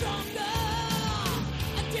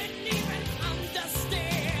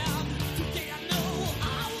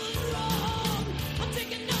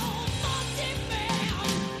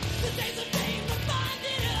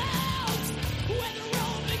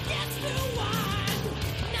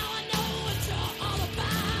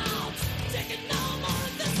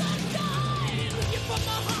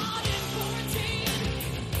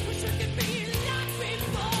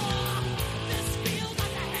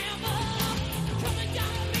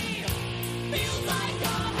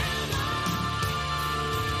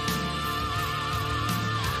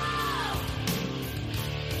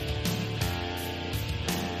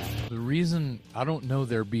 I don't know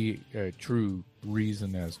there be a true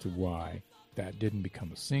reason as to why that didn't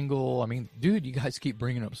become a single. I mean, dude, you guys keep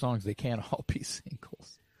bringing up songs. They can't all be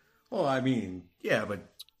singles. Well, I mean, yeah, but,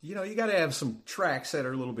 you know, you got to have some tracks that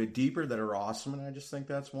are a little bit deeper that are awesome, and I just think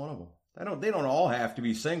that's one of them. They don't all have to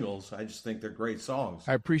be singles. I just think they're great songs.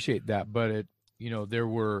 I appreciate that, but there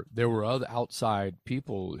were other outside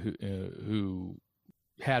people who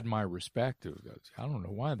had my respect. I don't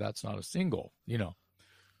know why that's not a single, you know.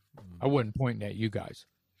 I wasn't pointing at you guys.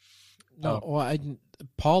 No, well,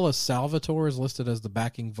 Paula Salvatore is listed as the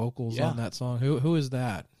backing vocals on that song. Who is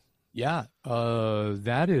that? Yeah,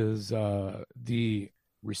 that is the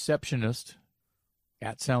receptionist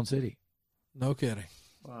at Sound City. No kidding.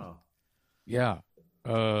 Wow. Yeah.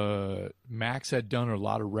 Max had done a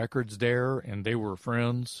lot of records there, and they were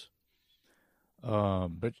friends.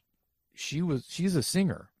 But she's a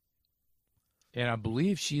singer. And I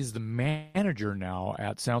believe she's the manager now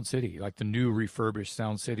at Sound City, like the new refurbished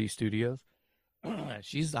Sound City studios.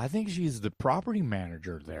 I think she's the property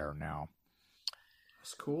manager there now.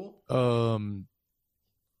 That's cool.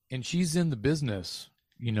 And she's in the business,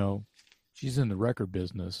 she's in the record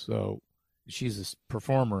business, so she's a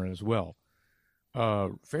performer as well.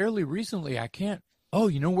 Fairly recently,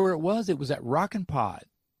 you know where it was? It was at Rockin' Pod.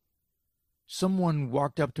 Someone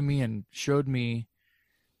walked up to me and showed me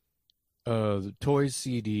the Toys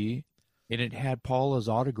CD, and it had Paula's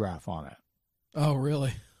autograph on it. Oh,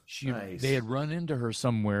 really? Nice. They had run into her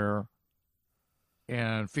somewhere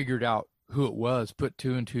and figured out who it was, put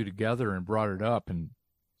two and two together and brought it up, and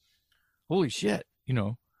holy shit,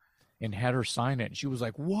 and had her sign it. And she was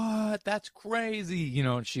like, what? That's crazy.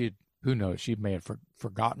 And who knows? She may have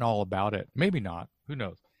forgotten all about it. Maybe not. Who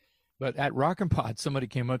knows? But at Rockin' Pod, somebody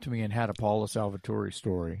came up to me and had a Paula Salvatore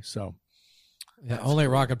story. So, yeah, only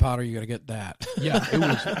cool. Rockin' Pod are you going to get that. Yeah, it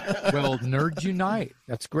was, Nerds Unite.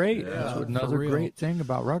 That's great. Yeah, that's another great thing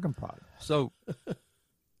about Rockin' Pod.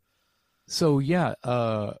 So yeah,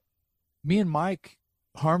 me and Mike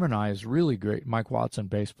harmonized really great. Mike Watson,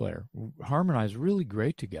 bass player, harmonized really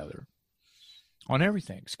great together on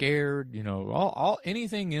everything. Scared, all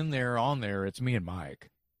anything in there, on there, it's me and Mike.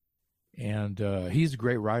 And he's a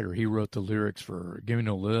great writer. He wrote the lyrics for Give Me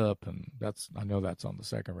No Lip, and I know that's on the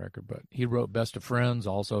second record, but he wrote Best of Friends,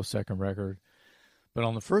 also second record. But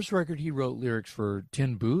on the first record, he wrote lyrics for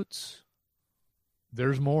Tin Boots.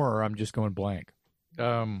 There's more, I'm just going blank.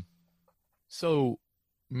 So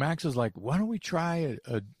Max is like, why don't we try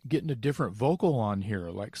getting a different vocal on here,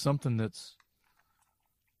 like something that's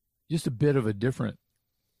just a bit of a different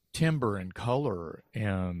timbre and color,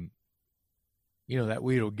 and that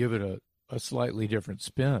way it'll give it a slightly different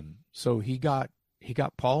spin. So he got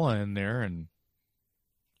Paula in there, and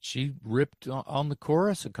she ripped on the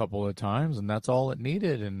chorus a couple of times, and that's all it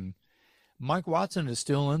needed. And Mike Watson is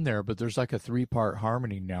still in there, but there's like a 3-part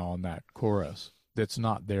harmony now on that chorus that's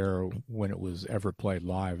not there when it was ever played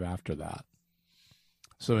live after that.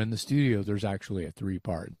 So in the studio, there's actually a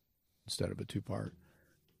 3-part instead of a 2-part.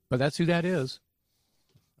 But that's who that is.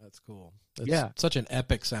 That's cool. It's such an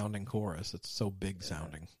epic sounding chorus. It's so big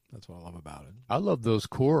sounding. That's what I love about it. I love those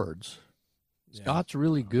chords. Yeah. Scott's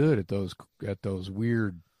really good at those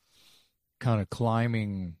weird kind of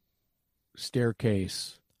climbing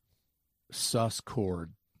staircase sus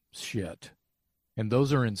chord shit. And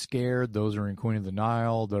those are in Scared, those are in Queen of the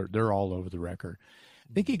Nile. They're all over the record.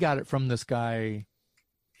 I think he got it from this guy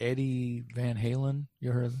Eddie Van Halen.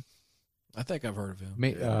 You heard of him? I think I've heard of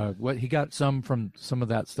him. He got some of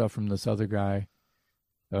that stuff from this other guy,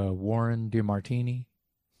 Warren DeMartini.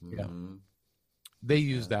 Mm-hmm. Yeah, they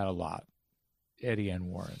use that a lot. Eddie and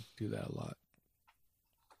Warren do that a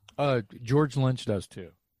lot. George Lynch does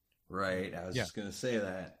too. Right, I was just gonna say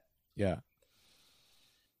that. Yeah.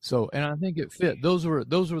 So, and I think it fit. Those were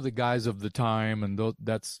the guys of the time, and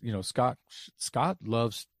that's Scott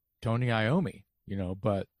loves Tony Iommi,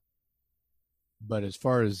 but as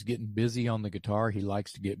far as getting busy on the guitar, he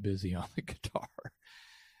likes to get busy on the guitar.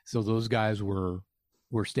 So those guys were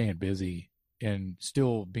staying busy and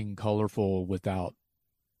still being colorful without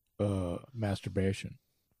masturbation.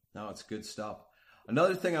 No, it's good stuff.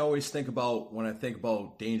 Another thing I always think about when I think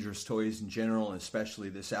about Dangerous Toys in general, and especially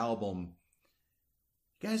this album,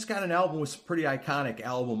 you guys got an album with some pretty iconic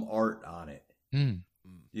album art on it. Mm.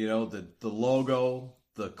 The logo,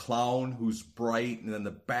 the clown who's bright, and then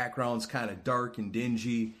the background's kind of dark and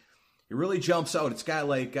dingy. It really jumps out. It's got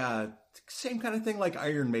like same kind of thing like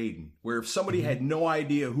Iron Maiden, where if somebody had no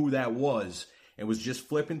idea who that was and was just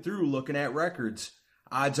flipping through looking at records,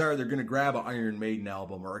 odds are they're going to grab an Iron Maiden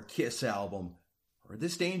album or a Kiss album or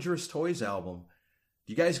this Dangerous Toys album.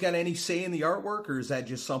 Do you guys got any say in the artwork, or is that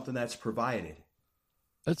just something that's provided?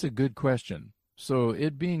 That's a good question. So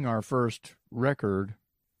it being our first record,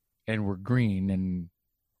 and we're green, and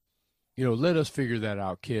let us figure that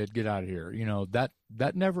out, kid. Get out of here.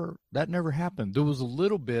 That never happened. There was a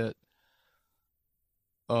little bit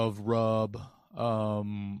of rub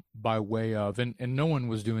by way of, and no one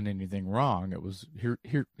was doing anything wrong. It was here.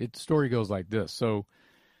 The story goes like this. So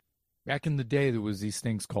back in the day, there was these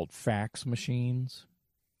things called fax machines,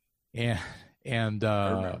 and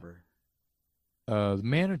I remember.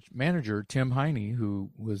 The manager, Tim Heine, who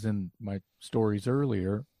was in my stories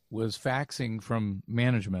earlier, was faxing from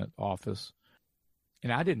management office.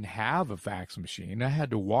 And I didn't have a fax machine. I had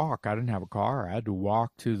to walk. I didn't have a car. I had to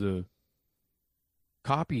walk to the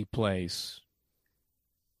copy place,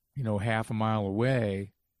 half a mile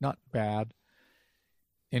away. Not bad.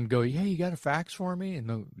 and go, yeah, you got a fax for me? And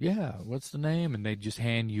they'll, yeah, what's the name? And they just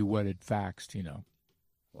hand you what it faxed, you know.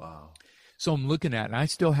 Wow. So I'm looking at, and I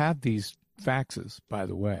still have these faxes, by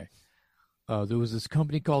the way. There was this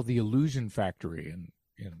company called the Illusion Factory, and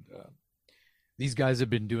these guys have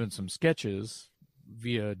been doing some sketches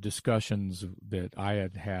via discussions that I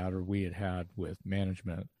had or we had had with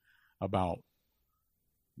management about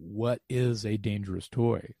what is a dangerous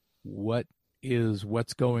toy,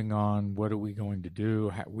 what's going on, what are we going to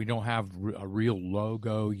do. We don't have a real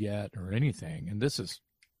logo yet or anything, and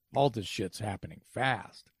all this shit's happening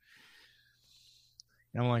fast.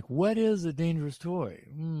 And I'm like, what is a dangerous toy?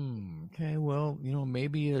 Okay, well, you know,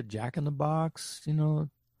 maybe a Jack in the Box, you know,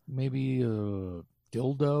 maybe a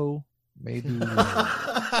dildo, maybe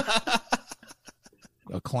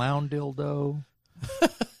a clown dildo,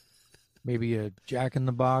 maybe a Jack in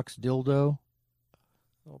the Box dildo.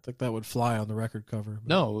 I don't think that would fly on the record cover.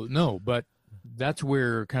 But... No, but that's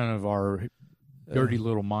where kind of our dirty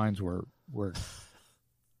little minds were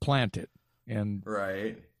planted. And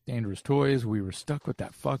right. Dangerous Toys, we were stuck with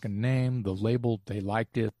that fucking name. The label, they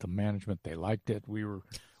liked it. The management, they liked it. We were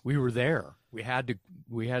there. We had to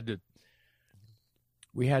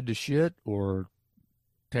shit or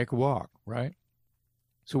take a walk, right?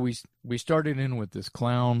 So we started in with this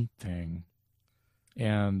clown thing,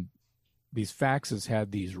 and these faxes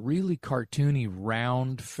had these really cartoony,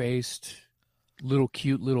 round-faced,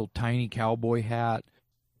 cute little tiny cowboy hat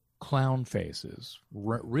clown faces,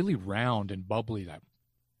 really round and bubbly, that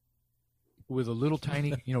with a little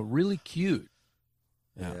tiny, you know, really cute.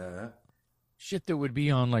 Yeah. Shit that would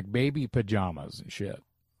be on like baby pajamas and shit.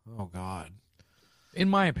 Oh God. In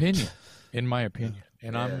my opinion. And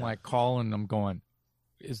Yeah. I'm like calling, I'm going,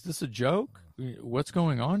 is this a joke? What's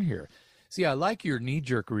going on here? See, I like your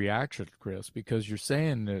knee-jerk reaction, Chris, because you're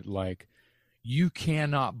saying that, like, you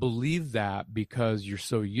cannot believe that because you're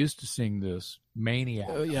so used to seeing this maniac.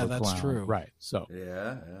 Yeah, that's clown. true. Right. So,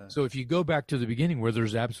 Yeah. so if you go back to the beginning where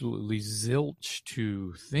there's absolutely zilch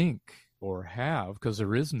to think or have, because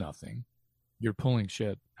there is nothing, you're pulling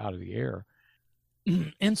shit out of the air.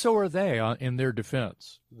 And so are they, in their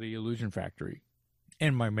defense, the Illusion Factory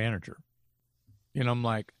and my manager. And I'm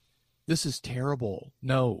like, this is terrible.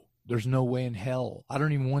 No, there's no way in hell. I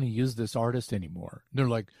don't even want to use this artist anymore. They're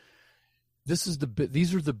like, these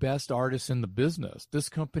are the best artists in the business. This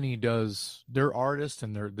company does, they're artists,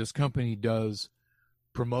 and this company does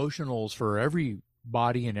promotionals for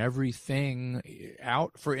everybody and everything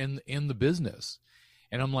out for in the business.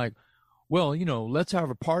 And I'm like, well, you know, let's have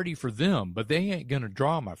a party for them, but they ain't gonna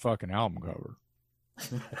draw my fucking album cover.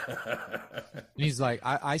 And he's like,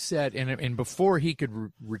 I said, and before he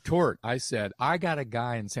could retort, I said, I got a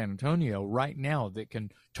guy in San Antonio right now that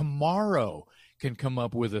tomorrow can come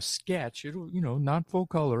up with a sketch. It'll, you know, not full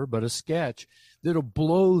color, but a sketch that'll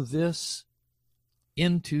blow this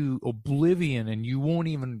into oblivion, and you won't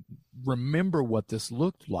even remember what this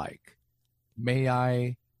looked like. May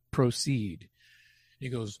I proceed? He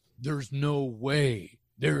goes, there's no way.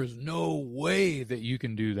 There's no way that you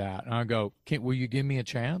can do that. And I go, will you give me a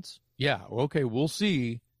chance? Yeah, okay, we'll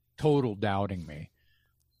see. Total doubting me.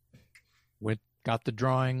 Got the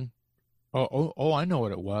drawing. Oh, I know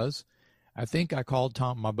what it was. I think I called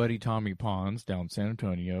my buddy Tommy Pons down in San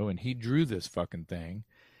Antonio, and he drew this fucking thing.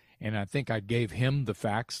 And I think I gave him the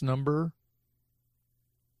fax number.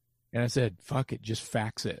 And I said, fuck it, just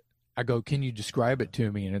fax it. I go, can you describe it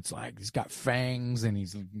to me? And it's like, he's got fangs, and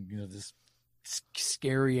he's, you know, this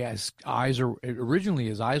scary ass eyes. Originally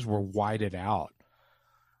his eyes were whited out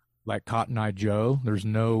like Cotton Eye Joe. There's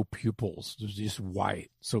no pupils, there's just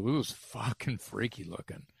white. So it was fucking freaky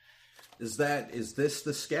looking. Is this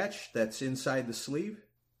the sketch that's inside the sleeve?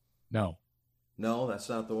 No, that's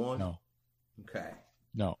not the one. No. Okay.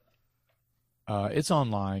 No. It's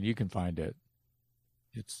online, you can find it.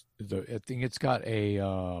 I think it's got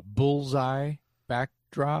a bullseye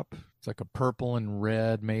backdrop. It's like a purple and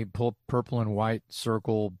red, maybe purple and white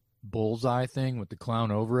circle bullseye thing with the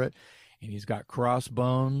clown over it. And he's got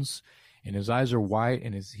crossbones, and his eyes are white,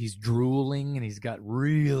 and he's drooling, and he's got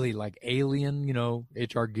really like alien, you know,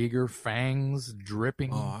 H.R. Giger fangs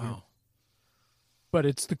dripping. Oh, wow. But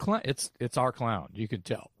it's the clown. It's our clown. You can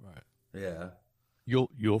tell. Right. Yeah.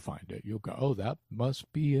 You'll find it. You'll go, oh, that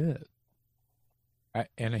must be it.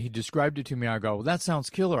 And he described it to me. I go, well, that sounds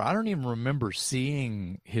killer. I don't even remember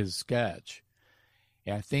seeing his sketch.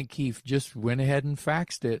 And I think he just went ahead and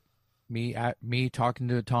faxed it. Me talking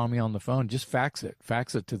to Tommy on the phone, just fax it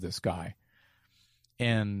to this guy.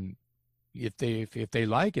 And if they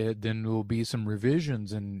like it, then there will be some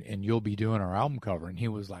revisions, and you'll be doing our album cover. And he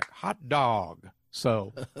was like, hot dog.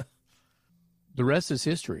 So the rest is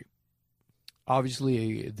history.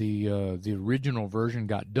 obviously the original version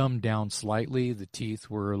got dumbed down slightly. The teeth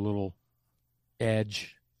were a little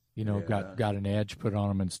edge, got an edge put on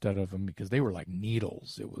them instead of them because they were like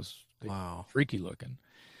needles. It was freaky looking.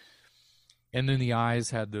 And then the eyes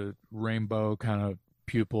had the rainbow kind of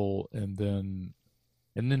pupil, and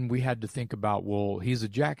then we had to think about, well, he's a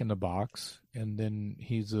Jack in the Box, and then we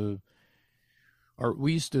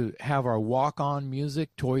used to have our walk-on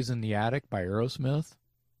music, Toys in the Attic by Aerosmith.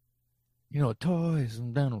 Toys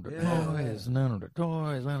and down the toys and down the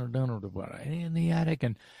toys and down the in the attic.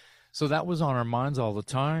 And so that was on our minds all the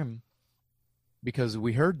time because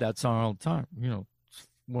we heard that song all the time. It's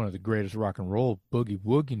one of the greatest rock and roll boogie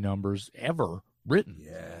woogie numbers ever written.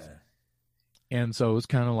 Yeah. And so it's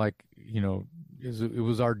kind of like, it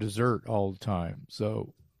was our dessert all the time.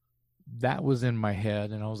 So that was in my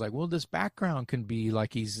head. And I was like, well, this background can be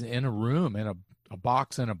like he's in a room, in a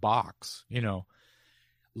box in a box,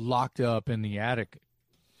 locked up in the attic,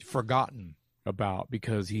 forgotten about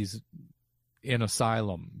because he's in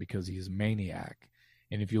asylum, because he's a maniac.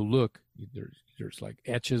 And if you look, there's like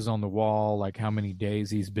etches on the wall, like how many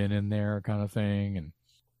days he's been in there kind of thing. And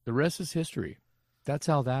the rest is history. That's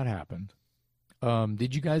how that happened.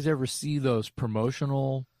 Did you guys ever see those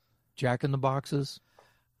promotional Jack in the Boxes?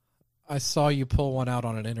 I saw you pull one out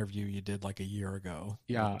on an interview you did like a year ago.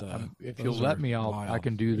 Yeah. If you'll let me, I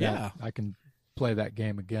can do that. Yeah. I can play that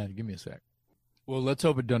game again. Give me a sec. Well, let's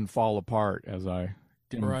hope it doesn't fall apart as I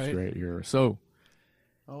demonstrate here. So,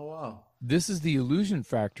 oh wow, this is the Illusion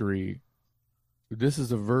Factory. This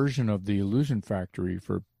is a version of the Illusion Factory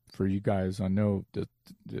for you guys. I know that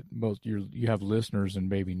most you have listeners and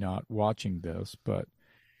maybe not watching this, but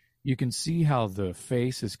you can see how the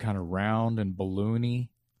face is kind of round and balloony.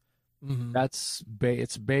 Mm-hmm.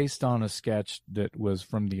 It's based on a sketch that was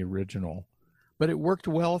from the original. But it worked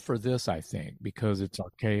well for this, I think, because it's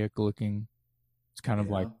archaic looking. It's kind of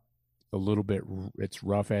like a little bit, it's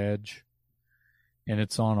rough edge. And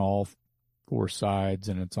it's on all four sides,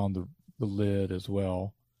 and it's on the lid as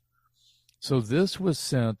well. So this was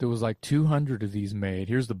sent, there was like 200 of these made.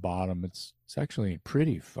 Here's the bottom. It's actually in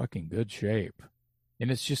pretty fucking good shape. And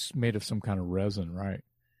it's just made of some kind of resin, right?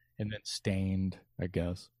 And then stained, I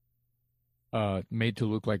guess. Made to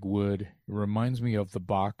look like wood. It reminds me of the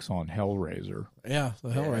box on Hellraiser. Yeah, the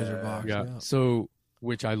Hellraiser box. Yeah. So,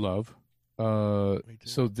 which I love. So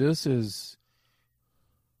this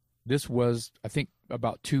was, I think,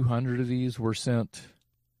 about 200 of these were sent.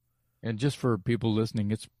 And just for people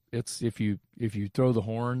listening, it's if you throw the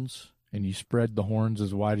horns and you spread the horns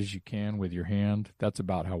as wide as you can with your hand, that's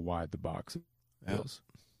about how wide the box is.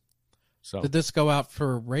 So did this go out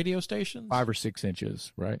for radio stations? 5 or 6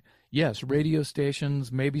 inches, right? Yes, radio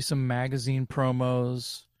stations, maybe some magazine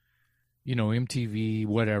promos, MTV,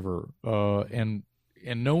 whatever. And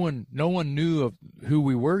no one knew of who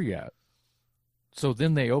we were yet. So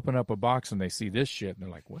then they open up a box and they see this shit and they're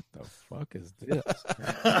like, "What the fuck is this?"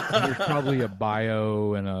 There's probably a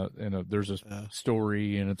bio and there's a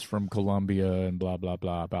story and it's from Colombia and blah blah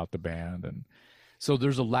blah about the band, and so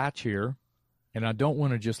there's a latch here. And I don't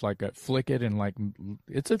want to just like flick it and like,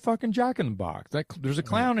 it's a fucking Jack in the Box. There's a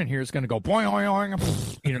clown in here. It's going to go boing, boing,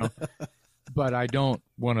 boing, But I don't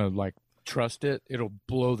want to like trust it. It'll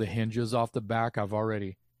blow the hinges off the back. I've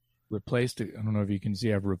already replaced it. I don't know if you can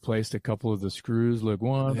see. I've replaced a couple of the screws. Look,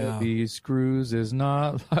 one of these screws is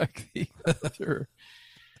not like the other,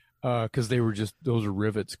 because those are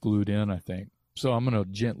rivets glued in, I think. So I'm going to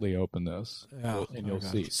gently open this, and you'll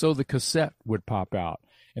see. So the cassette would pop out.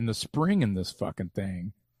 And the spring in this fucking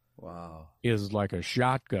thing is like a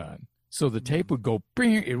shotgun. So the tape would go,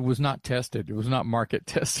 bing. It was not tested. It was not market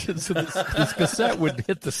tested. So this cassette would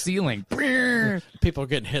hit the ceiling. Bing. People are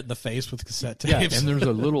getting hit in the face with cassette tapes. Yeah, and there's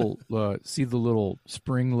a little, see the little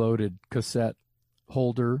spring-loaded cassette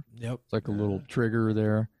holder? Yep. It's like a little trigger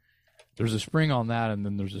there. There's a spring on that, and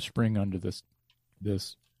then there's a spring under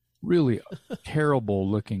this really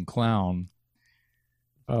terrible-looking clown.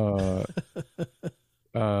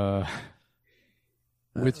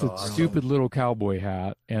 With a stupid little cowboy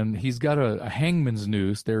hat, and he's got a hangman's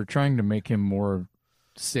noose. They're trying to make him more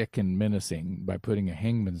sick and menacing by putting a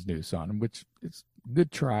hangman's noose on him, which is a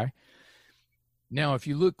good try. Now, if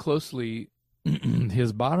you look closely,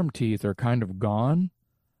 his bottom teeth are kind of gone.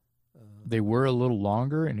 They were a little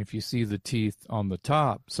longer, and if you see the teeth on the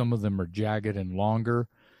top, some of them are jagged and longer.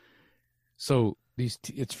 So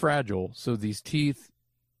it's fragile. So these teeth,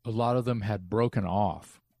 a lot of them had broken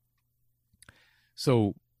off.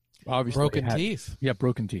 So obviously broken teeth. Yeah,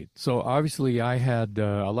 broken teeth. So obviously I had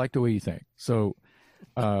I like the way you think. So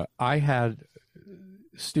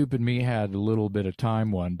stupid me had a little bit of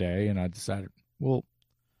time one day, and I decided, well,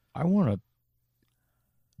 I want to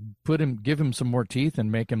give him some more teeth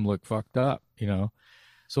and make him look fucked up, you know?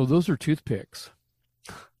 So those are toothpicks.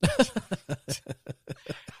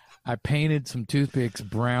 I painted some toothpicks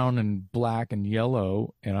brown and black and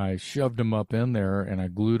yellow, and I shoved them up in there, and I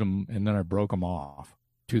glued them, and then I broke them off.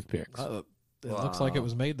 Toothpicks. It looks like it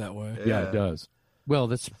was made that way. Yeah, it does. Well,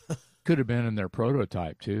 that's could have been in their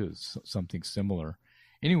prototype, too, something similar.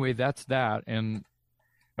 Anyway, that's that, and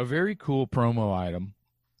a very cool promo item.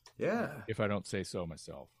 Yeah. If I don't say so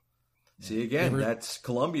myself. See, again, that's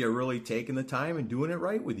Columbia really taking the time and doing it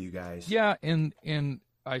right with you guys. Yeah, and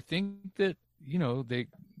I think that, you know, they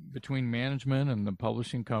between management and the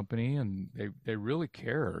publishing company, and they really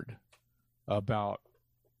cared about,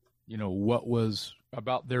 you know, what was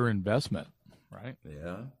about their investment, right?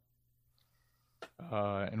 Yeah.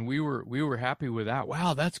 And we were happy with that.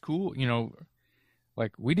 Wow, that's cool. You know,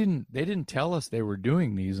 like they didn't tell us they were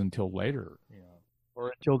doing these until later, you know,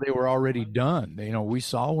 or until they were already done. You know, we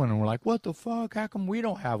saw one and we're like, what the fuck? How come we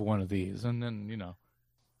don't have one of these? And then, you know.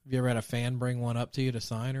 Have you ever had a fan bring one up to you to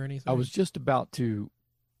sign or anything? I was just about to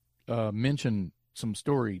mention some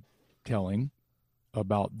storytelling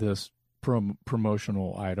about this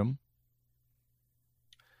promotional item.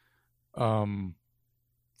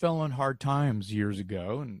 Fell in hard times years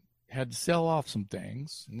ago and had to sell off some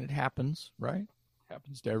things, and it happens, right?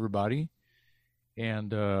 Happens to everybody.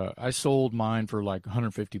 And I sold mine for like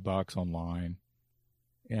 $150 online,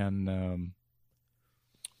 and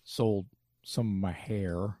sold some of my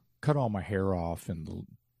hair, cut all my hair off in the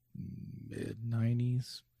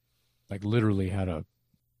mid-90s, like literally had a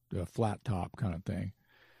flat top kind of thing,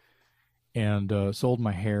 and sold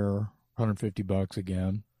my hair, $150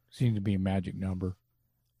 again, seemed to be a magic number.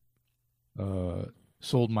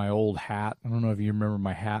 Sold my old hat. I don't know if you remember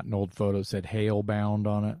my hat. An old photo said "Hail Bound"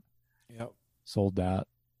 on it. Yep. Sold that.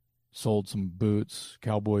 Sold some boots,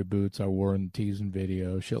 cowboy boots I wore in the teasing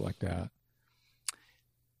video, shit like that.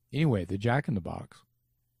 Anyway, the Jack in the Box.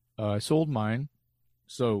 I sold mine.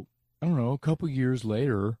 So, I don't know, a couple years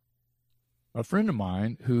later, a friend of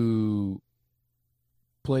mine who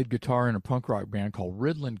played guitar in a punk rock band called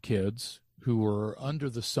Riddlin' Kids, who were under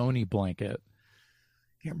the Sony blanket.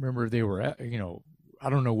 Can't remember if they were, you know, I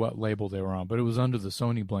don't know what label they were on, but it was under the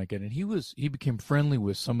Sony blanket. And he became friendly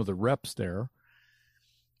with some of the reps there.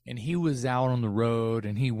 And he was out on the road,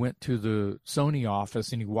 and he went to the Sony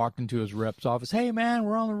office, and he walked into his rep's office. Hey, man,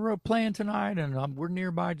 we're on the road playing tonight, and we're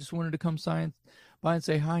nearby. Just wanted to come by and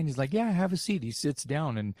say hi. And he's like, yeah, have a seat. He sits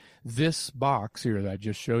down, and this box here that I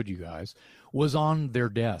just showed you guys was on their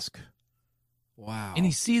desk. Wow. And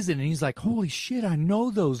he sees it, and he's like, holy shit, I know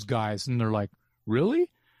those guys. And they're like, really?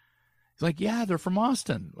 He's like, yeah, they're from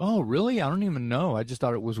Austin. Oh, really? I don't even know. I just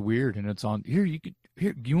thought it was weird, and it's on here.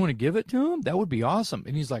 Here, do you want to give it to him? That would be awesome.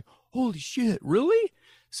 And he's like, holy shit, really?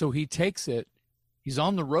 So he takes it. He's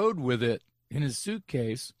on the road with it in his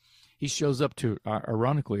suitcase. He shows up to,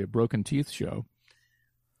 ironically, a Broken Teeth show.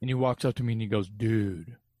 And he walks up to me and he goes,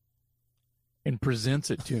 dude, and presents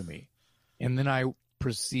it to me. And then I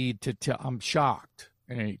proceed to tell, I'm shocked.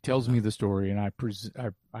 And he tells me the story, and I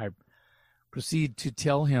proceed to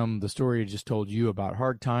tell him the story I just told you about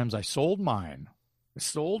hard times. I sold mine.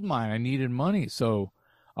 I needed money. So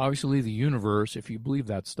obviously the universe, if you believe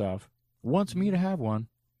that stuff, wants me to have one.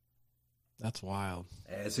 That's wild.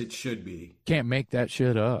 As it should be. Can't make that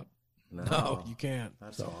shit up. No, you can't.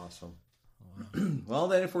 That's awesome. Well,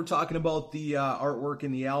 then, if we're talking about the artwork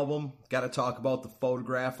in the album, got to talk about the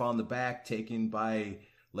photograph on the back taken by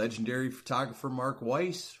legendary photographer Mark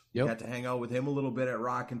Weiss. Yep. Got to hang out with him a little bit at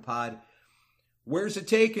Rockin' Pod. Where's it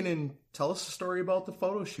taken? And tell us the story about the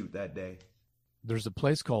photo shoot that day. There's a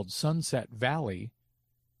place called Sunset Valley,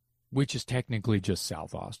 which is technically just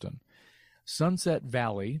South Austin. Sunset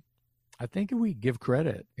Valley, I think we give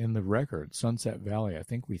credit in the record, Sunset Valley. I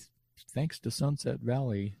think thanks to Sunset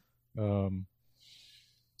Valley,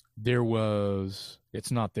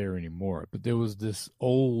 it's not there anymore, but there was this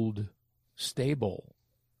old stable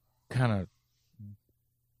kind of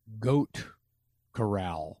goat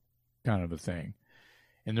corral kind of a thing.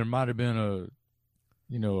 And there might have been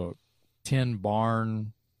a tin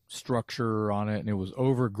barn structure on it, and it was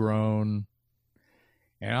overgrown.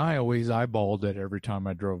 And I always eyeballed it every time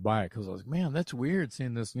I drove by it, because I was like, man, that's weird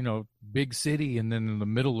seeing this, big city, and then in the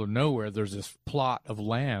middle of nowhere, there's this plot of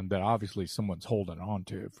land that obviously someone's holding on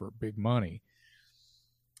to for big money.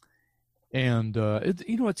 And,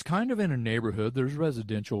 it's kind of in a neighborhood. There's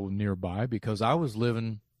residential nearby, because I was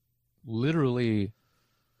living literally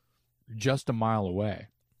just a mile away,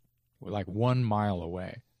 like 1 mile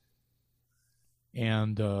away.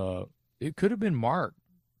 And it could have been Mark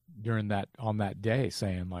on that day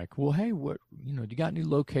saying like, well, hey, what, do you got any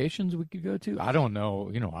locations we could go to? I don't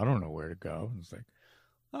know. I don't know where to go. It's like,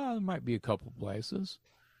 oh, there might be a couple places.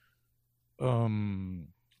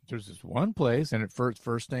 There's this one place, and at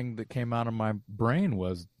first thing that came out of my brain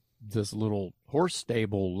was this little horse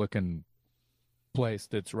stable looking place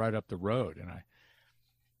that's right up the road.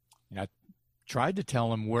 And I tried to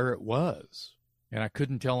tell him where it was, and I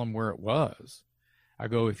couldn't tell him where it was. I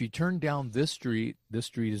go, if you turn down this street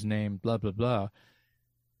is named blah, blah, blah.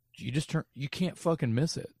 You can't fucking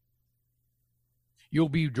miss it. You'll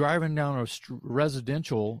be driving down a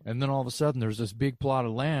residential, and then all of a sudden there's this big plot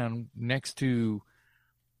of land next to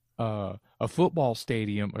a football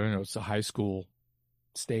stadium, or it's a high school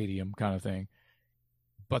stadium kind of thing.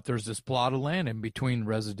 But there's this plot of land in between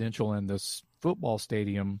residential and this football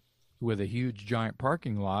stadium with a huge giant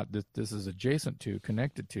parking lot that this is adjacent to,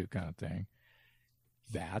 connected to kind of thing.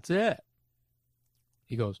 That's it.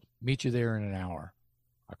 He goes, meet you there in an hour.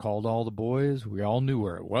 I called all the boys. We all knew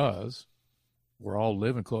where it was. We're all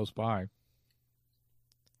living close by.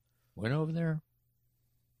 Went over there.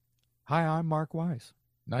 Hi, I'm Mark Weiss.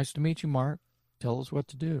 Nice to meet you, Mark. Tell us what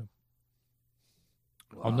to do.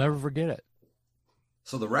 Wow. I'll never forget it.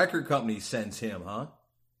 So the record company sends him, huh?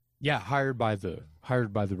 Yeah, hired by the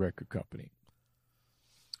record company.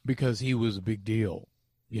 Because he was a big deal.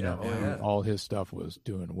 All his stuff was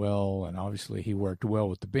doing well, and obviously he worked well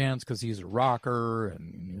with the bands because he's a rocker,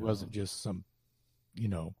 and he wasn't just some,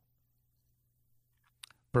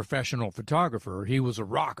 professional photographer. He was a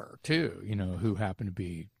rocker too, who happened to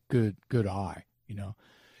be good eye,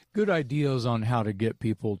 good ideas on how to get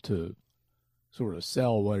people to sort of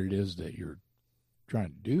sell what it is that you're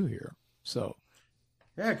trying to do here. So,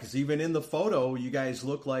 yeah, because even in the photo, you guys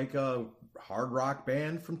look like a hard rock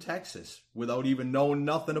band from Texas without even knowing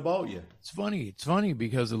nothing about you. It's funny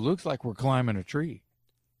because it looks like we're climbing a tree.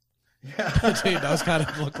 Yeah, it does kind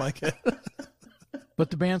of look like it. But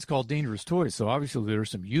the band's called Dangerous Toys, so obviously there's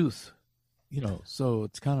some youth, so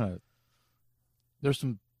it's kind of,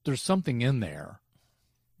 there's something in there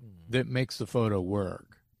that makes the photo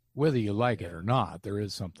work. Whether you like it or not, there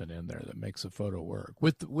is something in there that makes the photo work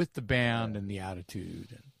with the band and the attitude.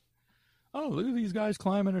 And, oh, look at these guys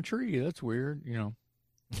climbing a tree. That's weird,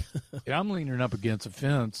 Yeah, I'm leaning up against a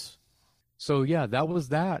fence. So, yeah, that was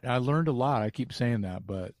that. I learned a lot. I keep saying that,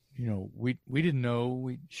 but, we didn't know.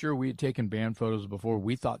 We had taken band photos before.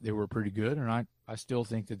 We thought they were pretty good, and I still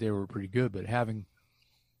think that they were pretty good. But having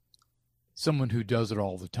someone who does it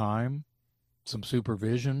all the time, some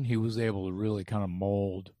supervision, he was able to really kind of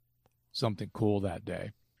mold something cool that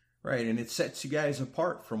day. Right, and it sets you guys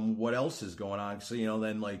apart from what else is going on. So,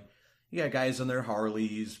 then, like, you got guys on their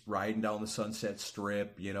Harleys riding down the Sunset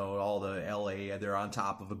Strip, all the L.A., they're on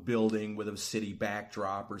top of a building with a city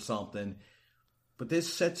backdrop or something. But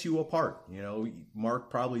this sets you apart,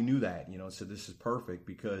 Mark probably knew that, so this is perfect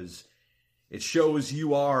because it shows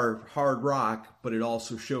you are hard rock, but it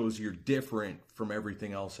also shows you're different from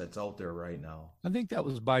everything else that's out there right now. I think that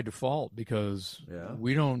was by default because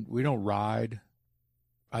we don't ride.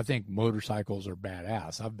 I think motorcycles are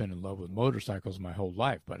badass. I've been in love with motorcycles my whole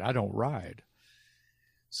life, but I don't ride.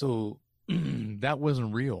 So that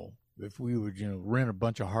wasn't real. If we would, rent a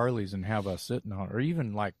bunch of Harleys and have us sitting on, or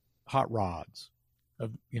even like hot rods,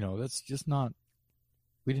 that's just not,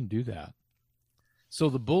 we didn't do that. So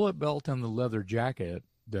the bullet belt and the leather jacket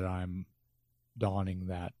that I'm donning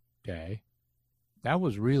that day, that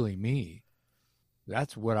was really me.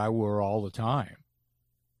 That's what I wore all the time.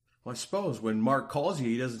 Well, I suppose when Mark calls you,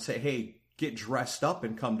 he doesn't say, hey, get dressed up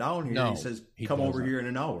and come down here. No, he says, come over here in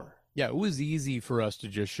an hour. Yeah, it was easy for us to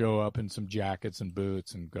just show up in some jackets and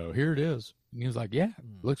boots and go, here it is. And he was like, yeah,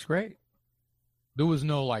 looks great. There was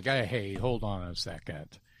no like, hey, hold on a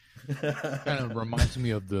second. Kind of reminds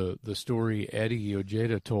me of the story Eddie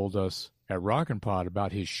Ojeda told us at Rockin' Pod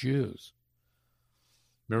about his shoes.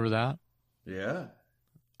 Remember that? Yeah.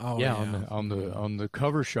 Oh yeah. yeah. On the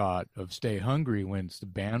cover shot of Stay Hungry, when it's the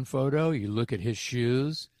band photo, you look at his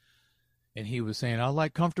shoes, and he was saying, I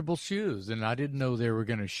like comfortable shoes, and I didn't know they were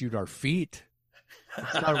going to shoot our feet.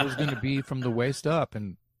 I thought it was going to be from the waist up,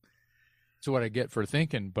 and that's what I get for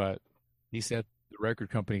thinking. But he said the record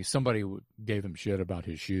company, somebody gave him shit about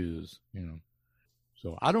his shoes,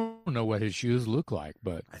 So I don't know what his shoes look like,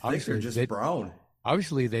 but I think they're just brown.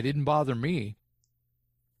 Obviously, they didn't bother me.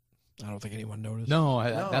 I don't think anyone noticed. No,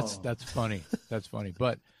 that's funny. That's funny.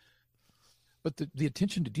 But the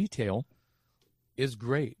attention to detail is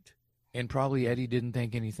great. And probably Eddie didn't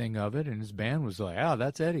think anything of it, and his band was like,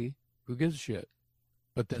 that's Eddie. Who gives a shit?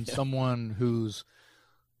 But then someone who's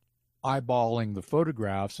eyeballing the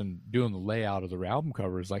photographs and doing the layout of the album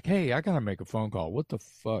cover is like, hey, I got to make a phone call. What the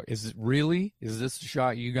fuck? Is it really? Is this the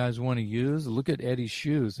shot you guys want to use? Look at Eddie's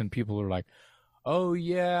shoes. And people are like, oh,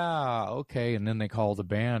 yeah, okay. And then they call the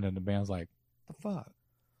band, and the band's like, what the fuck?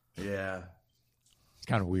 Yeah. It's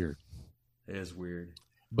kind of weird. It is weird.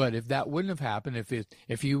 But if that wouldn't have happened,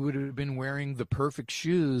 if you would have been wearing the perfect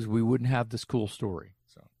shoes, we wouldn't have this cool story.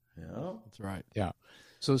 So Yeah. That's right. yeah.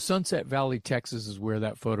 So Sunset Valley, Texas is where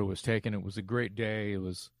that photo was taken. It was a great day.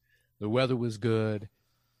 The weather was good.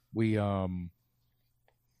 We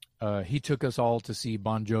he took us all to see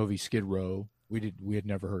Bon Jovi Skid Row. We had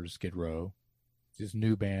never heard of Skid Row. This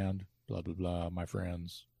new band, blah blah blah. My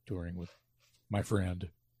friends touring with my friend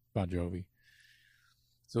Bon Jovi.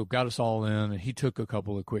 So got us all in, and he took a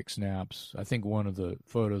couple of quick snaps. I think one of the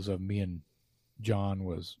photos of me and John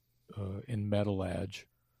was in Metal Edge,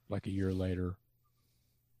 like a year later.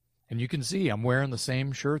 And you can see I'm wearing the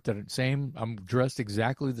same shirt, I'm dressed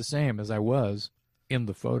exactly the same as I was in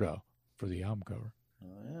the photo for the album cover.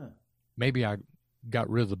 Oh, yeah. Maybe I got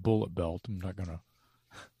rid of the bullet belt. I'm not going to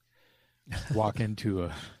walk into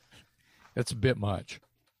that's a bit much.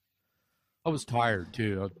 I was tired,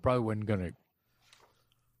 too. I probably wasn't going to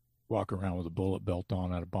walk around with a bullet belt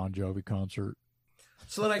on at a Bon Jovi concert.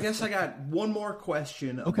 So then I guess I got one more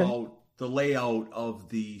question about the layout of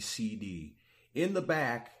the CD. In the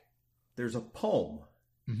back, there's a poem.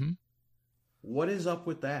 Mm-hmm. What is up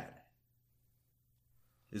with that?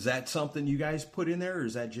 Is that something you guys put in there, or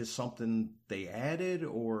is that just something they added,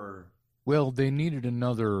 or? Well, they needed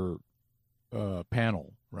another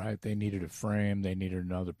panel, right? They needed a frame. They needed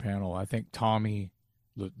another panel. I think Tommy,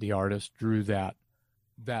 the artist, drew that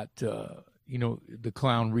the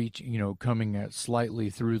clown coming at slightly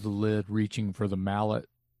through the lid, reaching for the mallet.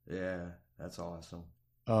 Yeah, that's awesome.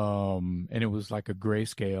 And it was like a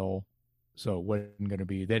grayscale, so it wasn't going to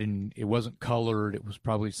be. It wasn't colored. It was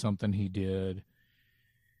probably something he did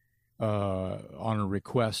on a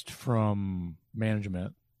request from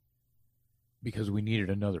management because we needed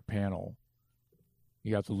another panel.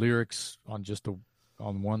 You got the lyrics on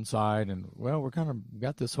on one side, and we're kind of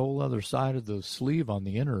got this whole other side of the sleeve on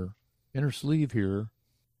the inner sleeve here.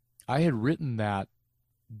 I had written that.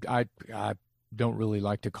 I don't really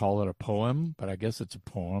like to call it a poem, but I guess it's a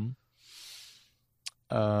poem.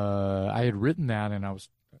 I had written that, and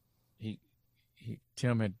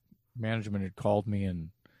management had called me and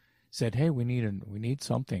said, "Hey, we need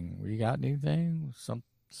something. You got anything?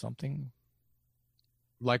 Something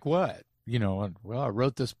like what? I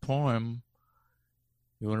wrote this poem.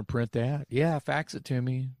 You want to print that? Yeah, fax it to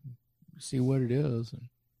me. See what it is." And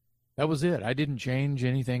that was it. I didn't change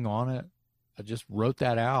anything on it. I just wrote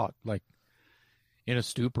that out, like in a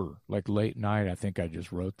stupor, like late night. I think I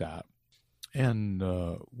just wrote that. And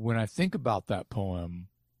when I think about that poem,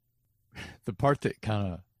 the part that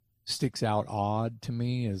kind of sticks out odd to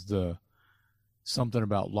me is something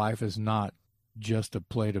about life is not just a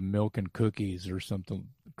plate of milk and cookies or something,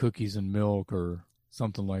 cookies and milk or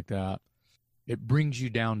something like that. It brings you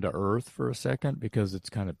down to earth for a second because it's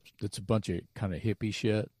a bunch of kind of hippie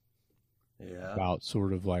shit. Yeah. About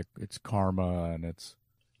sort of like it's karma and it's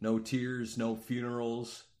no tears, no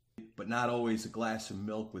funerals, but not always a glass of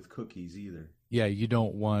milk with cookies either. Yeah, you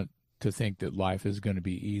don't want to think that life is going to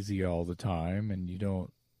be easy all the time, and you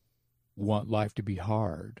don't want life to be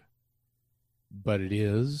hard. But it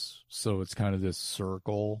is, so it's kind of this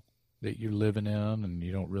circle that you're living in, and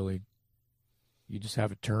you just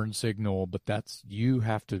have a turn signal, but you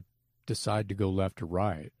have to decide to go left or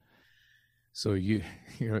right. So is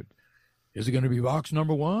it going to be box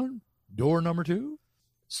number 1, door number 2,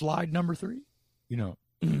 slide number 3?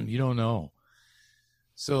 You don't know.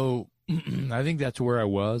 So I think that's where I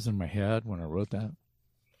was in my head when I wrote that.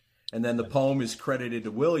 And then the poem is credited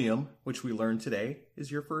to William, which we learned today is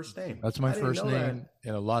your first name. That's my first name.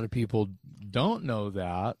 And a lot of people don't know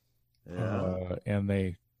that. Yeah. And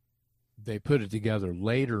they put it together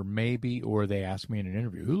later, maybe, or they asked me in an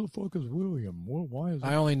interview, "Who the fuck is William? Well, why is?"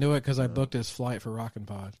 I only knew it because I booked his flight for Rockin'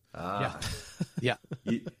 Pod. Yeah.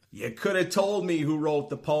 You could have told me who wrote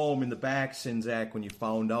the poem in the back, Sinzak, when you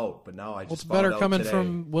found out, but now I just it's better coming today.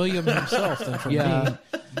 from William himself than from me.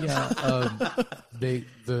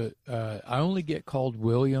 I only get called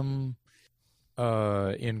William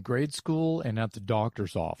in grade school and at the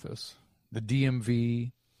doctor's office, the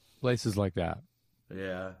DMV, places like that.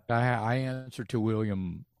 Yeah. I answer to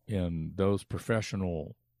William in those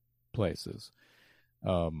professional places.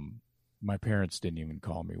 My parents didn't even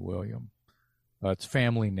call me William. It's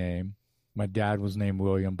family name. My dad was named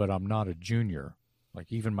William, but I'm not a junior.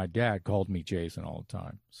 Like, even my dad called me Jason all the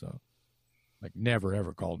time. So, like, never,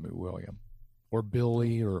 ever called me William. or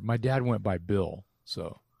Billy, or my dad went by Bill.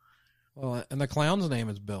 So, Well, and the clown's name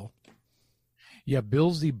is Bill. yeah,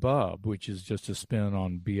 Beelzebub, which is just a spin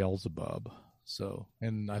on Beelzebub. So,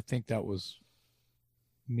 and I think that was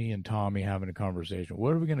me and Tommy having a conversation.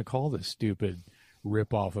 What are we going to call this stupid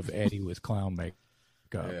ripoff of Eddie with clown makeup?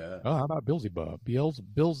 Yeah. Oh, how about Beelzebub?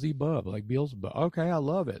 Beelzebub, like Beelzebub. Okay, I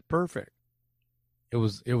love it. Perfect. It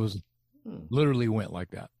was literally went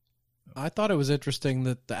like that. I thought it was interesting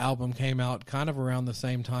that the album came out kind of around the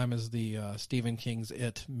same time as the Stephen King's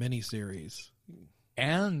It miniseries.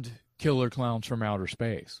 And Killer Clowns from Outer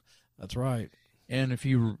Space. That's right. And if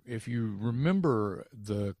you remember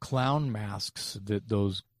the clown masks that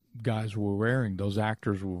those guys were wearing, those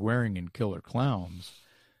actors were wearing in Killer Clowns,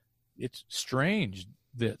 it's strange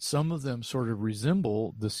that some of them sort of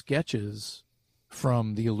resemble the sketches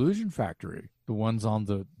from the Illusion Factory, the ones on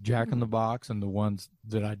the Jack in the Box and the ones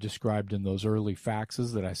that I described in those early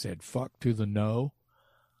faxes that I said, fuck to the no.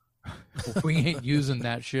 We ain't using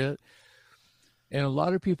that shit. And a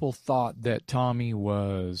lot of people thought that Tommy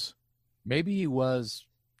was, maybe he was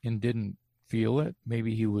and didn't feel it.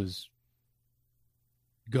 Maybe he was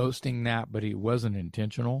ghosting that, but he wasn't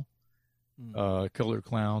intentional. Killer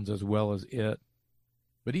Clowns as well as It.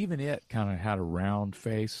 But even It kind of had a round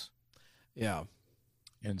face. Yeah.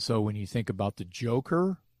 And so when you think about the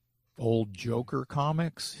Joker, old Joker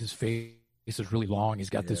comics, his face is really long.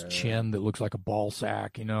 He's got this chin that looks like a ball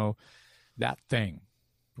sack, you know, that thing.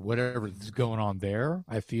 Whatever is going on there,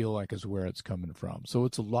 I feel like is where it's coming from. So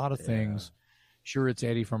it's a lot of things. Sure, it's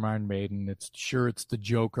Eddie from Iron Maiden. It's the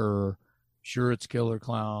Joker. Sure, it's Killer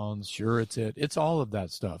Clowns. Sure, it's It. It's all of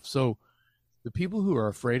that stuff. So the people who are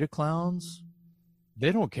afraid of clowns,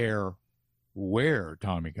 they don't care where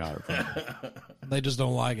Tommy got it from. They just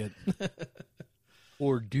don't like it.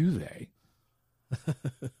 Or do they?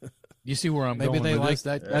 You see where I'm maybe going they with like this?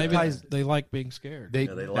 That maybe ties, they like being scared. they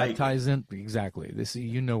that like ties in exactly.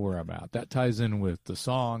 You know where I'm at. That ties in with the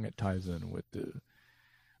song. It ties in with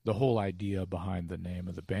the whole idea behind the name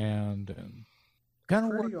of the band, and kind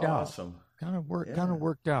of Pretty worked awesome. out. Kind of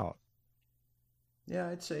worked out. Yeah,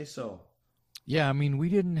 I'd say so. Yeah, I mean, we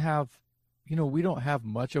don't have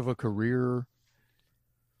much of a career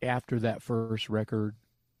after that first record,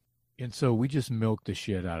 and so we just milked the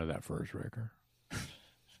shit out of that first record.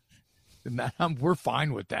 And we're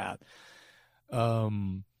fine with that.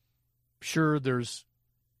 Sure, there's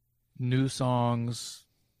new songs.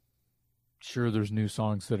 Sure, there's new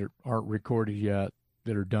songs that aren't recorded yet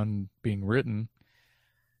that are done being written.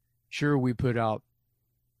 Sure, we put out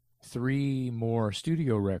 3 more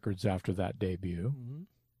studio records after that debut. Mm-hmm.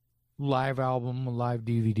 Live album, a live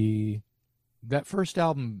DVD. That first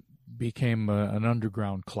album became an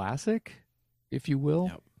underground classic, if you will.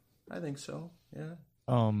 Yep. I think so, yeah.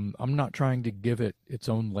 I'm not trying to give it its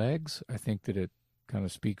own legs. I think that it kind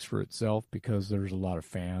of speaks for itself because there's a lot of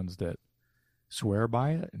fans that swear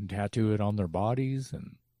by it and tattoo it on their bodies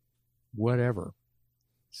and whatever.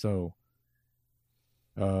 So,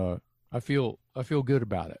 I feel good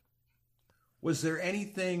about it. Was there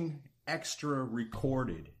anything extra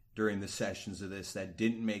recorded during the sessions of this that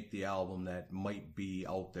didn't make the album that might be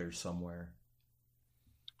out there somewhere?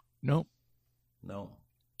 Nope.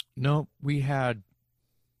 No, we had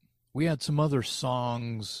some other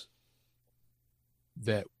songs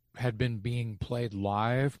that had been being played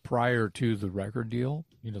live prior to the record deal,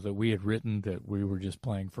 that we had written that we were just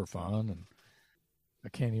playing for fun. And I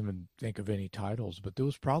can't even think of any titles, but there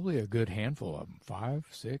was probably a good handful of them, 5,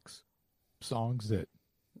 6 songs that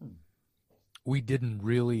we didn't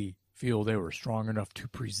really feel they were strong enough to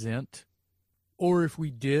present. Or if we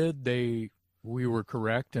did, we were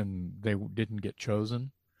correct and they didn't get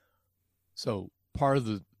chosen. So part of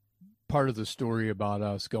the story about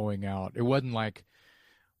us going out, it wasn't like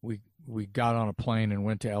we got on a plane and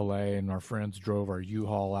went to LA and our friends drove our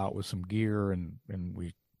U-Haul out with some gear and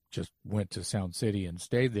we just went to Sound City and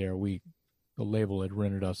stayed there. The label had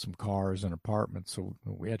rented us some cars and apartments, so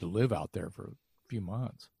we had to live out there for a few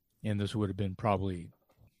months. And this would have been probably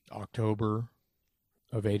October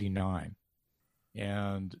of '89.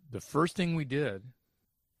 And the first thing we did,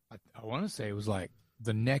 I want to say it was like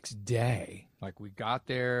the next day. Like we got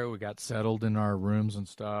there, we got settled in our rooms and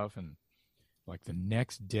stuff, and like the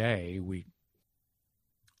next day we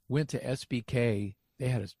went to SBK. They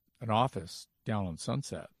had an office down on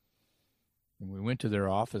Sunset. And we went to their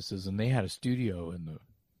offices, and they had a studio in the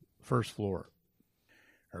first floor.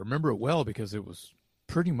 I remember it well because it was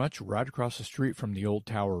pretty much right across the street from the old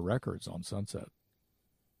Tower Records on Sunset.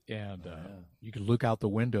 And you could look out the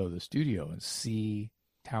window of the studio and see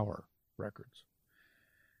Tower Records.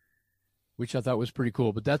 which I thought was pretty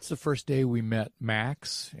cool. But that's the first day we met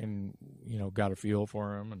Max and, got a feel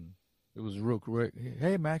for him. And it was real quick.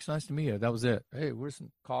 Hey, Max, nice to meet you. That was it. Hey, where's some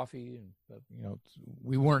coffee? And,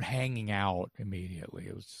 we weren't hanging out immediately.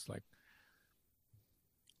 It was just like,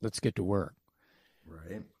 let's get to work.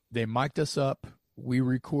 Right. They mic'd us up. We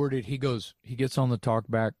recorded. He gets on the talk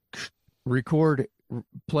back,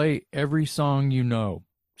 play every song you know.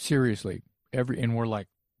 Seriously. And we're like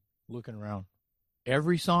looking around.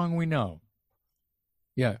 Every song we know.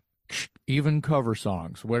 Yeah. Even cover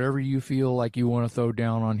songs. Whatever you feel like you want to throw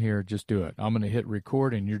down on here, just do it. I'm going to hit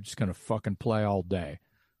record and you're just going to fucking play all day.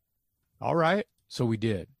 All right. So we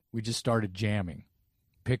did. We just started jamming.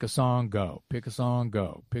 Pick a song, go. Pick a song,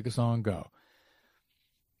 go. Pick a song, go.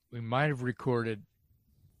 We might have recorded,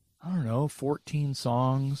 14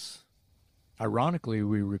 songs. Ironically,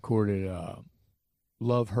 we recorded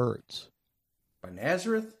Love Hurts. By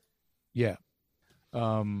Nazareth? Yeah.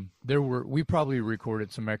 We probably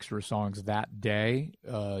recorded some extra songs that day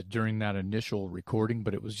during that initial recording,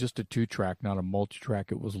 but it was just a 2-track, not a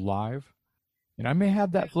multi-track. It was live. And I may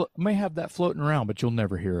have that floating around, but you'll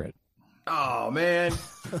never hear it. Oh, man.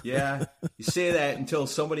 Yeah. You say that until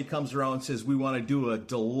somebody comes around and says, we want to do a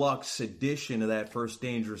deluxe edition of that first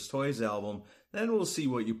Dangerous Toys album. Then we'll see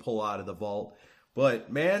what you pull out of the vault.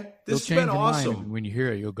 But, man, this has been awesome. When you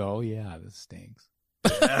hear it, you'll go, oh, yeah, this stinks.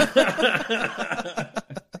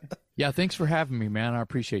 Yeah, thanks for having me, man. I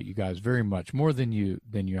appreciate you guys very much, more than you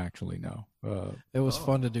actually know. It was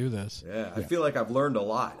fun to do this. Yeah, I feel like I've learned a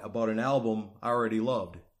lot about an album I already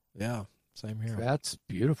loved. Yeah, same here. That's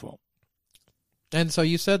beautiful. And so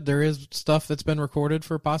you said there is stuff that's been recorded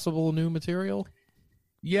for possible new material?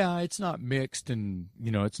 Yeah, it's not mixed and,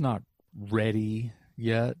 it's not ready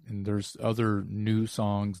yet. And there's other new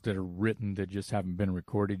songs that are written that just haven't been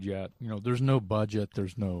recorded yet. There's no budget.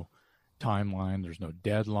 There's no timeline. There's no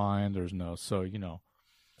deadline.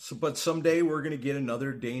 But someday we're going to get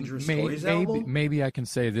another Dangerous Toys album? Maybe I can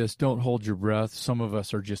say this. Don't hold your breath. Some of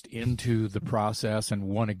us are just into the process and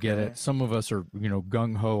want to get it. Some of us are,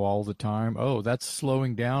 gung-ho all the time. Oh, that's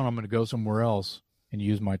slowing down. I'm going to go somewhere else and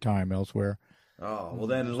use my time elsewhere. Oh, well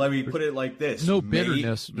then let me put it like this. No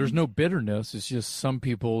bitterness. There's no bitterness. It's just some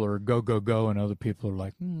people are go, go, go, and other people are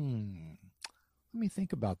like, let me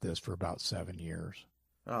think about this for about 7 years.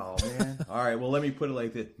 Oh, man. All right, well, let me put it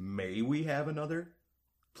like this. May we have another?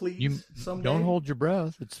 Please, someday? Don't hold your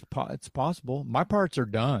breath. It's possible. My parts are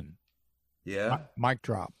done. Yeah? Mic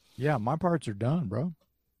drop. Yeah, my parts are done, bro.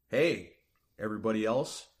 Hey, everybody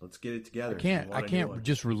else, let's get it together. I can't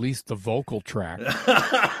just release the vocal track.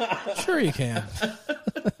 Sure you can.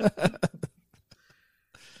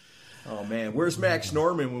 Oh, man. Where's Max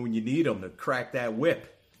Norman when you need him to crack that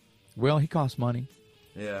whip? Well, he costs money.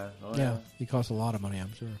 Yeah. Oh, yeah, he costs a lot of money,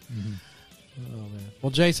 I'm sure. Mm-hmm. Oh, man. Well,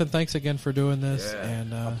 Jason, thanks again for doing this. Yeah, and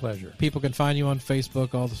my pleasure. People can find you on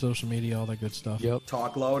Facebook, all the social media, all that good stuff. Yep.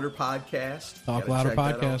 Talk Louder Podcast. Talk Louder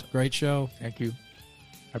Podcast. Great show. Thank you.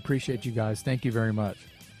 I appreciate you guys. Thank you very much.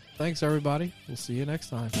 Thanks, everybody. We'll see you next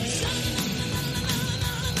time.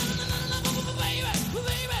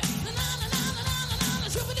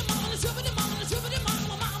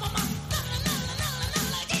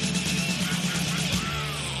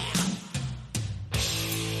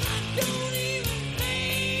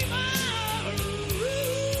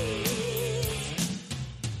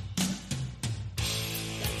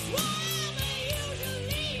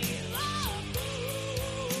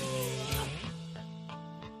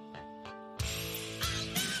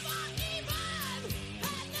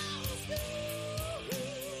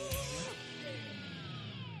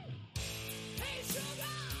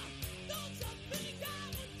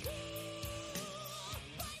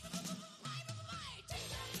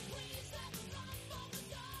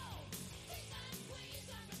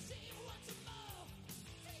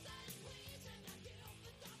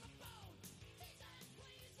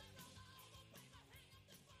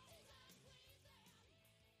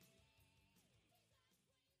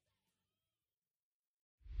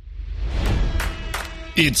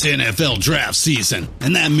 It's NFL draft season,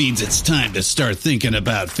 and that means it's time to start thinking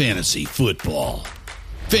about fantasy football.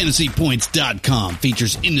 FantasyPoints.com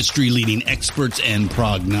features industry-leading experts and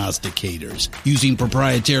prognosticators using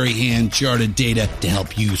proprietary hand-charted data to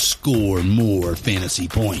help you score more fantasy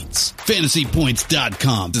points.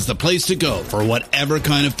 FantasyPoints.com is the place to go for whatever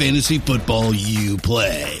kind of fantasy football you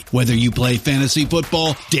play. Whether you play fantasy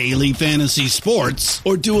football, daily fantasy sports,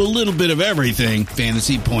 or do a little bit of everything,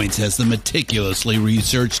 Fantasy Points has the meticulously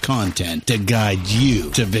researched content to guide you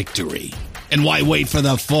to victory. And why wait for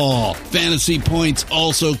the fall? Fantasy Points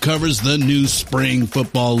also covers the new spring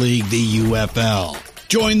football league, the UFL.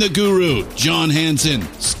 Join the guru, John Hansen,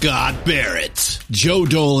 Scott Barrett, Joe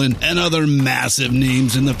Dolan, and other massive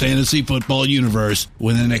names in the fantasy football universe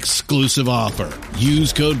with an exclusive offer.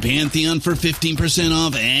 Use code Pantheon for 15%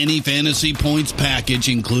 off any Fantasy Points package,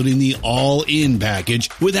 including the all-in package,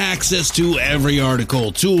 with access to every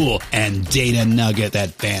article, tool, and data nugget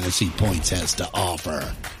that Fantasy Points has to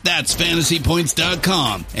offer. That's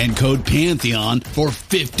fantasypoints.com and code Pantheon for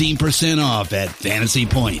 15% off at Fantasy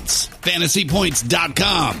Points.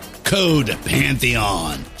 Fantasypoints.com, code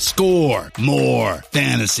Pantheon. Score more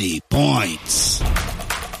fantasy points.